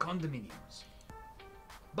for condominiums.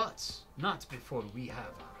 But not before we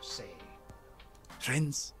have our say.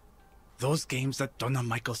 Friends, those games that Donna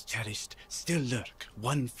Michaels cherished still lurk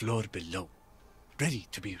one floor below, ready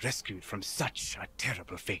to be rescued from such a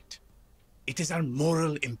terrible fate. It is our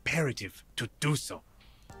moral imperative to do so.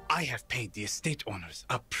 I have paid the estate owners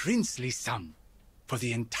a princely sum for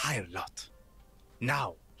the entire lot.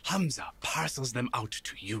 Now, Hamza parcels them out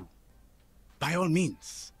to you. By all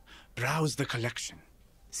means, browse the collection.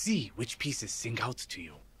 See which pieces sing out to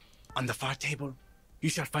you. On the far table, you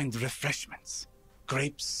shall find refreshments,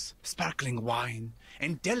 grapes, sparkling wine,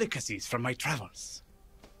 and delicacies from my travels.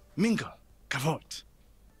 Mingle, cavort,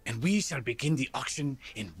 and we shall begin the auction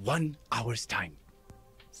in 1 hour's time.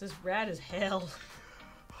 This is rad as hell.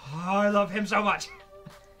 Oh, I love him so much.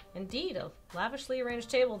 Indeed, a lavishly arranged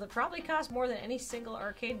table that probably cost more than any single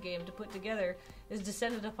arcade game to put together is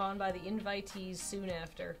descended upon by the invitees soon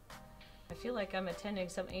after. I feel like I'm attending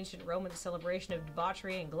some ancient Roman celebration of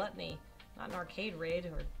debauchery and gluttony, not an arcade raid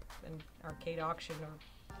or an arcade auction or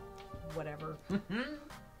whatever.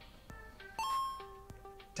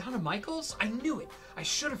 Donna Michaels? I knew it! I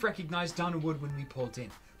should have recognized Donna Wood when we pulled in,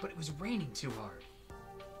 but it was raining too hard.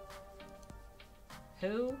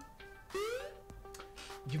 Who?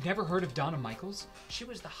 You've never heard of Donna Michaels? She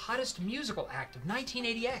was the hottest musical act of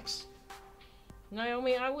 1980X.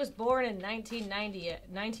 Naomi, I was born in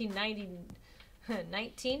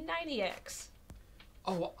 1990X.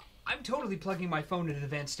 Oh, I'm totally plugging my phone into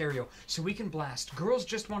advanced stereo so we can blast Girls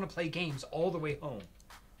Just Want to Play Games all the way home.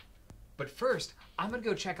 But first, I'm gonna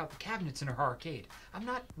go check out the cabinets in her arcade. I'm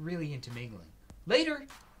not really into mingling. Later!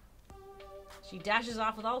 She dashes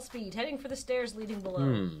off with all speed, heading for the stairs leading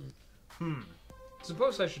below.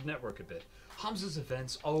 Suppose I should network a bit. Hamza's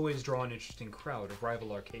events always draw an interesting crowd of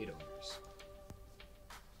rival arcade owners.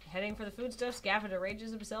 Heading for the foodstuffs, Gavin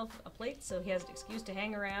arranges himself a plate so he has an excuse to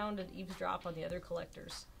hang around and eavesdrop on the other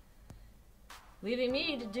collectors. Leaving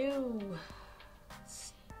me to do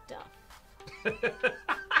stuff.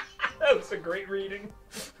 That was a great reading.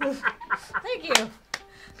 Thank you.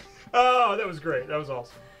 Oh, that was great. That was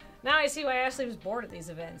awesome. Now I see why Ashley was bored at these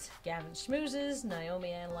events. Gavin schmoozes, Naomi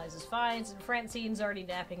analyzes finds, and Francine's already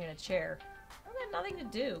napping in a chair. I've got nothing to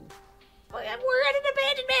do. But we're at an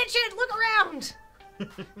abandoned mansion! Look around!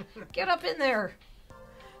 Get up in there!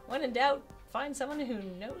 When in doubt, find someone who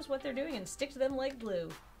knows what they're doing and stick to them like glue.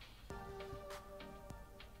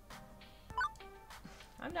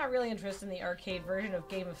 I'm not really interested in the arcade version of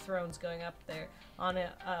Game of Thrones going up on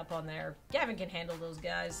there. Gavin can handle those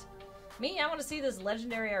guys. Me, I want to see this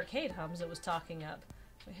legendary arcade Hamza was talking up.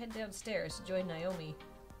 So I head downstairs to join Naomi.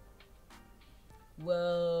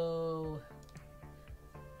 Whoa.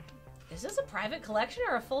 Is this a private collection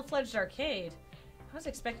or a full-fledged arcade? I was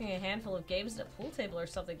expecting a handful of games and a pool table or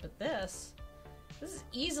something, but this is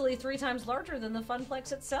easily 3 times larger than the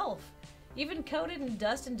Funplex itself. Even coated in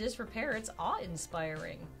dust and disrepair, it's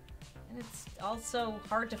awe-inspiring. And it's also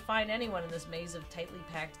hard to find anyone in this maze of tightly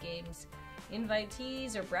packed games.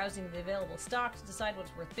 Invitees are browsing the available stock to decide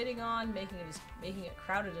what's worth bidding on, making it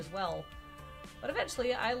crowded as well. But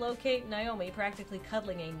eventually, I locate Naomi practically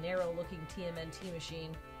cuddling a narrow-looking TMNT machine.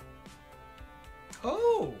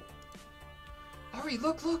 Oh! Ari,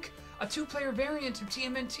 look! A 2-player variant of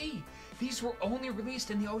TMNT. These were only released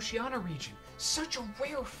in the Oceania region. Such a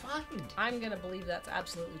rare find. I'm gonna believe that's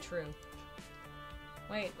absolutely true.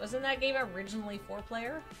 Wait, wasn't that game originally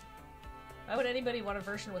 4-player? Why would anybody want a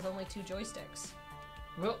version with only 2 joysticks?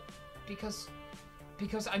 Well, because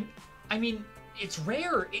I mean, it's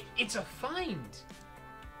rare. It's a find.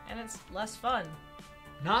 And it's less fun.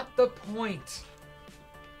 Not the point.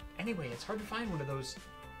 Anyway, it's hard to find one of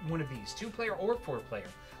these, 2-player or 4-player.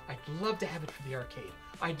 I'd love to have it for the arcade.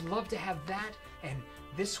 I'd love to have that, and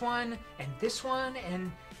this one,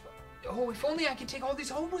 and oh, if only I could take all these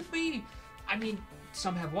home with me. I mean,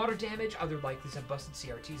 some have water damage, other like these have busted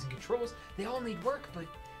CRTs and controls. They all need work, but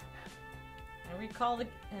I recall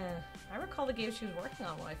the game she was working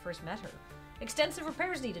on when I first met her. Extensive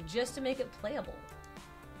repairs needed just to make it playable.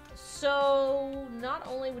 So not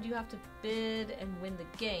only would you have to bid and win the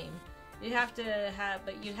game, you'd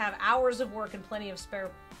have hours of work and plenty of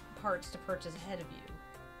spare parts to purchase ahead of you.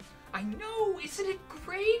 I know, isn't it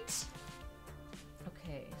great?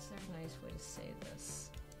 Okay, is there a nice way to say this?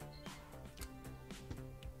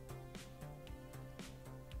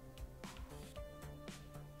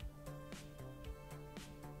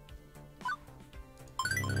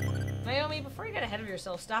 Naomi, before you get ahead of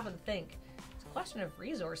yourself, stop and think. It's a question of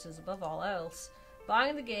resources above all else.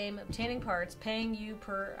 Buying the game, obtaining parts, paying you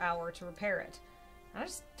per hour to repair it. I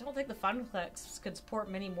just don't think the Funplex could support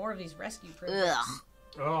many more of these rescue programs.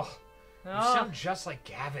 Ugh. You sound just like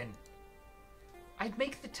Gavin. I'd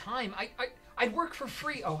make the time. I'd work for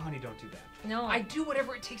free. Oh, honey, don't do that. No. I'd do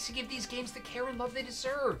whatever it takes to give these games the care and love they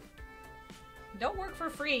deserve. Don't work for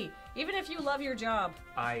free, even if you love your job.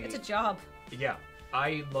 It's a job. Yeah.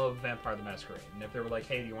 I love Vampire the Masquerade, and if they were like,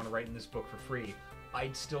 hey, do you want to write in this book for free?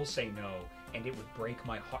 I'd still say no, and it would break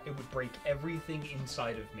my heart. It would break everything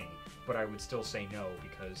inside of me, but I would still say no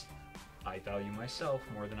because I value myself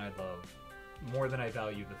more than I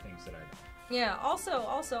value the things that I love. Yeah,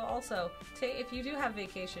 also, if you do have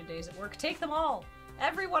vacation days at work, take them all.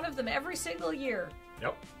 Every one of them, every single year.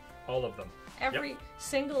 Yep, all of them. Every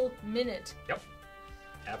single minute. Yep,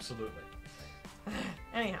 absolutely.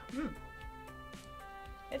 Anyhow,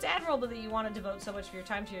 it's admirable that you want to devote so much of your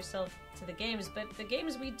time to yourself to the games, but the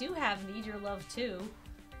games we do have need your love too.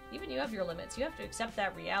 Even you have your limits. You have to accept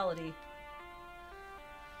that reality.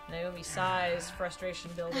 Naomi sighs,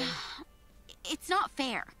 frustration building. It's not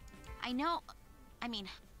fair. I know. I mean,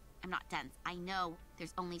 I'm not dense. I know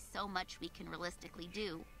there's only so much we can realistically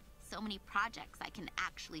do. So many projects I can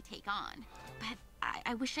actually take on. But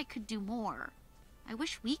I wish I could do more. I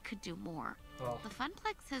wish we could do more. Oh. The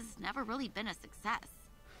Funplex has never really been a success.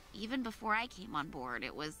 Even before I came on board,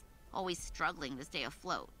 it was always struggling to stay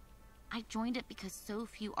afloat. I joined it because so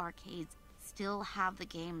few arcades still have the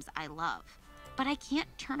games I love. But I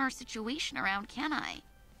can't turn our situation around, can I?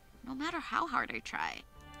 No matter how hard I try.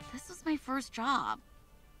 This was my first job.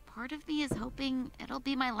 Part of me is hoping it'll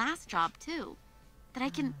be my last job, too. That I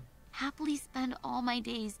can happily spend all my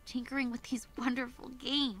days tinkering with these wonderful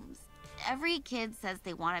games. Every kid says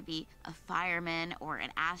they want to be a fireman or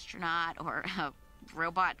an astronaut or a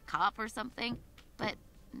robot cop or something, but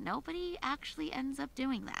nobody actually ends up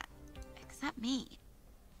doing that, except me.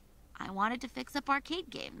 I wanted to fix up arcade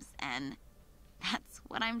games, and that's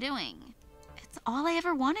what I'm doing. It's all I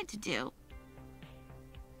ever wanted to do.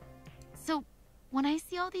 So, when I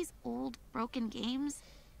see all these old, broken games,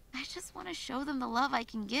 I just want to show them the love I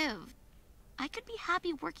can give. I could be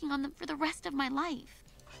happy working on them for the rest of my life.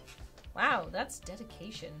 Wow, that's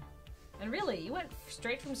dedication. And really, you went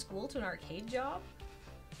straight from school to an arcade job?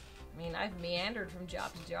 I mean, I've meandered from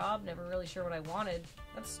job to job, never really sure what I wanted.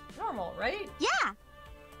 That's normal, right? Yeah!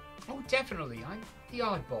 Oh, definitely. I'm the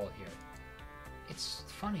oddball here. It's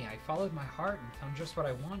funny, I followed my heart and found just what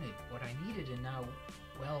I wanted, what I needed, and now,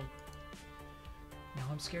 well, now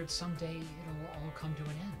I'm scared someday it'll all come to an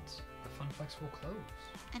end. The Funplex will close.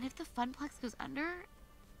 And if the Funplex goes under,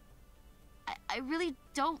 I really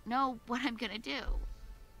don't know what I'm gonna do.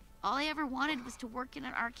 All I ever wanted was to work in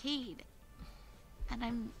an arcade. And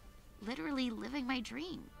I'm literally living my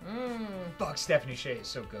dream. Fuck, Stephanie Shea is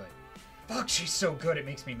so good. Fuck, she's so good, it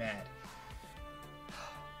makes me mad.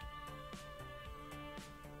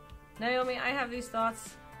 Naomi, I have these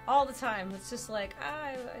thoughts all the time. It's just like,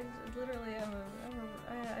 I literally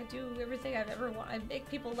I do everything I've ever wanted. I make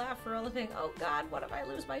people laugh for a living. Oh God, what if I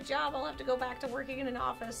lose my job? I'll have to go back to working in an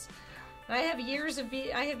office. And I have years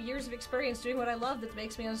of experience doing what I love that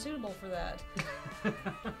makes me unsuitable for that.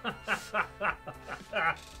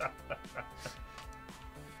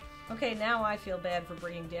 Okay, now I feel bad for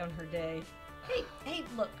bringing down her day. Hey,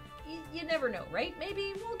 look, you never know, right?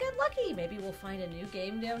 Maybe we'll get lucky. Maybe we'll find a new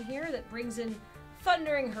game down here that brings in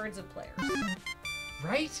thundering herds of players.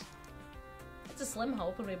 Right? It's a slim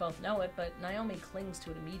hope, and we both know it, but Naomi clings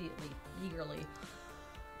to it immediately, eagerly.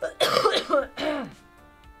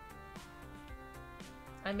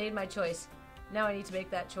 I made my choice. Now I need to make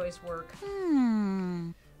that choice work.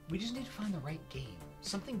 We just need to find the right game.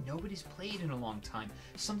 Something nobody's played in a long time.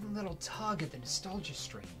 Something that'll tug at the nostalgia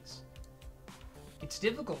strings. It's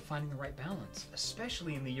difficult finding the right balance,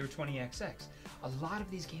 especially in the year 20XX. A lot of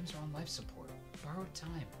these games are on life support. Borrowed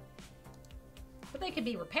time. But they can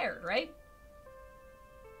be repaired, right?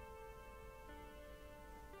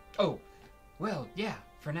 Oh, well, yeah,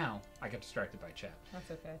 for now. I got distracted by chat. That's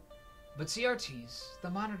okay. But CRTs, the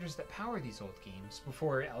monitors that power these old games,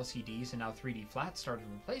 before LCDs and now 3D flats started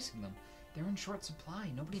replacing them, they're in short supply.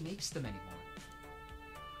 Nobody makes them anymore.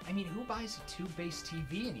 I mean, who buys a tube-based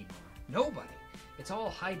TV anymore? Nobody. It's all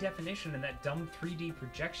high definition and that dumb 3D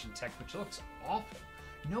projection tech which looks awful.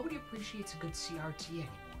 Nobody appreciates a good CRT anymore.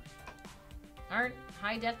 Aren't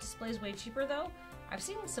high-def displays way cheaper, though? I've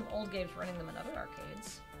seen some old games running them in other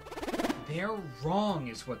arcades. They're wrong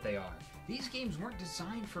is what they are. These games weren't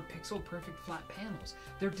designed for pixel-perfect flat panels.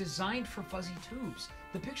 They're designed for fuzzy tubes.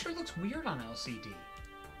 The picture looks weird on LCD.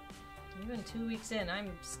 Even 2 weeks in,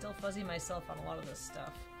 I'm still fuzzy myself on a lot of this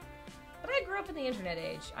stuff. But I grew up in the internet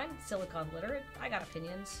age. I'm silicon literate. I got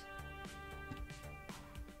opinions.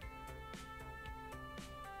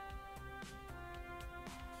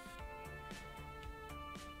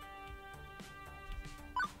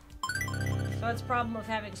 So that's the problem of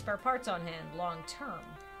having spare parts on hand long term.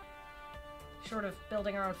 Short of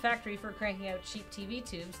building our own factory for cranking out cheap TV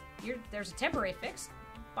tubes, there's a temporary fix.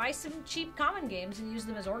 Buy some cheap common games and use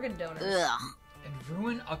them as organ donors. Ugh. And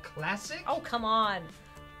ruin a classic? Oh, come on.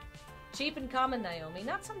 Cheap and common, Naomi.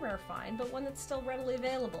 Not some rare find, but one that's still readily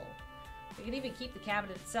available. We can even keep the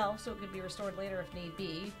cabinet itself so it could be restored later if need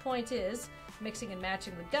be. Point is, mixing and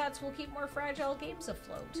matching the guts will keep more fragile games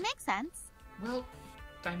afloat. Makes sense. Well,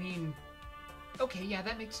 I mean... Okay, yeah,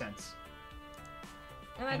 that makes sense.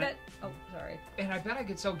 And I bet... Oh, sorry. And I bet I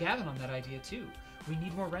could sell Gavin on that idea, too. We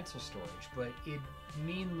need more rental storage, but it'd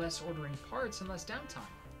mean less ordering parts and less downtime.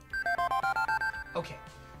 Okay,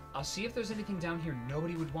 I'll see if there's anything down here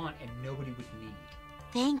nobody would want and nobody would need.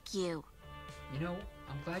 Thank you. You know,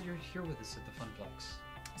 I'm glad you're here with us at the Funplex.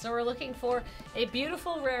 So we're looking for a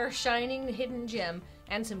beautiful, rare, shining, hidden gem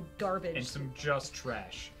and some garbage. And some just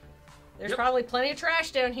trash. There's probably plenty of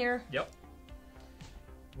trash down here. Yep.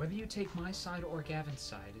 Whether you take my side or Gavin's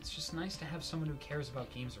side, it's just nice to have someone who cares about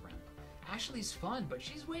games around. Ashley's fun, but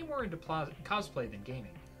she's way more into cosplay than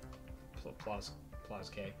gaming. Plazk.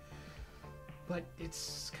 But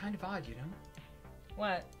it's kind of odd, you know?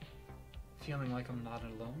 What? Feeling like I'm not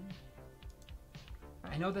alone.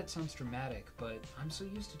 I know that sounds dramatic, but I'm so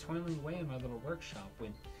used to toiling away in my little workshop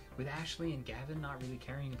with Ashley and Gavin not really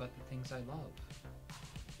caring about the things I love.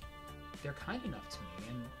 They're kind enough to me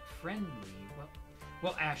and friendly.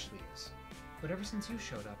 Well, Ashley is. But ever since you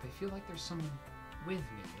showed up, I feel like there's someone with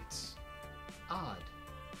me. It's odd.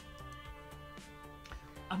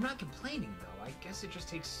 I'm not complaining, though. I guess it just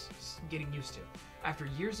takes getting used to. After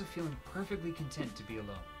years of feeling perfectly content to be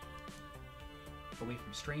alone. Away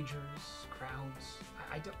from strangers, crowds.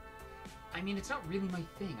 I mean, it's not really my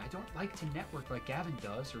thing. I don't like to network like Gavin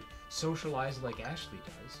does, or socialize like Ashley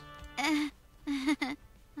does.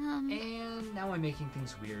 And now I'm making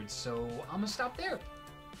things weird, so I'm gonna stop there.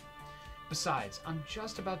 Besides, I'm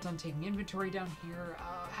just about done taking inventory down here.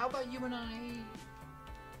 How about you and I...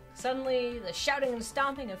 Suddenly, the shouting and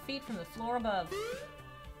stomping of feet from the floor above.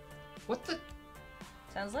 What the...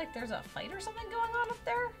 Sounds like there's a fight or something going on up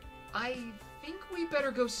there? I think we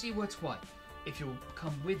better go see what's what. If you'll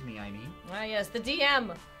come with me, I mean. Ah, yes, the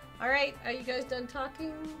DM. Alright, are you guys done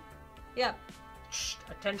talking? Yep. Shh,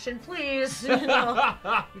 attention, please. You know,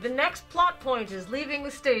 the next plot point is leaving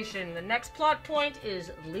the station. The next plot point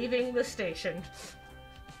is leaving the station.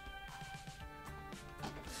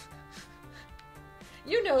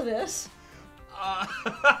 You know this.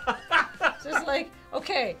 Just like,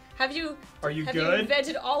 okay, have you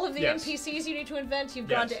invented all of the NPCs you need to invent? You've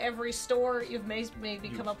gone to every store. You've maybe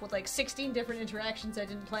come up with like 16 different interactions I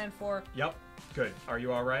didn't plan for. Yep. Good. Are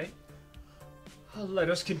you all right? Let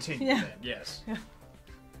us continue then. Yes. Yeah.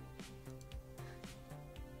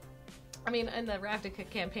 I mean, in the Ravnica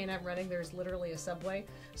campaign I'm running, there's literally a subway.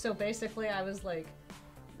 So basically, I was like,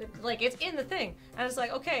 it's in the thing. And it's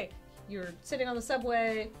like, okay, you're sitting on the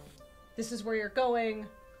subway. This is where you're going.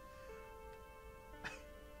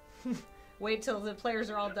 Wait till the players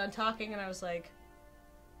are all done talking. And I was like,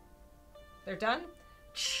 They're done.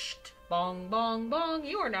 Bong, bong, bong.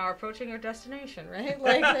 You are now approaching your destination, right?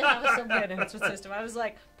 Like, they have a subway announcement system. I was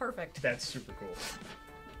like, perfect. That's super cool.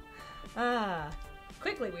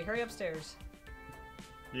 Quickly, we hurry upstairs.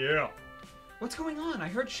 Yeah. What's going on? I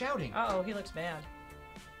heard shouting. Uh-oh, he looks mad.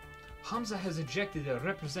 Hamza has ejected a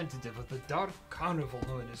representative of the dark carnival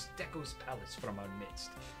known as Deco's Palace from our midst,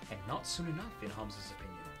 and not soon enough, in Hamza's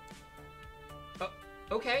opinion.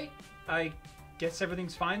 Okay. I guess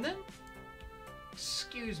everything's fine then?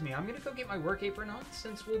 Excuse me, I'm gonna go get my work apron on,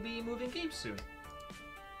 since we'll be moving games soon.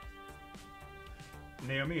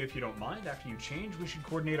 Naomi, if you don't mind, after you change, we should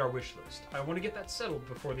coordinate our wish list. I want to get that settled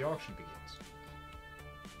before the auction begins.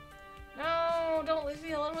 No, don't leave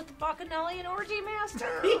me alone with the Bacchanalian Orgy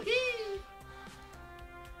Master!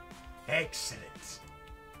 Excellent.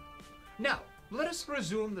 Now, let us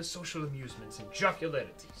resume the social amusements and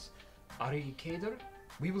jocularities. Ari Kader,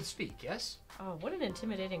 we will speak, yes? Oh, what an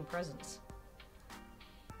intimidating presence.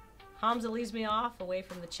 Hamza leads me off away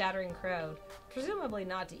from the chattering crowd, presumably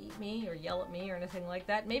not to eat me or yell at me or anything like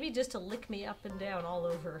that, maybe just to lick me up and down all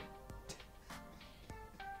over.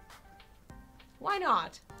 Why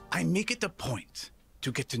not? I make it a point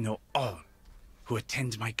to get to know all who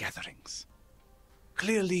attend my gatherings.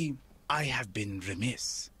 Clearly, I have been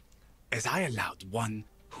remiss, as I allowed one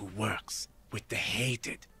who works with the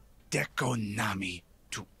hated Deco Nami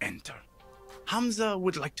to enter. Hamza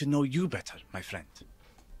would like to know you better, my friend.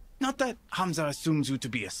 Not that Hamza assumes you to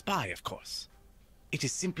be a spy, of course. It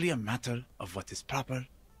is simply a matter of what is proper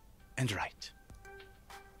and right.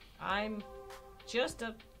 I'm just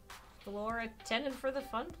a floor attendant for the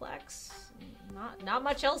Funplex. Not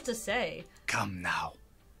much else to say. Come now.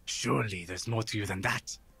 Surely there's more to you than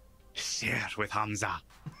that. Share with Hamza.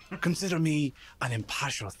 Consider me an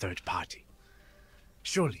impartial third party.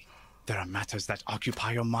 Surely there are matters that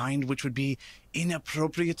occupy your mind which would be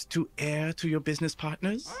inappropriate to air to your business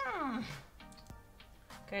partners?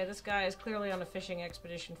 Okay, this guy is clearly on a fishing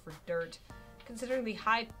expedition for dirt. Considering the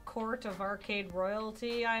high court of arcade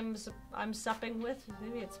royalty I'm supping with,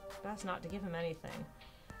 maybe it's best not to give him anything.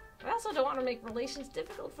 I also don't want to make relations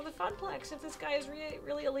difficult for the Funplex if this guy is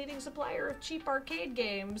really a leading supplier of cheap arcade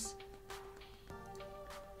games.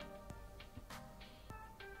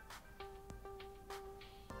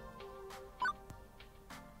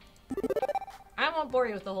 I won't bore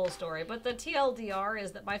you with the whole story, but the TLDR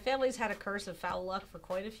is that my family's had a curse of foul luck for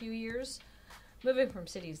quite a few years. Moving from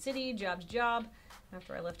city to city, job to job.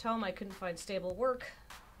 After I left home, I couldn't find stable work.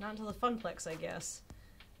 Not until the Funplex, I guess.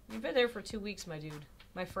 You've been there for 2 weeks, my dude.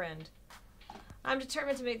 My friend. I'm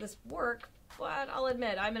determined to make this work, but I'll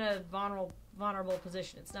admit, I'm in a vulnerable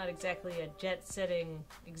position. It's not exactly a jet-setting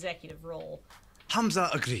executive role. Hamza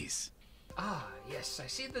agrees. Ah, yes, I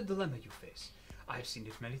see the dilemma you face. I've seen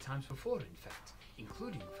it many times before, in fact,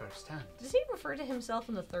 including firsthand. Does he refer to himself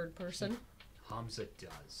in the third person? Hamza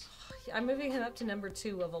does. I'm moving him up to number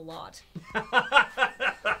 2 of a lot.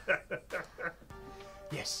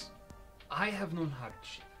 Yes, I have known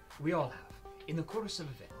hardship. We all have, in the course of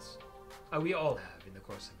events. We all have, in the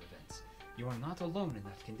course of events. You are not alone in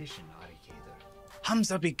that condition, Ari Kader.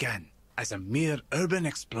 Hamza began as a mere urban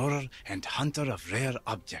explorer and hunter of rare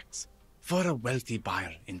objects for a wealthy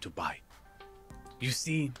buyer in Dubai. You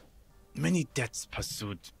see, many debts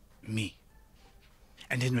pursued me.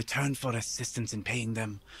 And in return for assistance in paying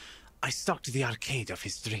them, I stocked the arcade of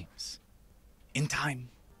his dreams. In time,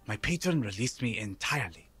 my patron released me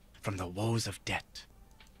entirely from the woes of debt.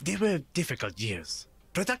 They were difficult years,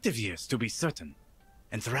 productive years to be certain,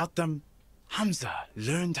 and throughout them, Hamza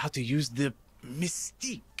learned how to use the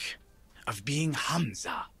mystique of being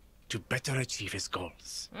Hamza to better achieve his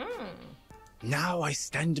goals. Now I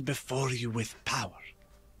stand before you with power,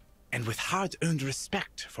 and with hard-earned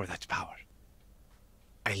respect for that power.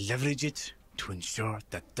 I leverage it to ensure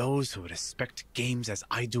that those who respect games as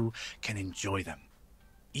I do can enjoy them,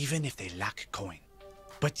 even if they lack coin.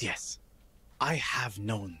 But yes, I have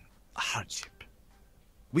known hardship.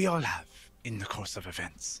 We all have in the course of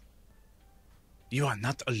events. You are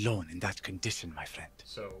not alone in that condition, my friend.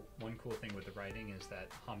 So, one cool thing with the writing is that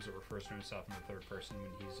Hamza refers to himself in the third person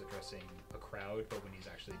when he's addressing a crowd, but when he's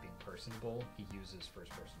actually being personable, he uses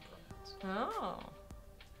first-person pronouns. Oh.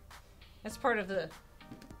 That's part of the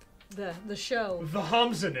show. The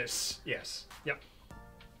Hamza-ness. Yes. Yep.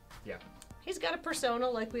 Yeah. He's got a persona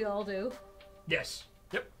like we all do. Yes.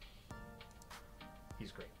 Yep.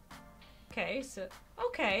 He's great. Okay,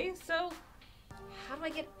 so how do I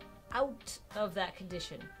get out of that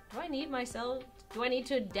condition? Do I need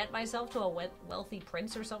to indebt myself to a wealthy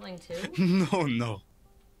prince or something too? No.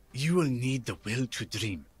 You will need the will to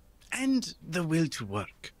dream, and the will to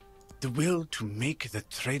work. The will to make the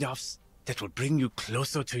trade-offs that will bring you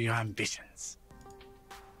closer to your ambitions.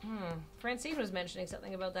 Francine was mentioning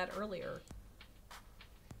something about that earlier.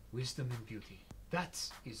 Wisdom and beauty. That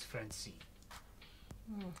is Francine.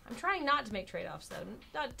 I'm trying not to make trade-offs, though.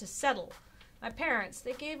 Not to settle. My parents,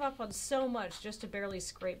 they gave up on so much just to barely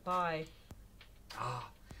scrape by. Ah,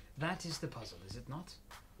 that is the puzzle, is it not?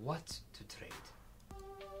 What to trade?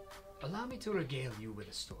 Allow me to regale you with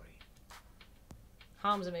a story.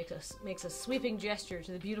 Hamza makes a sweeping gesture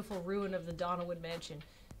to the beautiful ruin of the Donnawood mansion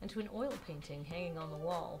and to an oil painting hanging on the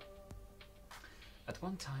wall. At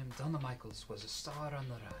one time, Donna Michaels was a star on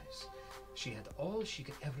the rise. She had all she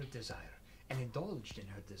could ever desire and indulged in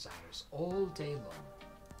her desires all day long.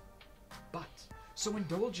 But so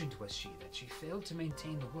indulgent was she that she failed to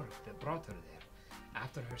maintain the work that brought her there.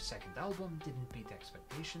 After her second album didn't meet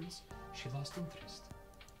expectations, she lost interest.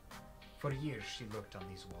 For years she lurked on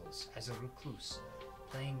these walls as a recluse,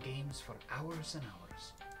 playing games for hours and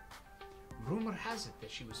hours. Rumor has it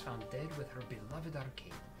that she was found dead with her beloved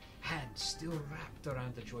arcade, hands still wrapped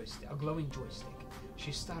around a glowing joystick.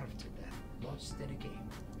 She starved to death, lost in a game.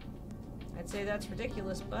 I'd say that's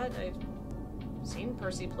ridiculous, but I've seen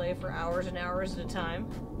Percy play for hours and hours at a time.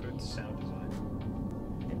 Good sound design.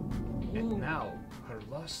 And now, her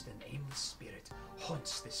lost and aimless spirit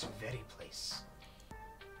haunts this very place.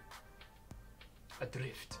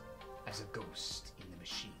 Adrift as a ghost in the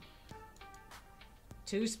machine.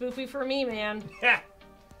 Too spoopy for me, man.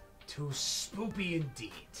 Too spoopy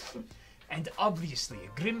indeed. And obviously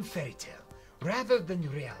a grim fairy tale, rather than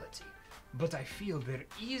reality. But I feel there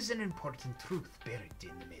is an important truth buried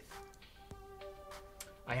in the myth.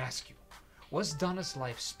 I ask you, was Donna's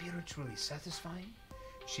life spiritually satisfying?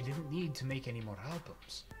 She didn't need to make any more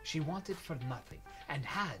albums. She wanted for nothing, and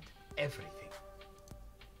had everything.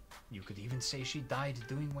 You could even say she died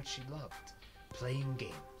doing what she loved, playing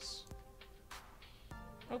games.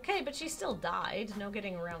 Okay, but she still died. No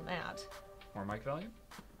getting around that. More mic volume?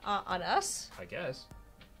 On us? I guess.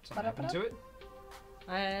 Something happened to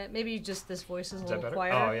it? Maybe just this voice is a Is little that better?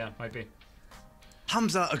 quieter. Oh, yeah, might be.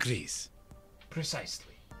 Hamza agrees.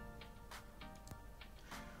 Precisely.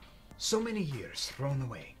 So many years thrown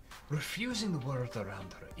away, refusing the world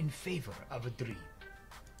around her in favor of a dream.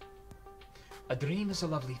 A dream is a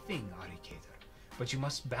lovely thing, Arikator, but you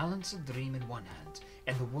must balance a dream in one hand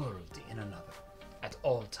and the world in another, at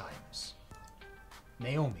all times.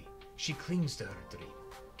 Naomi, she clings to her dream.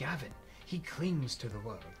 Gavin, he clings to the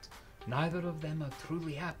world. Neither of them are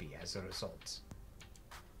truly happy as a result.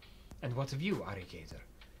 And what of you, Arikator?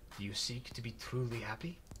 Do you seek to be truly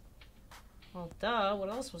happy? Well, duh. What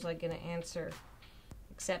else was I gonna answer?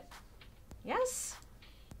 Except, yes?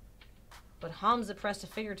 But Hamza pressed a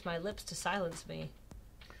finger to my lips to silence me.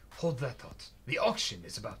 Hold that thought. The auction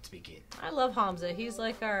is about to begin. I love Hamza. He's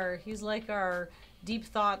like our deep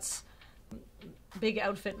thoughts, big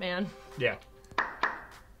outfit man. Yeah.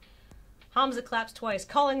 Hamza claps twice,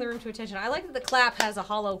 calling the room to attention. I like that the clap has a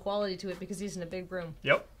hollow quality to it because he's in a big room.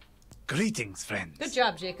 Yep. Greetings, friends. Good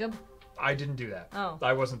job, Jacob. I didn't do that. Oh.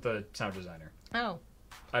 I wasn't the sound designer. Oh.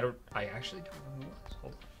 I actually don't know who it was.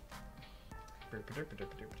 Hold on.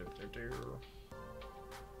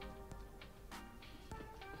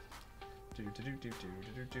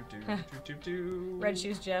 Red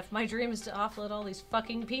Shoes Jeff. My dream is to offload all these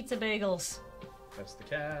fucking pizza bagels. That's the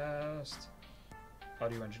cast.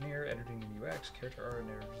 Audio engineer, editing and UX, character art,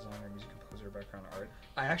 narrative designer, music composer, background art.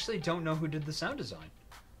 I actually don't know who did the sound design.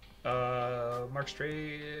 Mark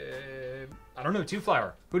Stray. I don't know. Two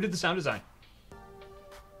Flower. Who did the sound design?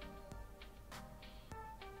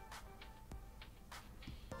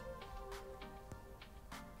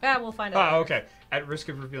 We'll find out. Oh, okay. At risk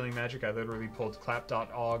of revealing magic, I literally pulled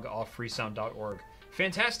clap.org off freesound.org.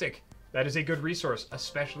 Fantastic. That is a good resource,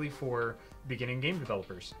 especially for beginning game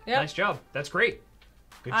developers. Yep. Nice job. That's great.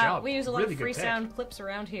 Good job. We use a lot really of free good sound clips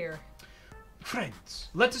around here. Friends,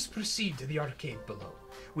 let us proceed to the arcade below.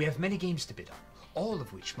 We have many games to bid on, all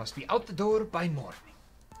of which must be out the door by morning.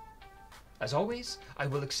 As always, I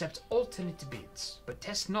will accept alternate bids, but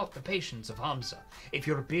test not the patience of Hamza if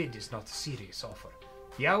your bid is not a serious offer.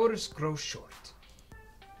 The hours grow short.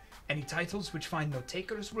 Any titles which find no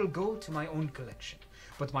takers will go to my own collection,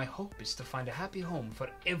 but my hope is to find a happy home for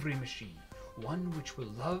every machine, one which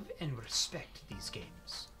will love and respect these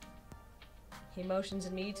games. He motions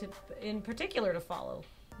in me in particular to follow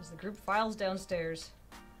as the group files downstairs.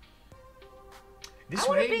 This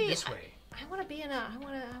way. I want to be I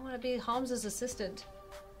want to be Hamza's assistant.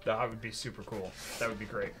 That would be super cool. That would be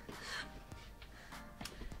great.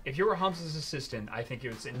 If you were Hamza's assistant, I think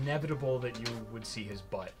it was inevitable that you would see his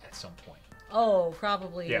butt at some point. Oh,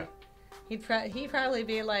 probably. Yeah. He'd probably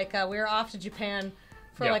be like, we're off to Japan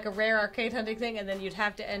for Yeah. like a rare arcade hunting thing, and then you'd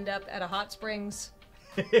have to end up at a hot springs.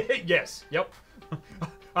 Yes, yep.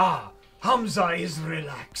 Ah, Hamza is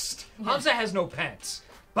relaxed. Hamza has no pants.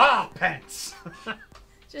 Bah, pants.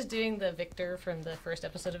 Just doing the Victor from the first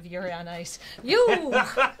episode of Yuri on Ice. You!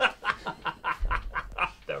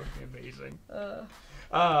 That would be amazing. For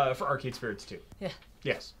Arcade Spirits 2. Yeah.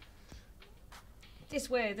 Yes. This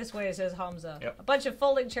way, says Hamza. Yep. A bunch of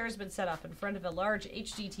folding chairs have been set up in front of a large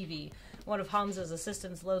HD TV. One of Hamza's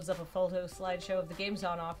assistants loads up a photo slideshow of the games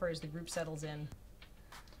on offer as the group settles in.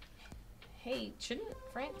 Hey, shouldn't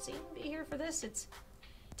Francine be here for this? It's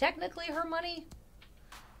technically her money.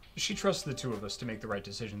 She trusts the two of us to make the right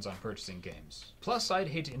decisions on purchasing games. Plus, I'd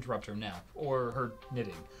hate to interrupt her nap, or her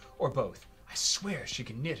knitting, or both. I swear she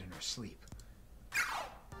can knit in her sleep.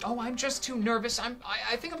 Oh, I'm just too nervous.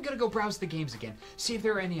 I think I'm gonna go browse the games again. See if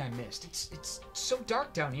there are any I missed. It's so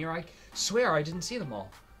dark down here. I swear I didn't see them all.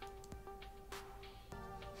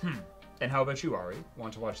 And how about you, Ari?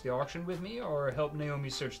 Want to watch the auction with me, or help Naomi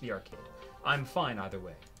search the arcade? I'm fine either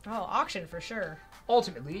way. Oh, auction for sure.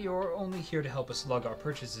 Ultimately, you're only here to help us lug our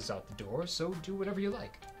purchases out the door, so do whatever you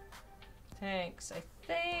like. Thanks, I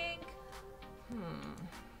think.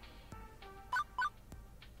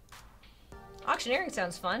 Auctioneering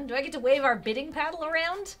sounds fun. Do I get to wave our bidding paddle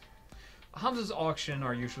around? Hamza's auction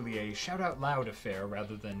are usually a shout-out-loud affair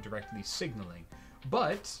rather than directly signaling,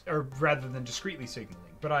 or rather than discreetly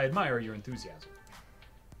signaling, but I admire your enthusiasm.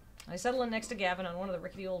 I settle in next to Gavin on one of the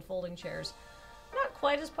rickety old folding chairs. Not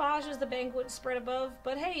quite as posh as the banquet spread above,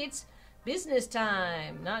 but hey, it's business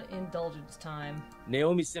time, not indulgence time.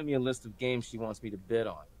 Naomi sent me a list of games she wants me to bid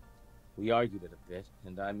on. We argued it a bit,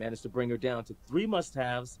 and I managed to bring her down to 3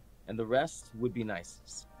 must-haves, and the rest would be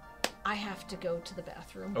nices. I have to go to the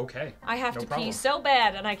bathroom. Okay. I have no to problem. pee so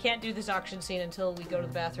bad, and I can't do this auction scene until we go to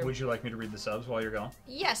the bathroom. Would you like me to read the subs while you're gone?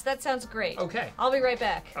 Yes, that sounds great. Okay. I'll be right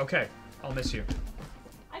back. Okay. I'll miss you.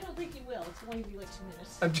 I don't think you will. It's only be like 2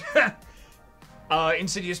 minutes.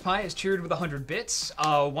 Insidious Pie is cheered with 100 bits,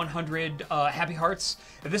 100 happy hearts.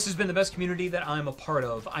 This has been the best community that I'm a part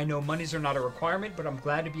of. I know monies are not a requirement, but I'm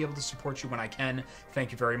glad to be able to support you when I can.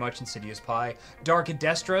 Thank you very much, Insidious Pie. Dark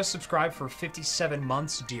Adestra, subscribed for 57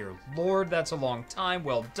 months. Dear Lord, that's a long time.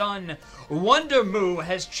 Well done. Wonder Moo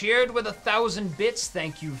has cheered with 1,000 bits.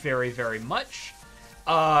 Thank you very, very much.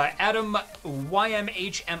 Adam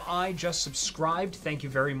YMHMI just subscribed. Thank you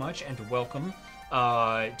very much and welcome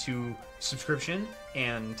to subscription,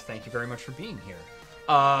 and thank you very much for being here.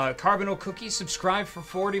 Carbonal Cookie subscribed for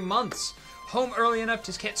 40 months. Home early enough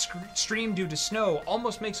to get stream due to snow.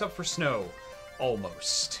 Almost makes up for snow.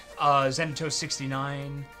 Almost.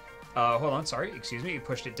 Zenito69. Hold on, sorry. Excuse me. You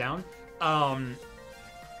pushed it down.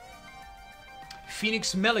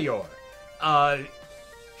 Phoenix Melior.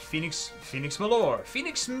 Phoenix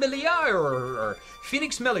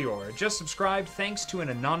Melior just subscribed thanks to an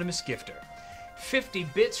anonymous gifter. 50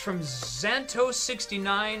 bits from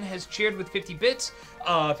Xanto69 has cheered with 50 bits.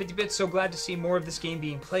 50 bits, so glad to see more of this game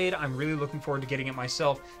being played. I'm really looking forward to getting it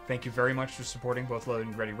myself. Thank you very much for supporting both Load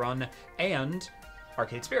and Ready Run and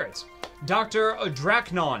Arcade Spirits. Dr.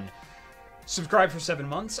 Drachnon subscribed for 7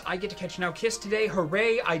 months. I get to catch Now Kiss today.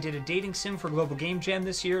 Hooray! I did a dating sim for Global Game Jam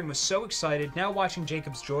this year and was so excited. Now watching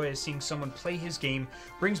Jacob's joy as seeing someone play his game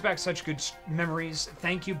brings back such good memories.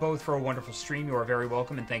 Thank you both for a wonderful stream. You are very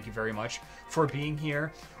welcome, and thank you very much for being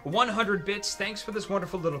here. 100 bits. Thanks for this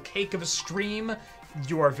wonderful little cake of a stream.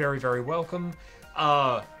 You are very, very welcome.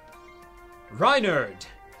 Reinerd.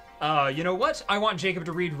 You know what? I want Jacob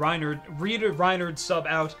to read Reinerd's sub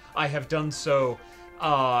out. I have done so.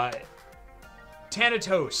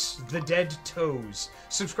 Thanatos, the Dead Toes,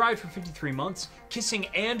 subscribed for 53 months. Kissing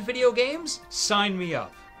and video games? Sign me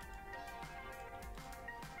up.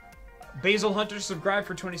 Basil Hunter subscribed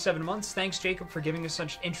for 27 months. Thanks, Jacob, for giving us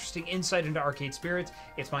such interesting insight into Arcade Spirits.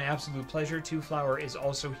 It's my absolute pleasure. Two Flower is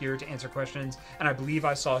also here to answer questions, and I believe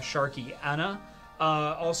I saw Sharky Anna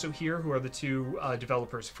also here, who are the two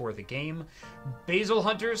developers for the game. Basil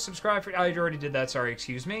Hunter subscribed for... I already did that, sorry,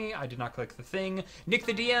 excuse me. I did not click the thing. Nick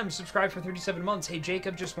the DM subscribed for 37 months. Hey,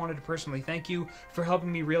 Jacob, just wanted to personally thank you for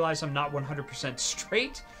helping me realize I'm not 100%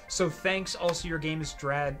 straight. So thanks. Also, your game is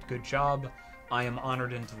Drad. Good job. I am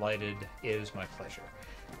honored and delighted. It is my pleasure.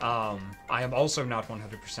 I am also not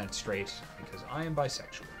 100% straight because I am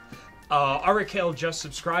bisexual. Arakel just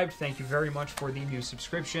subscribed. Thank you very much for the new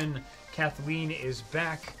subscription. Kathleen is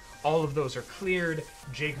back. All of those are cleared.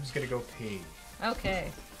 Jacob's gonna go pee.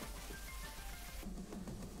 Okay.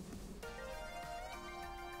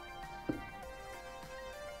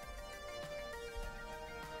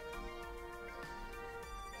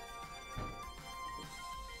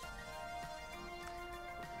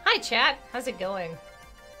 Hi, chat. How's it going?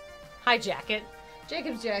 Hi, jacket.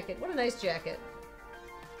 Jacob's jacket. What a nice jacket.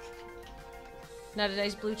 Not a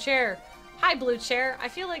nice blue chair. Hi, blue chair. I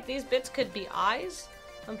feel like these bits could be eyes.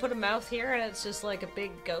 I'm put a mouth here and it's just like a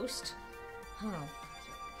big ghost. Huh.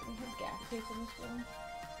 Do we have gaff tape in this one?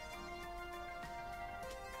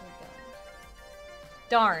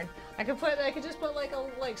 Darn. I could just put like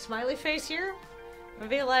a smiley face here and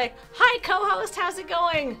be like, "Hi, co-host, how's it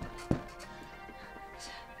going?"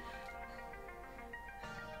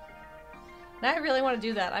 Now I really want to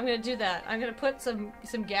do that. I'm gonna do that. I'm gonna put some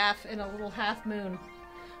gaff in a little half moon.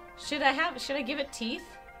 Should I give it teeth?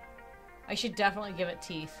 I should definitely give it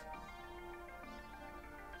teeth.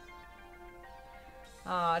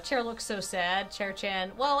 Aw, Chair looks so sad.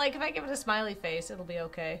 Chair-chan. Well, like, if I give it a smiley face, it'll be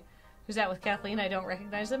okay. Who's that with Kathleen? I don't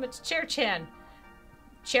recognize them. It's Chair-chan.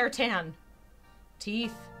 Chair-tan.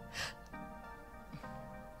 Teeth.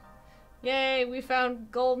 Yay, we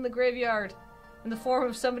found gold in the graveyard. In the form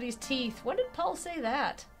of somebody's teeth. When did Paul say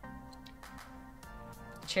that?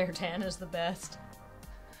 Chair-tan is the best.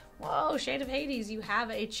 Whoa, Shade of Hades, you have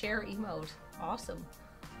a chair emote. Awesome.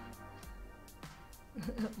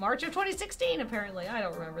 March of 2016, apparently. I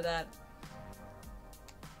don't remember that.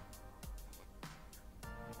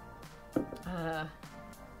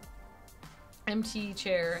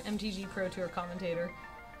 MTG Pro Tour commentator.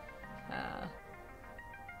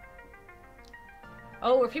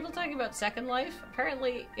 Oh, were people talking about Second Life?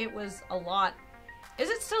 Apparently it was a lot. Is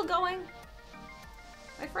it still going?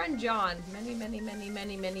 My friend John,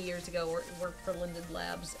 many years ago, worked for Linden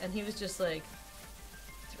Labs, and he was just like,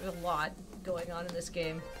 there's a lot going on in this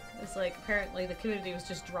game. It's like, apparently the community was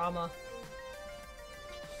just drama.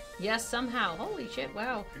 Yes, somehow. Holy shit,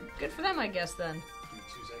 wow. Good for them, I guess, then. Give me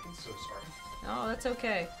 2 seconds, so sorry. Oh, that's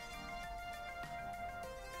okay.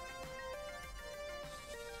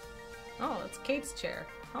 Oh, it's Kate's chair.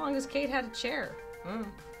 How long has Kate had a chair?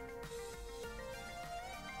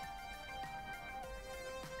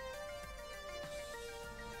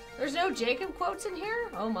 There's no Jacob quotes in here?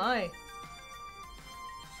 Oh my.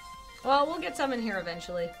 Well, we'll get some in here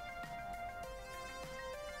eventually.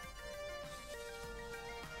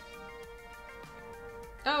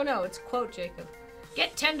 Oh no, it's quote Jacob.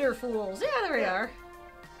 Get tender, fools! Yeah, there we are.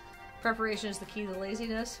 Preparation is the key to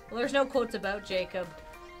laziness. Well, there's no quotes about Jacob.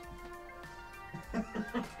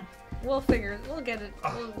 We'll get it.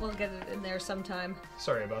 We'll get it in there sometime.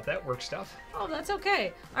 Sorry about that. Work stuff. Oh, that's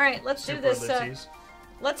okay. All right, let's do this.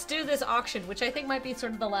 Let's do this auction, which I think might be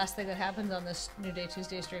sort of the last thing that happens on this New Day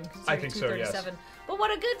Tuesday stream. Cause it's I think so. Yes. But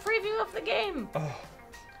what a good preview of the game. Oh.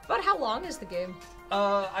 About how long is the game?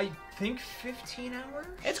 I think 15 hours.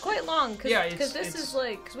 It's quite long. Yeah, because this is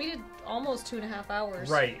like because we did almost 2.5 hours.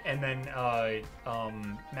 Right, and then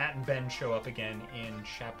Matt and Ben show up again in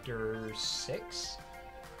chapter 6.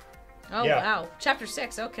 Oh yeah. Wow, chapter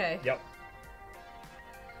 6. Okay. Yep.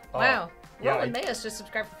 Wow. Yeah, Roland Mayus just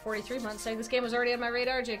subscribed for 43 months, saying this game was already on my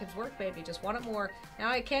radar. Jacob's work, baby. Just want it more. Now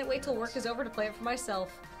I can't wait till work is over to play it for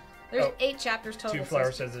myself. There's 8 chapters total. Two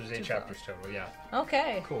Flower says there's 8 chapters total, yeah.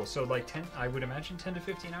 Okay. Cool, so like 10, I would imagine 10 to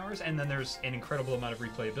 15 hours, and then there's an incredible amount of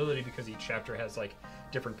replayability because each chapter has like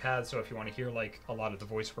different paths, so if you want to hear like a lot of the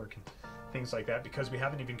voice work and things like that, because we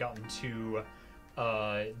haven't even gotten to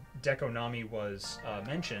Deco Nami was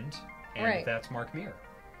mentioned, and that's Mark Meer,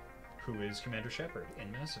 who is Commander Shepard in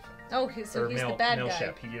Mass Effect. Oh, so he's the bad guy.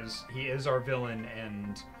 Shep. He is our villain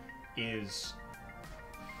and is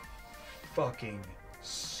fucking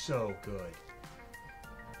so good.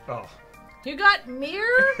 Oh. You got Meer?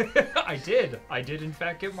 I did in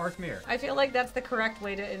fact get Mark Meer. I feel like that's the correct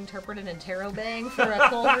way to interpret an interrobang for a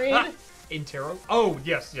cold read. Intero? Oh,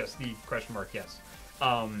 yes, the question mark, yes.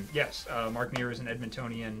 Yes, Mark Meer is an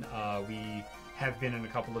Edmontonian. We have been in a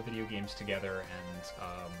couple of video games together,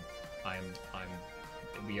 and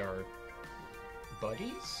we are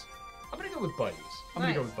buddies? I'm gonna go with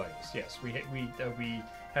buddies. Yes, we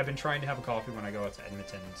have been trying to have a coffee when I go out to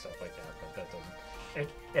Edmonton and stuff like that, but that doesn't.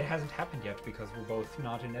 It hasn't happened yet because we're both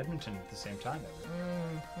not in Edmonton at the same time ever.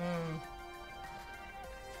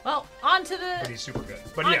 Well, on to the. But he's super good.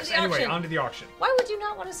 But yes, anyway, on to the auction. Why would you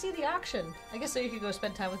not want to see the auction? I guess so you could go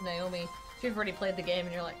spend time with Naomi. If you've already played the game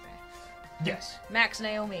and you're like, yes, Max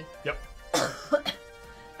Naomi. Yep.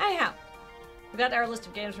 Anyhow, we got our list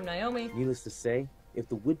of games from Naomi. Needless to say, if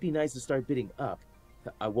the would-be nice to start bidding up,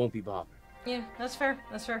 I won't be bothered. Yeah, that's fair.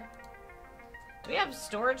 That's fair. Do we have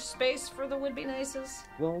storage space for the would-be nices?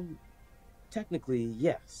 Well, technically,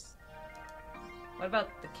 yes. What about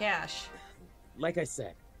the cash? Like I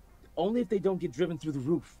said, only if they don't get driven through the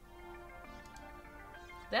roof.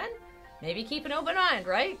 Then, maybe keep an open mind,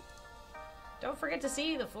 right? Don't forget to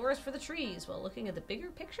see the forest for the trees while looking at the bigger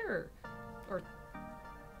picture. Or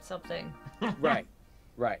something. Right.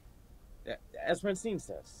 As Francine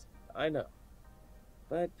says, I know.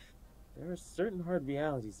 But there are certain hard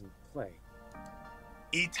realities in play.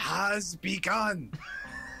 It has begun!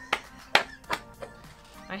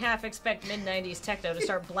 I half expect mid-90s techno to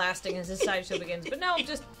start blasting as this sideshow begins, but no,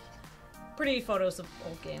 just pretty photos of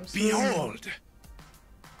old games. Behold!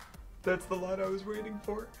 That's the line I was waiting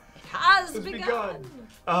for. It has begun!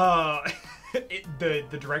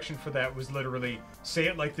 The direction for that was literally, say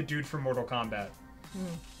it like the dude from Mortal Kombat.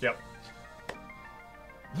 Yep.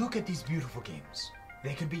 Look at these beautiful games.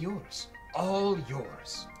 They could be yours. All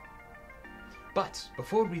yours. But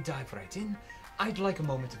before we dive right in, I'd like a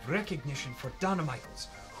moment of recognition for Donna Michaels,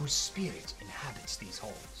 whose spirit inhabits these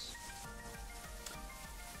halls.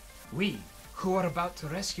 We, who are about to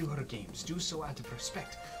rescue her games, do so out of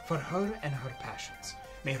respect for her and her passions.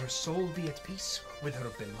 May her soul be at peace with her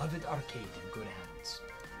beloved arcade in good hands.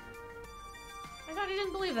 I thought he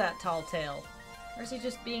didn't believe that tall tale. Or is he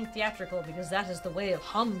just being theatrical because that is the way of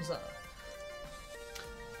Hamza?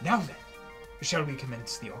 Now then, shall we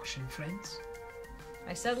commence the auction, friends?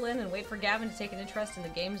 I settle in and wait for Gavin to take an interest in the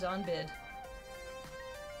games on bid.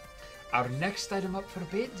 Our next item up for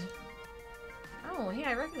bid? Oh, hey,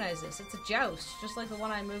 I recognize this. It's a joust, just like the one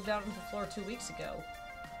I moved out onto the floor 2 weeks ago.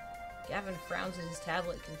 Gavin frowns at his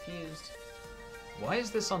tablet, confused. Why is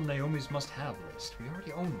this on Naomi's must-have list? We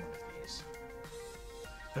already own one of these.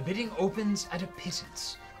 The bidding opens at a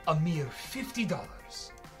pittance, a mere $50.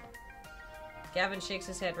 Gavin shakes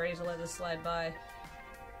his head, ready to let this slide by.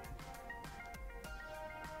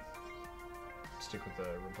 Stick with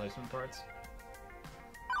the replacement parts?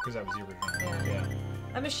 Because that was the original. Yeah.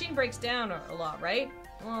 A machine breaks down a lot, right?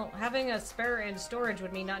 Well, having a spare in storage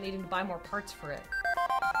would mean not needing to buy more parts for it.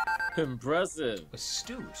 Impressive.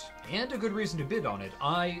 Astute. And a good reason to bid on it.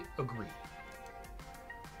 I agree.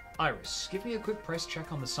 Iris, give me a quick price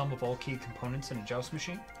check on the sum of all key components in a joust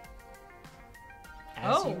machine.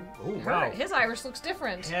 Wow. His iris looks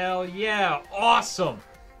different. Hell yeah. Awesome.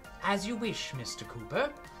 As you wish, Mr.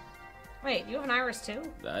 Cooper. Wait, you have an iris too?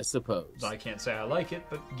 I suppose. I can't say I like it,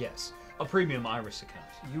 but yes. A premium iris account.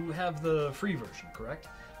 You have the free version, correct?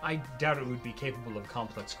 I doubt it would be capable of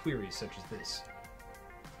complex queries such as this.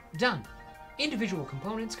 Done. Individual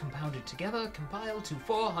components compounded together compile to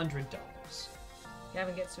 $400.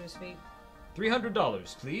 Gavin gets to his feet.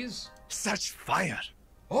 $300, please. Such fire!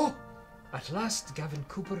 Oh! At last, Gavin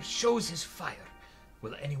Cooper shows his fire.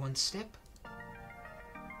 Will anyone step?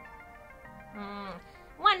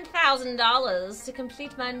 $1,000 to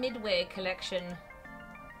complete my Midway collection.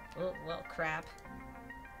 Oh, well, crap.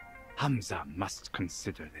 Hamza must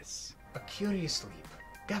consider this. A curious leap.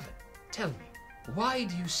 Gavin, tell me, why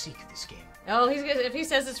do you seek this game? Oh, if he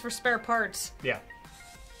says it's for spare parts. Yeah.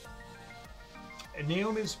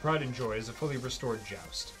 Naomi's pride and joy is a fully restored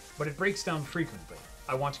joust, but it breaks down frequently.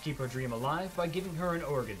 I want to keep her dream alive by giving her an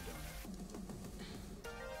organ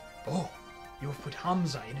donor. Oh, you have put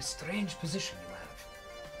Hamza in a strange position,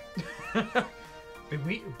 you have.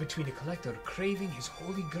 Between a collector craving his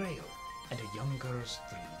holy grail and a young girl's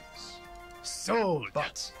dreams. Sold!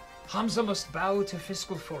 But Hamza must bow to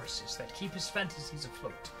fiscal forces that keep his fantasies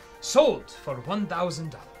afloat. Sold for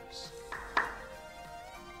 $1,000.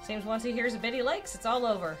 Seems once he hears a bid he likes, it's all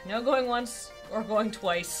over. No going once or going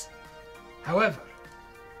twice. However,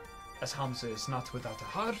 as Hamza is not without a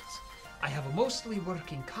heart, I have a mostly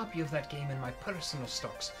working copy of that game in my personal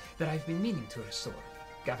stocks that I've been meaning to restore.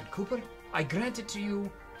 Gavin Cooper, I grant it to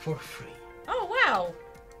you for free. Oh, wow.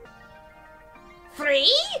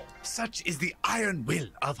 Free? Such is the iron will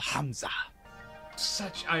of Hamza.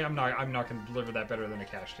 I'm not going to deliver that better than a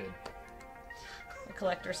cash did. The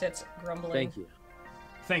collector sits grumbling. Thank you.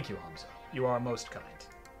 Thank you, Hamza. You are most kind.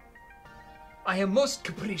 I am most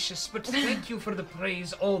capricious, but thank you for the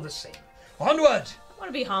praise all the same. Onward! I want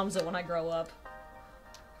to be Hamza when I grow up.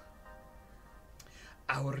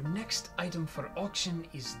 Our next item for auction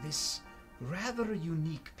is this rather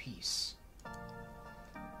unique piece.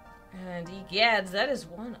 And egads, that is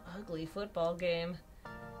one ugly football game.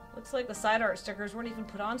 Looks like the side art stickers weren't even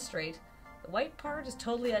put on straight. The white part is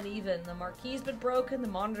totally uneven. The marquee's been broken. The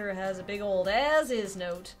monitor has a big old as-is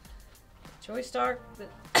note. The joystick...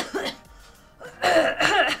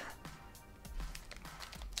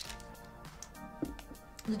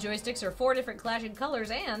 The joysticks are 4 different clashing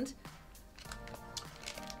colors and...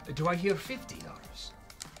 Do I hear $50?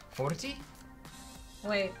 40?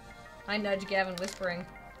 Wait, I nudge Gavin, whispering,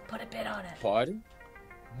 "Put a bid on it." Pardon?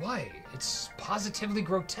 Why? It's positively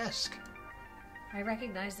grotesque. I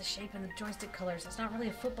recognize the shape and the joystick colors. It's not really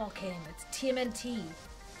a football game. It's TMNT.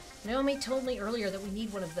 Naomi told me earlier that we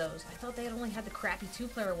need one of those. I thought they had only had the crappy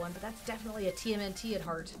 2-player one, but that's definitely a TMNT at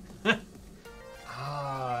heart.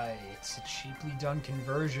 Ah, it's a cheaply done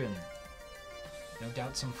conversion. No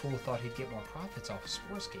doubt some fool thought he'd get more profits off a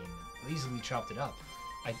sports game and lazily chopped it up.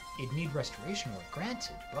 It'd need restoration work,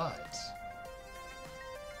 granted, but...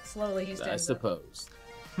 Slowly he stands I up. suppose.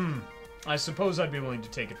 I suppose I'd be willing to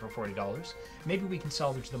take it for $40. Maybe we can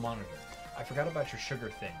salvage the monitor. I forgot about your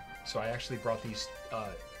sugar thing, so I actually brought these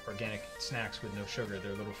organic snacks with no sugar.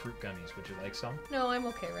 They're little fruit gummies. Would you like some? No, I'm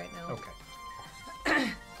okay right now. Okay.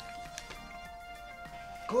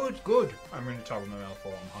 Good. I'm going to talk with my mouth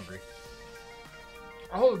full. I'm hungry.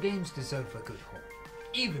 All games deserve a good home,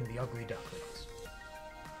 even the ugly ducklings.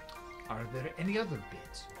 Are there any other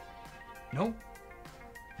bids? No?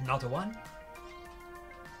 Not a one?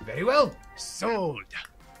 Very well. Sold.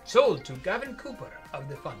 Sold to Gavin Cooper of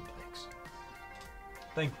the Funplex.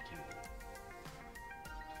 Thank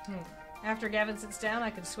you. After Gavin sits down, I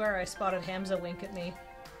can swear I spotted Hamza wink at me.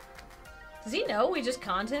 Does he know we just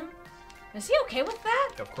conned him? Is he okay with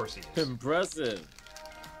that? Of course he is. Impressive.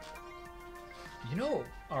 You know,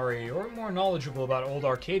 Ari, you're more knowledgeable about old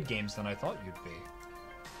arcade games than I thought you'd be.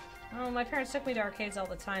 Oh, my parents took me to arcades all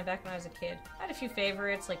the time back when I was a kid. I had a few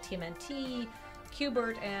favorites like TMNT,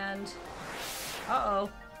 Q*bert, and... Uh-oh.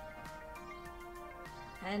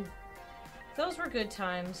 And those were good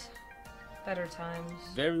times. Better times.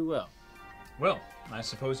 Very well. Well, I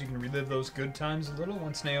suppose you can relive those good times a little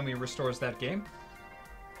once Naomi restores that game.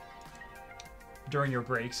 During your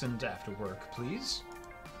breaks and after work, please.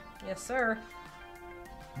 Yes, sir.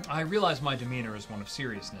 I realize my demeanor is one of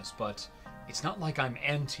seriousness, but it's not like I'm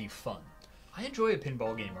anti-fun. I enjoy a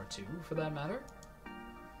pinball game or two, for that matter.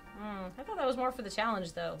 I thought that was more for the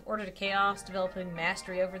challenge, though. Order to Chaos, developing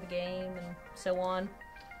mastery over the game, and so on.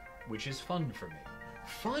 Which is fun for me.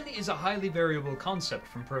 Fun is a highly variable concept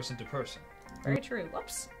from person to person. Very true.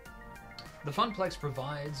 Whoops. The Funplex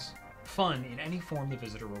provides fun in any form the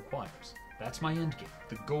visitor requires. That's my endgame,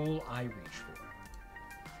 the goal I reach for.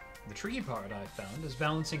 The tricky part, I've found, is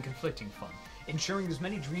balancing conflicting fun, ensuring as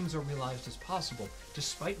many dreams are realized as possible,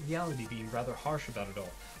 despite reality being rather harsh about it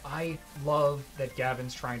all. I love that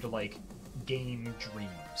Gavin's trying to, game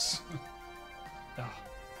dreams.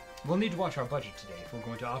 We'll need to watch our budget today if we're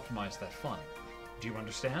going to optimize that fun. Do you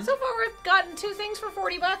understand? So far, we've gotten 2 things for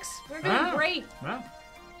 $40. We're doing great. Well,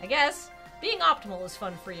 I guess. Being optimal is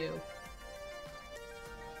fun for you.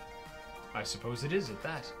 I suppose it is at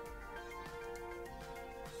that.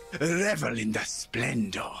 Revel in the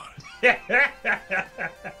splendor.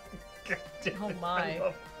 Oh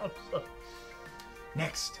my.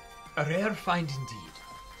 Next, a rare find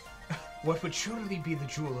indeed. What would surely be the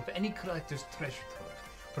jewel of any collector's treasure trove,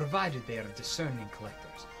 provided they are discerning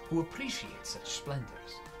collectors who appreciate such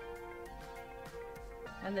splendors.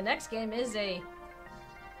 And the next game is a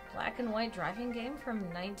black and white driving game from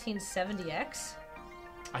 1970X.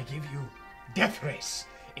 I give you Death Race,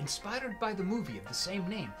 inspired by the movie of the same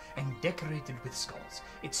name and decorated with skulls.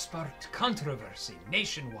 It sparked controversy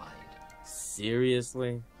nationwide.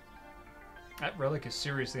 Seriously? That relic is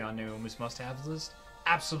seriously on Naomi's must-have list?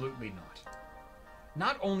 Absolutely not.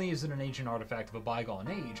 Not only is it an ancient artifact of a bygone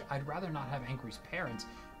age, I'd rather not have angry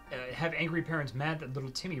parents mad that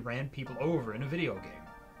little Timmy ran people over in a video game.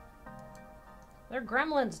 They're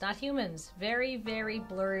gremlins, not humans. Very, very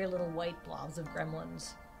blurry little white blobs of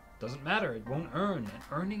gremlins. Doesn't matter, it won't earn, and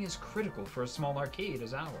earning is critical for a small arcade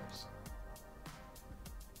as ours.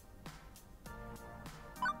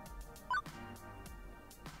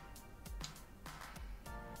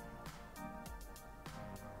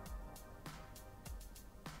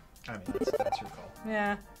 I mean, that's your call.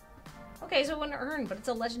 Yeah. Okay, so it wouldn't earn, but it's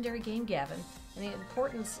a legendary game, Gavin. And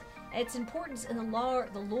its importance in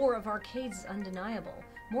the lore of arcades is undeniable.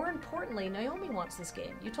 More importantly, Naomi wants this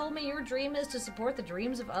game. You told me your dream is to support the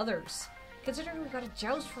dreams of others. Considering we got a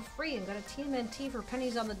Joust for free and got a TMNT for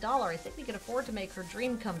pennies on the dollar, I think we can afford to make her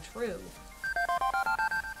dream come true.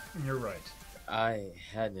 You're right. I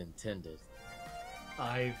hadn't intended.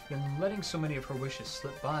 I've been letting so many of her wishes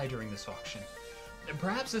slip by during this auction.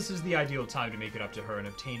 Perhaps this is the ideal time to make it up to her and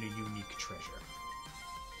obtain a unique treasure.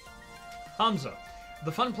 Hamza,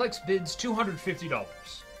 the Funplex bids $250.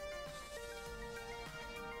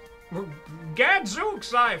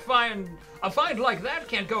 Gadzooks, a find like that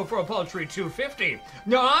can't go for a paltry $250.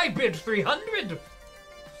 No, I bid $300.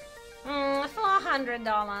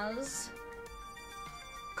 $400.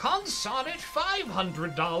 Consonnet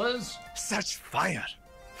 $500. Such fire.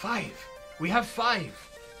 5. We have 5.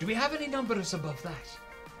 Do we have any numbers above that?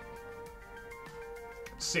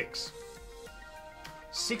 6.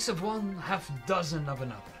 6 of one, half dozen of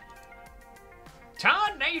another.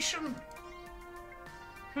 Tarnation!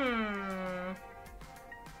 Hmm.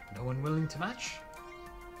 No one willing to match?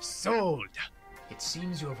 Sold. It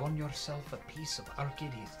seems you have won yourself a piece of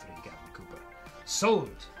arcade history, Gavin Cooper.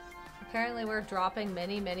 Sold. Apparently we're dropping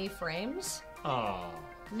many, many frames. Oh.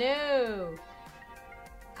 No.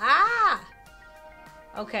 Ah!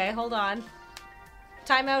 Okay, hold on.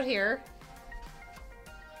 Time out here.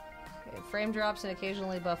 Okay, frame drops and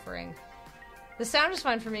occasionally buffering. The sound is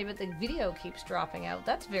fine for me, but the video keeps dropping out.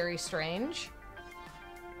 That's very strange.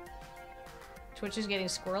 Twitch is getting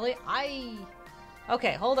squirrely.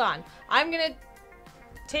 Okay, hold on. I'm gonna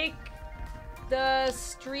take the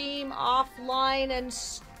stream offline and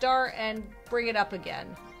start and bring it up again.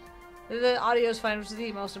 The audio is fine, which is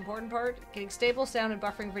the most important part. Getting stable sound and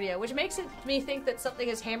buffering video, which makes me think that something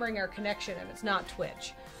is hammering our connection and it's not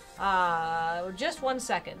Twitch. Just 1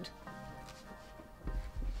 second.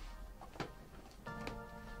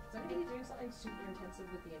 Is anybody doing something super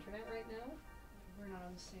intensive with the internet right now? We're not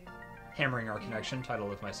on the same. Hammering Our Connection,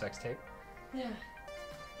 title of my sex tape. Yeah.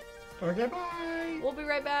 Okay, bye. We'll be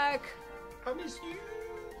right back. I miss you.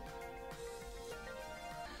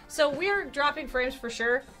 So we're dropping frames for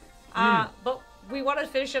sure, but we want to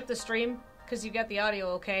finish up the stream because you got the audio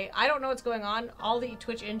okay. I don't know what's going on. All the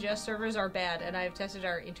Twitch ingest servers are bad, and I've tested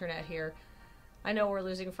our internet here. I know we're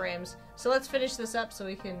losing frames. So let's finish this up so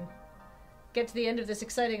we can get to the end of this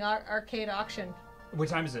exciting arcade auction. What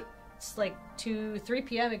time is it? It's like 3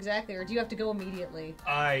 p.m. exactly, or do you have to go immediately?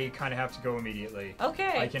 I kind of have to go immediately.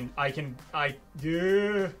 Okay.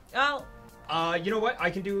 Oh. You know what? I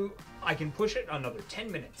can push it another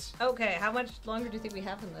 10 minutes. Okay, how much longer do you think we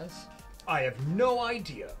have in this? I have no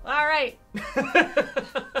idea. All right.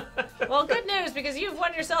 Well, good news, because you've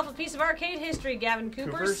won yourself a piece of arcade history, Gavin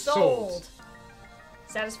Cooper. Sold.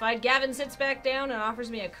 Satisfied, Gavin sits back down and offers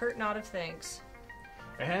me a curt nod of thanks.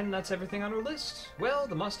 And that's everything on our list. Well,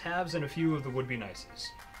 the must-haves and a few of the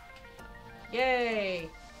would-be-nices. Yay!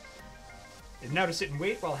 And now to sit and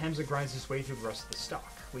wait while Hamza grinds his way through the rest of the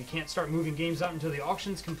stock. We can't start moving games out until the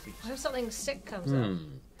auction's complete. What if something sick comes up?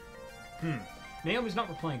 Naomi's not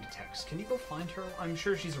replying to text. Can you go find her? I'm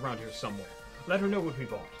sure she's around here somewhere. Let her know what we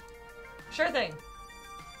bought. Sure thing.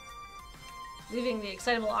 Leaving the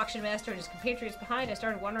excitable auction master and his compatriots behind, I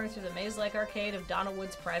started wandering through the maze-like arcade of Donna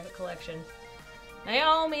Wood's private collection.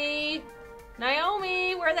 Naomi!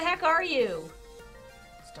 Naomi, where the heck are you?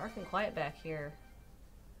 It's dark and quiet back here.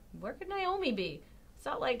 Where could Naomi be? It's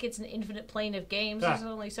not like it's an infinite plane of games. There's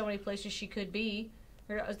only so many places she could be.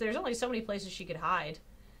 There's only so many places she could hide.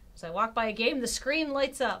 As I walk by a game, the screen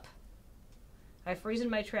lights up. I freeze in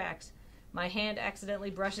my tracks. My hand accidentally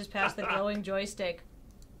brushes past the glowing joystick.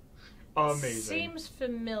 Amazing. Seems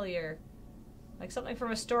familiar. Like something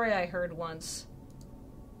from a story I heard once.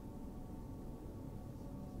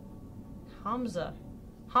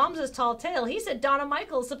 Hamza's tall tale. He said Donna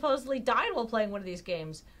Michaels supposedly died while playing one of these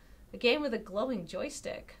games. A game with a glowing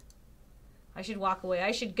joystick. I should walk away.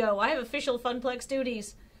 I should go. I have official Funplex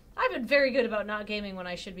duties. I've been very good about not gaming when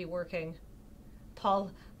I should be working.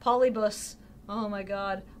 Polybus. Oh my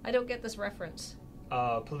god. I don't get this reference.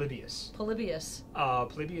 Polybius. Polybius.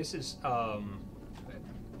 Polybius is,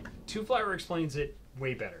 Two Flower explains it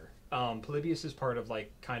way better. Polybius is part of, like,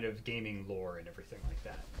 kind of gaming lore and everything like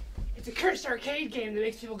that. It's a cursed arcade game that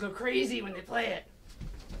makes people go crazy when they play it.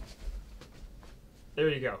 There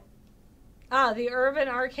you go. The urban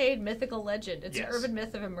arcade mythical legend. It's Yes. an urban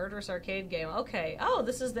myth of a murderous arcade game. Okay. Oh,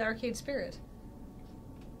 this is the arcade spirit.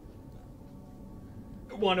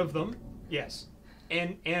 One of them, yes.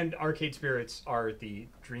 And arcade spirits are the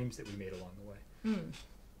dreams that we made along the way.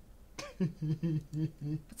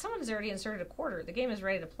 But someone has already inserted a quarter. The game is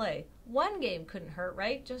ready to play. One game couldn't hurt,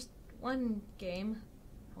 right? Just one game.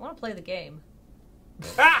 I want to play the game.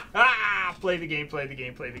 Play the game, play the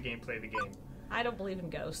game, play the game, play the game. I don't believe in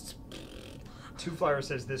ghosts. Two Flower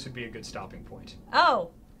says this would be a good stopping point.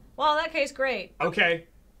 Oh! Well, in that case, great. Okay,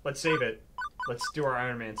 let's save it. Let's do our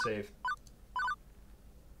Iron Man save.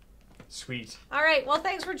 Sweet. Alright, well,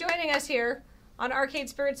 thanks for joining us here on Arcade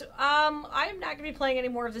Spirits. I'm not going to be playing any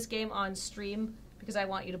more of this game on stream because I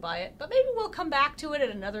want you to buy it. But maybe we'll come back to it at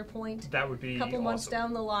another point. That would be a couple months awesome.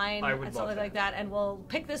 down the line. I would love something that. like that, and we'll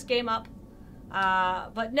pick this game up.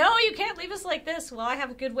 But no, you can't leave us like this. Well, I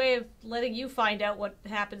have a good way of letting you find out what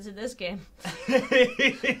happens in this game.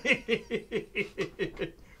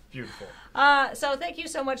 Beautiful. So thank you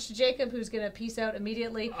so much to Jacob, who's going to peace out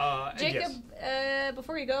immediately. Jacob, yes.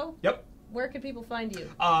 Before you go, Yep. where can people find you?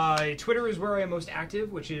 Twitter is where I am most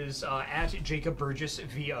active, which is at Jacob Burgess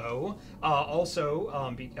VO.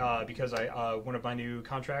 Also, because one of my new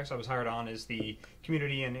contracts I was hired on is the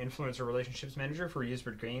Community and Influencer Relationships Manager for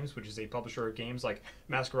Yizbert Games, which is a publisher of games like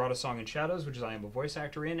Masquerade Song and Shadows, which I am a voice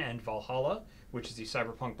actor in, and Valhalla, which is the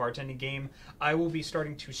cyberpunk bartending game. I will be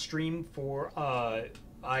starting to stream for...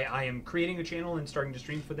 I am creating a channel and starting to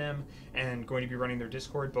stream for them and going to be running their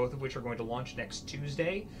Discord, both of which are going to launch next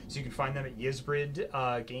Tuesday. So you can find them at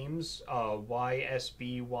Yizbrid Games, YSBYRD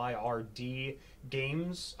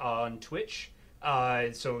Games on Twitch.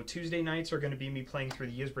 So Tuesday nights are going to be me playing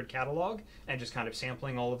through the Yizbrid catalog and just kind of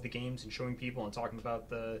sampling all of the games and showing people and talking about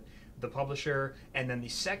the publisher. And then the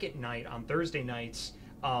second night, on Thursday nights,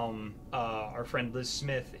 our friend Liz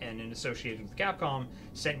Smith, and in association with Capcom,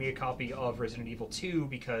 sent me a copy of Resident Evil 2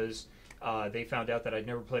 because they found out that I'd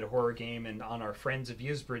never played a horror game, and on our Friends of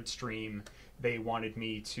Yizbrid stream, they wanted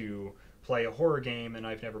me to play a horror game, and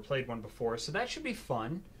I've never played one before, so that should be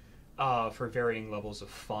fun, for varying levels of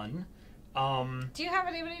fun. Do you have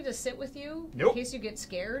anybody to sit with you Nope. in case you get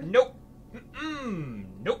scared? Nope.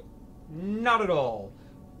 Nope. Not at all.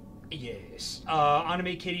 Yes.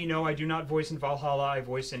 Anime Kitty, no, I do not voice in Valhalla. I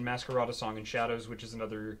voice in Masquerade Song and Shadows, which is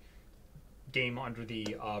another game under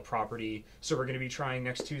the property. So we're going to be trying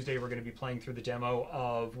next Tuesday. We're going to be playing through the demo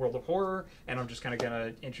of World of Horror, and I'm just kind of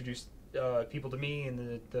going to introduce people to me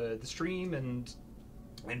in the stream and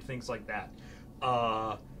things like that.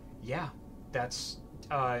 Yeah, that's...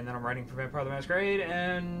 and then I'm writing for Vampire the Masquerade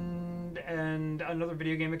and another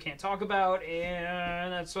video game I can't talk about,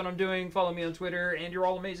 and that's what I'm doing. Follow me on Twitter, and you're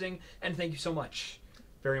all amazing, and thank you so much,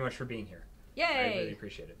 very much for being here. Yay! I really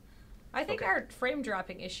appreciate it. I think our frame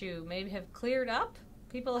dropping issue may have cleared up.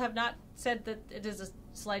 People have not said that it is a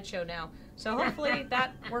slideshow now, so hopefully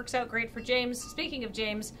that works out great for James. Speaking of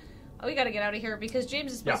James, we got to get out of here because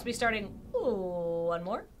James is supposed to be starting one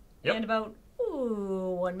more in about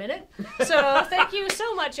 1 minute. So thank you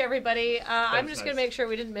so much, everybody. I'm just going to make sure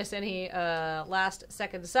we didn't miss any last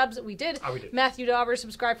second subs. We did. Oh, we did. Matthew Dauber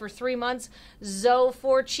subscribed for 3 months.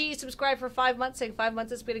 Zo4Chi subscribed for 5 months, saying 5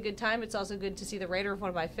 months has been a good time. It's also good to see the writer of one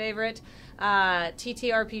of my favorite.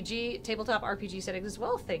 TTRPG, tabletop RPG settings as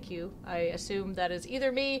well. Thank you. I assume that is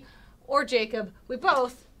either me or Jacob. We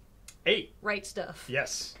both write stuff.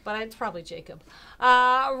 Yes. But it's probably Jacob.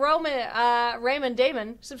 Raymond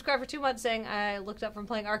Damon subscribed for 2 months, saying, I looked up from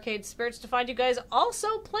playing Arcade Spirits to find you guys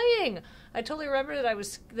also playing. I totally remember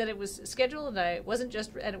that it was scheduled and it wasn't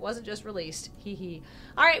just released. Hee hee.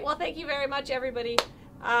 All right, well, thank you very much, everybody.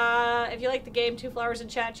 If you like the game Two Flowers in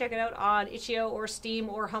Chat, check it out on itch.io or Steam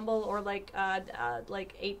or Humble or like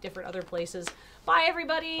 8 different other places. Bye,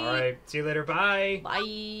 everybody. All right. See you later. Bye. Bye.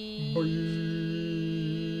 Bye.